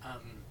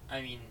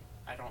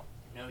 I don't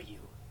know you.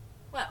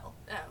 Well,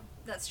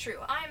 that's true.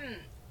 I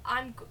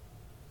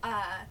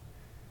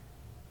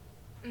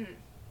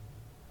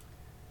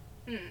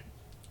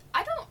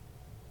don't,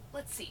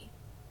 let's see.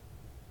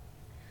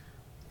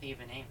 Leave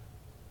a name.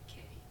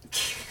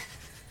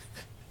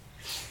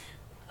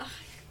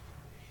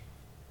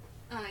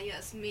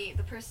 Yes, me,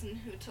 the person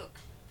who took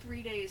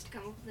 3 days to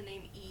come up with the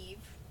name Eve.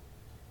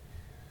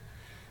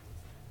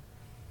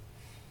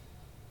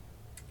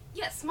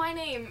 Yes, my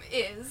name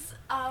is,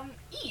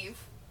 Eve.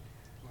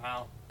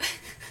 Wow.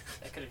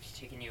 That could have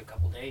taken you a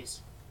couple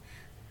days.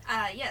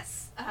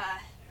 Yes,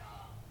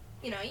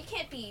 you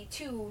can't be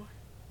too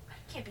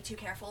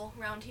careful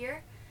around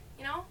here,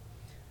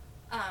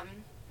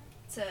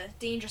 It's a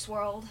dangerous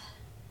world.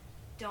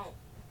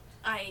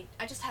 I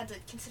just had to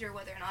consider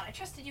whether or not I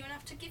trusted you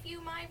enough to give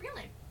you my real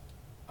name.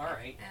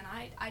 Alright. And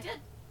I did.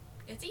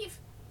 It's Eve.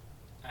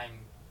 I'm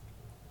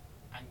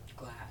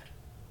glad.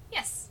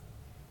 Yes.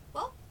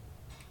 Well,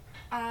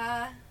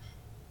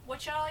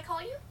 what shall I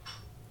call you?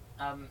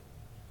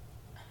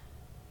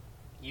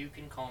 You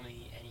can call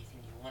me anything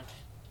you want.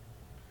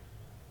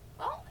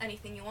 Well,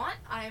 anything you want.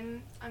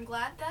 I'm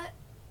glad that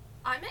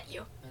I met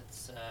you.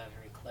 That's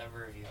very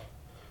clever of you.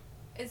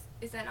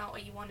 Is that not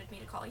what you wanted me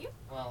to call you?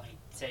 Well, I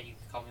said you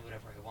could call me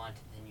whatever I want,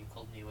 and then you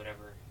called me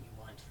whatever you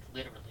want,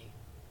 literally.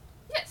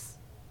 Yes.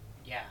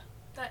 Yeah.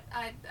 But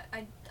I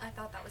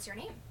thought that was your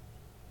name.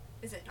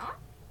 Is it not?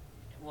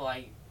 Well,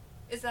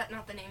 Is that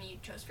not the name you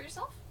chose for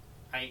yourself?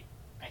 I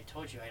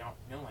told you I don't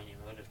know my name.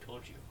 I would have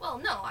told you. Well,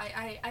 no.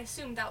 I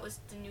assumed that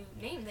was the new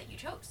name that you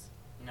chose.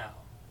 No.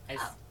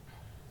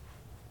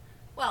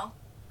 Well,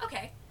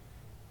 okay.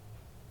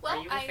 Well,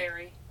 are you a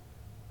fairy?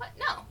 What?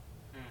 No.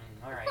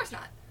 Alright. Of course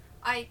not.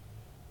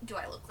 Do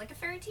I look like a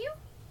fairy to you?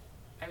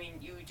 I mean,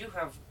 you do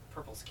have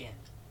purple skin.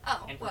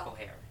 Oh, and purple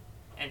hair.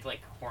 And,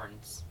 like,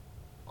 horns.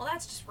 Well,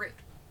 that's just rude.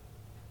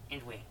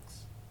 And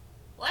wings.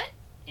 What?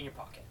 In your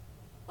pocket.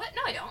 What?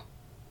 No, I don't.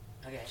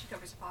 Okay. She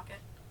covers her pocket.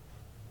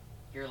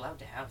 You're allowed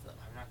to have them.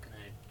 I'm not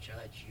gonna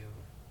judge you.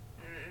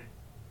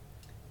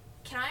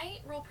 Can I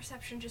roll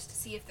perception just to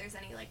see if there's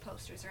any, like,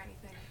 posters or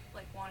anything?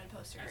 Like, wanted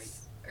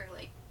posters? Or,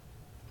 like,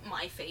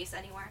 my face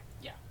anywhere?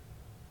 Yeah.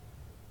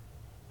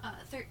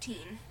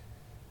 13.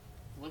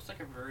 Looks like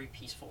a very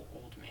peaceful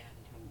old man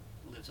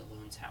who lives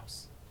alone's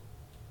house.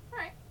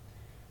 Alright.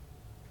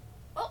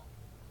 Well,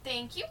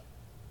 thank you.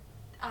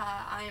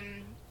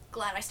 I'm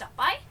glad I stopped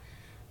by.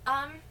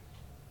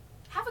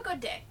 Have a good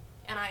day.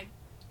 And I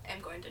am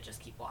going to just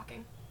keep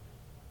walking.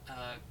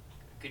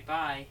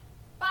 Goodbye.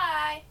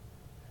 Bye.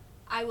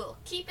 I will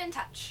keep in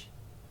touch.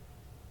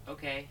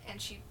 Okay.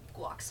 And she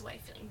walks away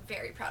feeling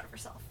very proud of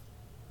herself.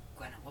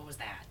 Gwenna, what was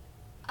that?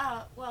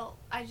 Well,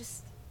 I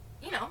just,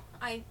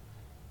 I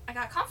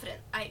got confident.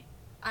 I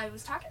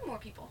was talking to more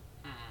people.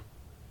 Mm-hmm.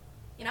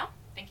 You know?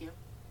 Thank you.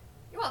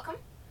 You're welcome.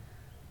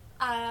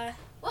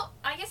 Well,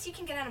 I guess you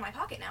can get out of my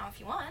pocket now if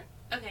you want.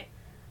 Okay.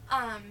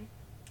 And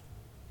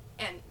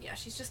yeah,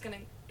 she's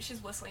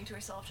whistling to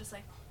herself, just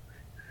like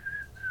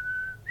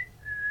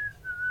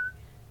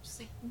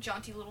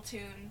jaunty little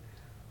tune,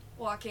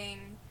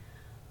 walking,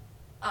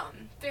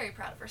 very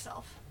proud of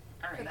herself.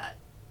 All right. For that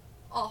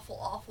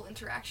awful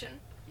interaction.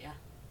 Yeah.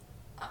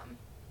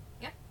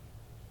 Yeah.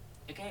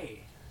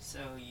 Okay, so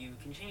you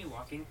continue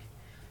walking.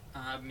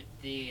 As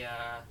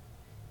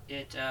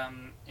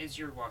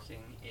you're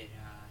walking,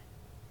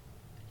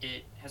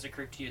 it has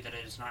occurred to you that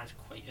it is not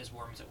quite as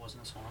warm as it was in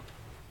the swamp.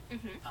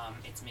 Mm-hmm.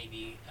 It's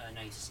maybe a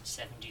nice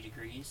 70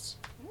 degrees.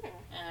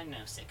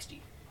 No,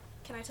 60.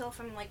 Can I tell if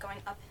I'm, like, going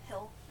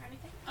uphill or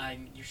anything?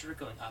 You're sort of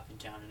going up and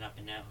down and up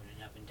and down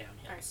and up and down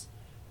hills.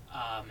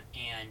 Right.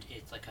 And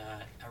it's like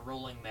a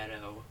rolling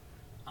meadow,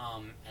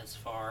 as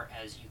far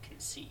as you can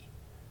see.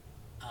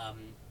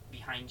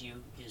 Behind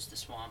you is the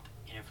swamp,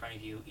 and in front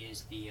of you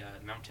is the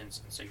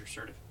mountains, and so you're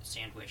sort of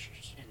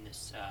sandwiched in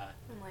this.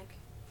 I'm like.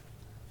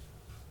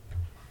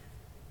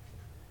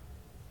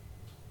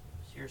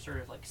 So you're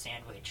sort of like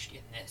sandwiched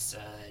in this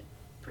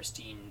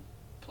pristine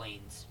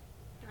plains.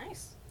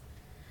 Nice.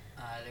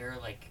 There are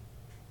like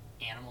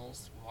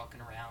animals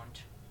walking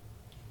around.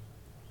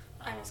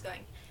 I'm just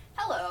going,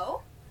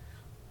 hello.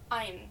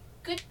 I'm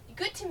good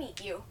to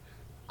meet you.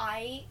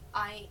 I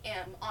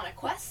am on a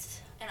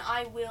quest, and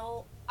I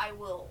will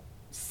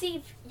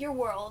save your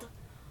world.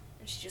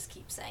 And she just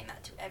keeps saying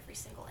that to every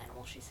single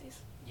animal she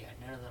sees. Yeah,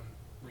 none of them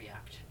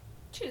react.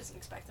 She doesn't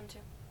expect them to.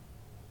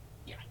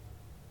 Yeah.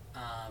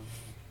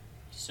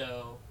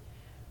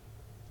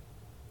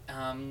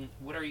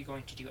 What are you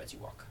going to do as you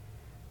walk?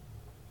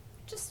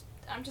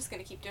 I'm just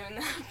gonna keep doing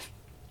that.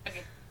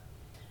 Okay.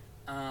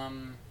 I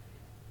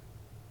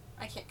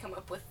can't come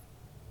up with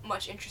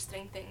much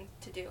interesting thing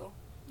to do.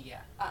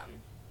 Yeah.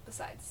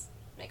 Besides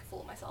make a fool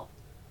of myself.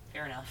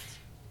 Fair enough.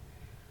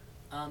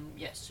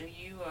 Yes, so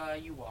you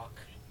walk.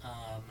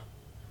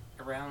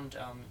 Around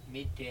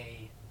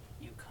midday,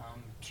 you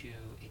come to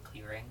a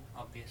clearing.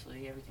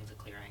 Obviously, everything's a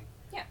clearing.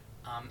 Yeah.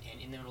 And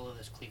in the middle of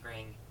this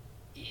clearing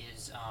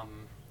is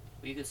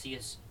what you can see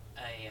is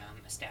a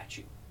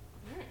statue.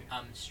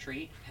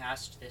 Straight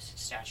past this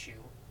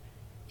statue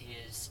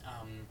is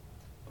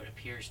what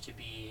appears to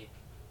be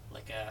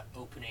like a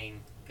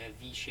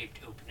V-shaped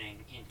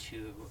opening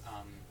into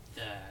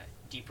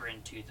deeper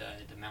into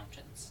the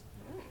mountains.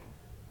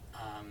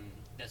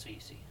 That's what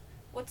you see.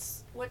 What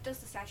does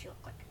the statue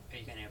look like? Are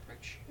you gonna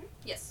approach?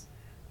 Yes.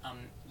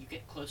 You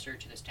get closer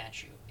to the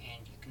statue,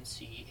 and you can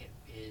see it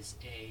is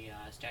a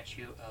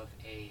statue of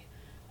a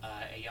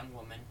young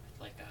woman with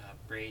like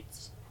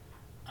braids.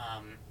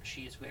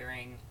 She is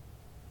wearing,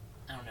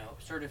 I don't know,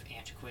 sort of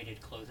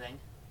antiquated clothing,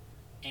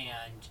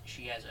 and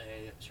she has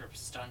a sort of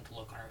stunned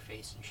look on her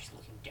face, and she's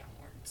looking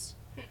downwards.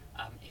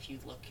 If you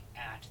look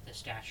at the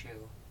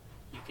statue,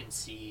 you can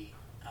see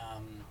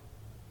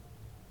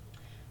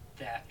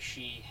that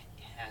she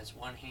has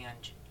one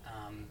hand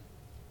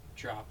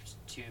dropped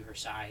to her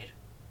side.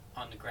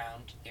 On the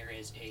ground, there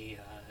is a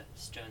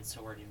stone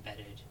sword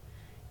embedded,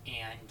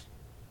 and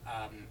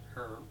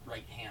her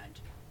right hand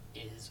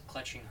is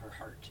clutching her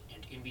heart,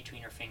 and in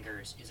between her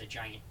fingers is a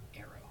giant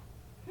arrow.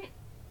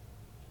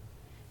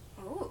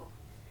 Ooh.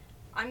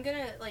 I'm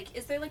gonna,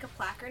 is there, a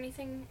plaque or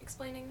anything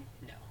explaining?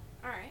 No.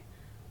 Alright.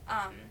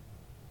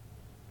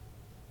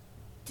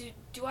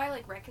 Do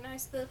I,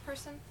 recognize the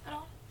person at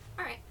all?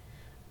 Alright.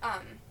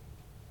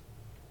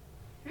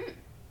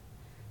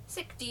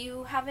 Sick. Do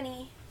you have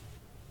any,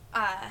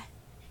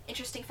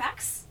 interesting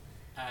facts?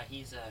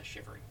 He's,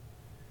 shivering.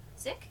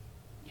 Sick?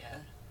 Yeah?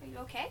 Are you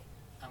okay?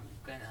 I'm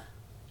gonna...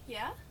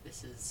 Yeah?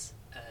 This is,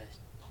 a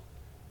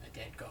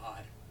dead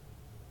god.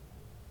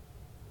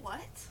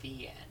 What?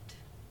 The end.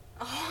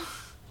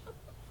 Oh.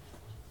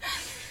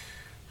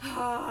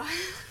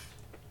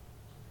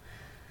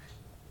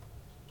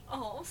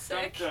 Oh,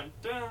 Sick. Dun,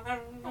 dun, dun, dun.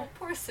 Oh,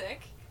 poor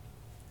Sick.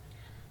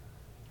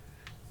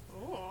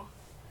 Ooh.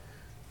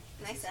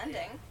 Nice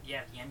ending.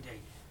 Yeah, the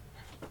ending.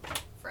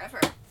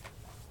 Forever.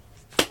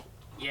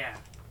 Yeah.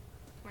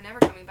 We're never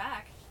coming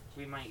back.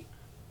 We might.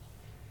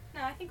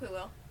 No, I think we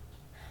will.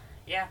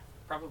 Yeah,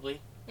 probably.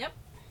 Yep.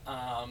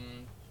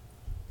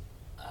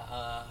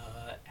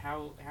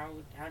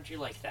 How'd you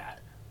like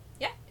that?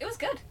 Yeah, it was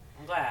good.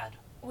 I'm glad.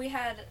 We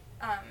had,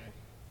 I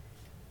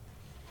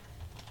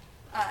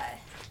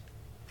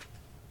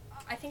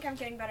think I'm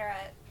getting better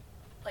at,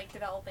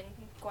 developing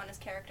Gwenna's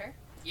character.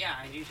 Yeah,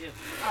 I do too.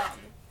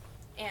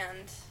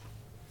 And,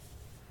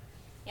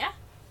 yeah.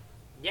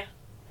 Yeah.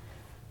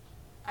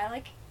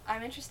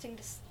 I'm interested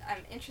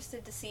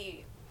to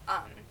see,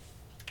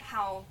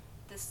 how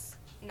this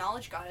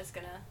knowledge god is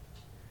gonna,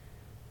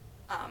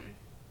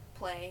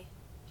 play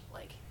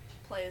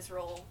his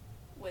role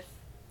with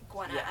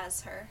Gwenna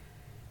as her,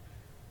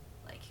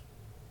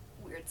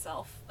 weird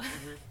self.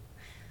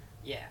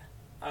 Yeah.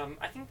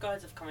 I think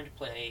gods have come into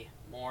play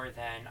more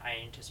than I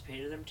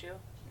anticipated them to.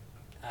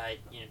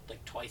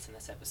 Like twice in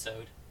this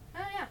episode.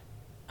 Oh, yeah.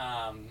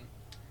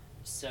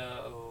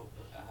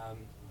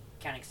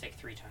 Counting sick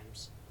 3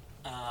 times.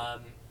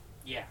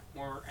 Yeah,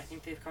 more. I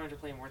think they've come into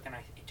play more than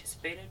I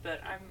anticipated,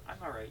 but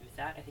I'm alright with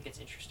that. I think it's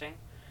interesting.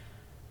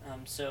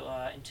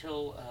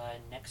 Until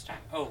next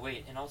time. Oh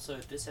wait, and also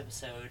this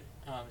episode,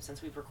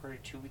 since we've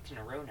recorded 2 weeks in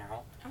a row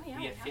now,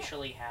 we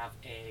officially have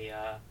a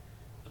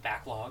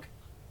backlog.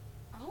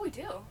 Oh, we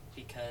do.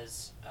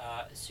 Because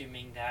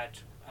assuming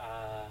that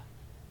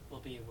we'll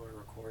be able to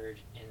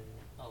record in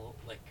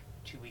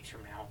 2 weeks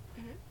from now,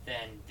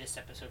 then this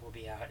episode will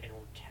be out and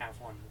we'll have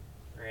one,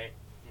 right?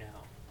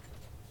 No.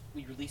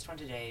 We released one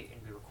today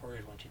and we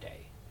recorded one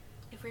today.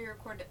 If we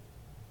record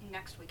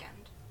next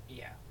weekend.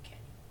 Yeah, can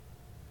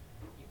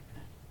you?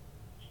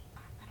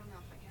 I don't know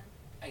if I can.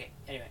 Okay,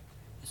 anyway.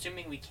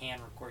 Assuming we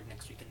can record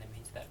next weekend, that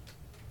means that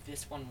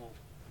this one will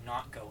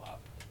not go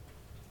up.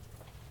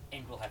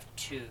 And we'll have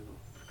 2.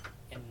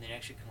 And the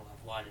next weekend we'll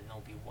have 1 and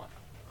there'll be 1.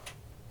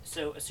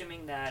 So,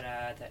 assuming that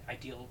that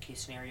ideal case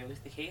scenario is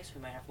the case,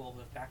 we might have a little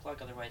bit of backlog.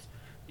 Otherwise,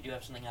 we do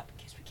have something up in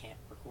case we can't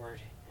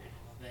record in a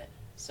little bit.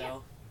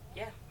 So,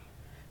 yeah.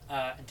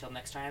 Until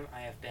next time,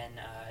 I have been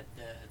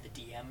the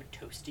DM,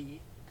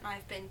 Toasty. And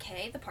I've been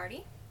Kay, the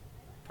party.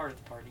 Part of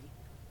the party.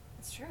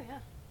 That's true,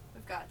 yeah.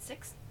 We've got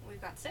Sick.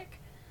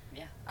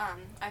 Yeah.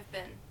 I've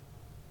been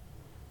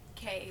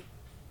Kay,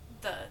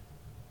 the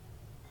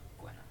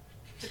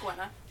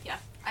Gwenna. Yeah.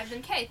 I've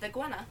been Kay, the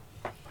Gwenna.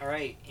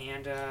 Alright,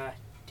 and do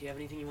you have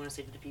anything you want to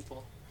say to the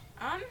people?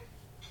 I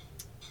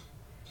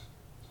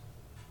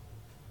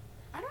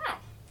don't know.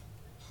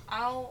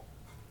 I'll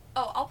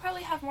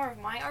probably have more of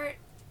my art.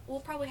 We'll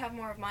probably have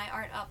more of my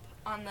art up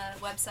on the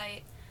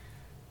website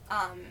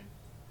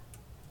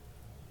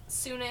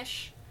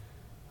soonish.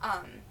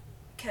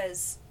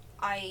 Cause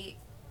I'm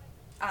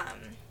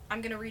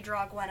gonna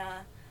redraw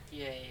Gwenna.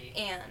 Yay.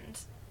 And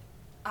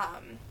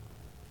I'm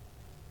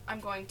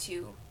gonna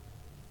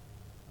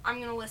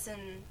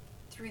listen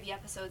through the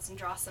episodes and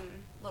draw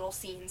some little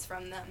scenes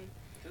from them.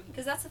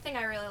 Because that's the thing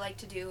I really like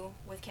to do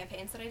with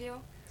campaigns that I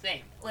do.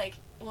 Same. Like,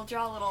 we'll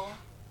draw little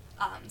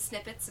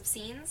snippets of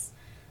scenes,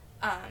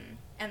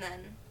 and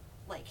then,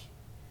 like,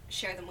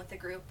 share them with the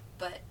group.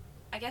 But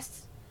I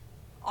guess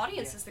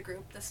audience is the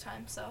group this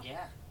time, so.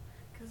 Yeah.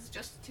 Because it's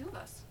just the 2 of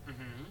us.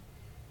 Mm-hmm.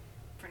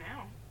 For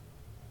now.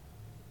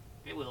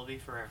 It will be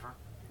forever.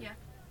 Yeah.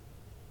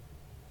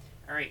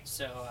 Alright,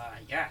 so,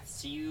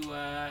 see you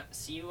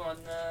on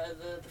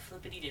the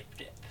flippity dip.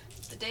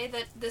 The day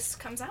that this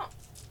comes out.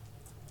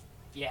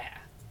 Yeah.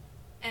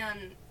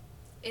 And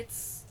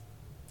it's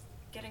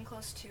getting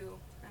close to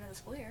end of the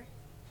school year.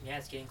 Yeah,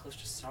 it's getting close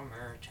to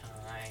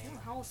summertime.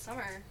 How will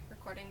summer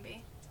recording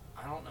be?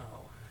 I don't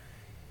know.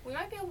 We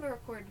might be able to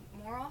record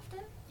more often.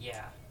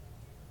 Yeah.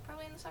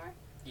 Probably in the summer.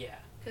 Yeah.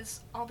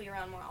 Because I'll be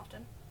around more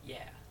often.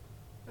 Yeah.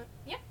 But,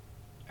 yeah.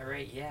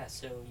 Alright, yeah,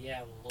 so,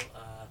 yeah,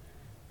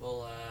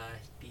 we'll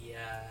be,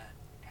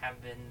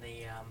 having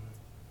the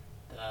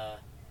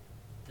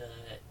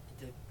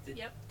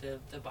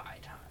bye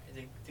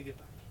time, the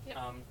goodbye. Yep.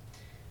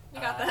 We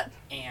got that.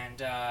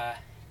 And,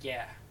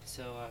 yeah,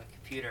 so,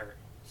 computer,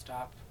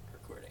 stop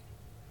recording.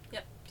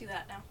 Yep, do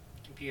that now.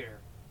 Computer.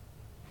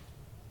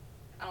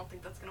 I don't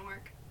think that's gonna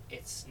work.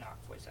 It's not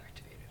voice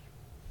activated.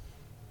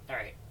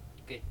 Alright.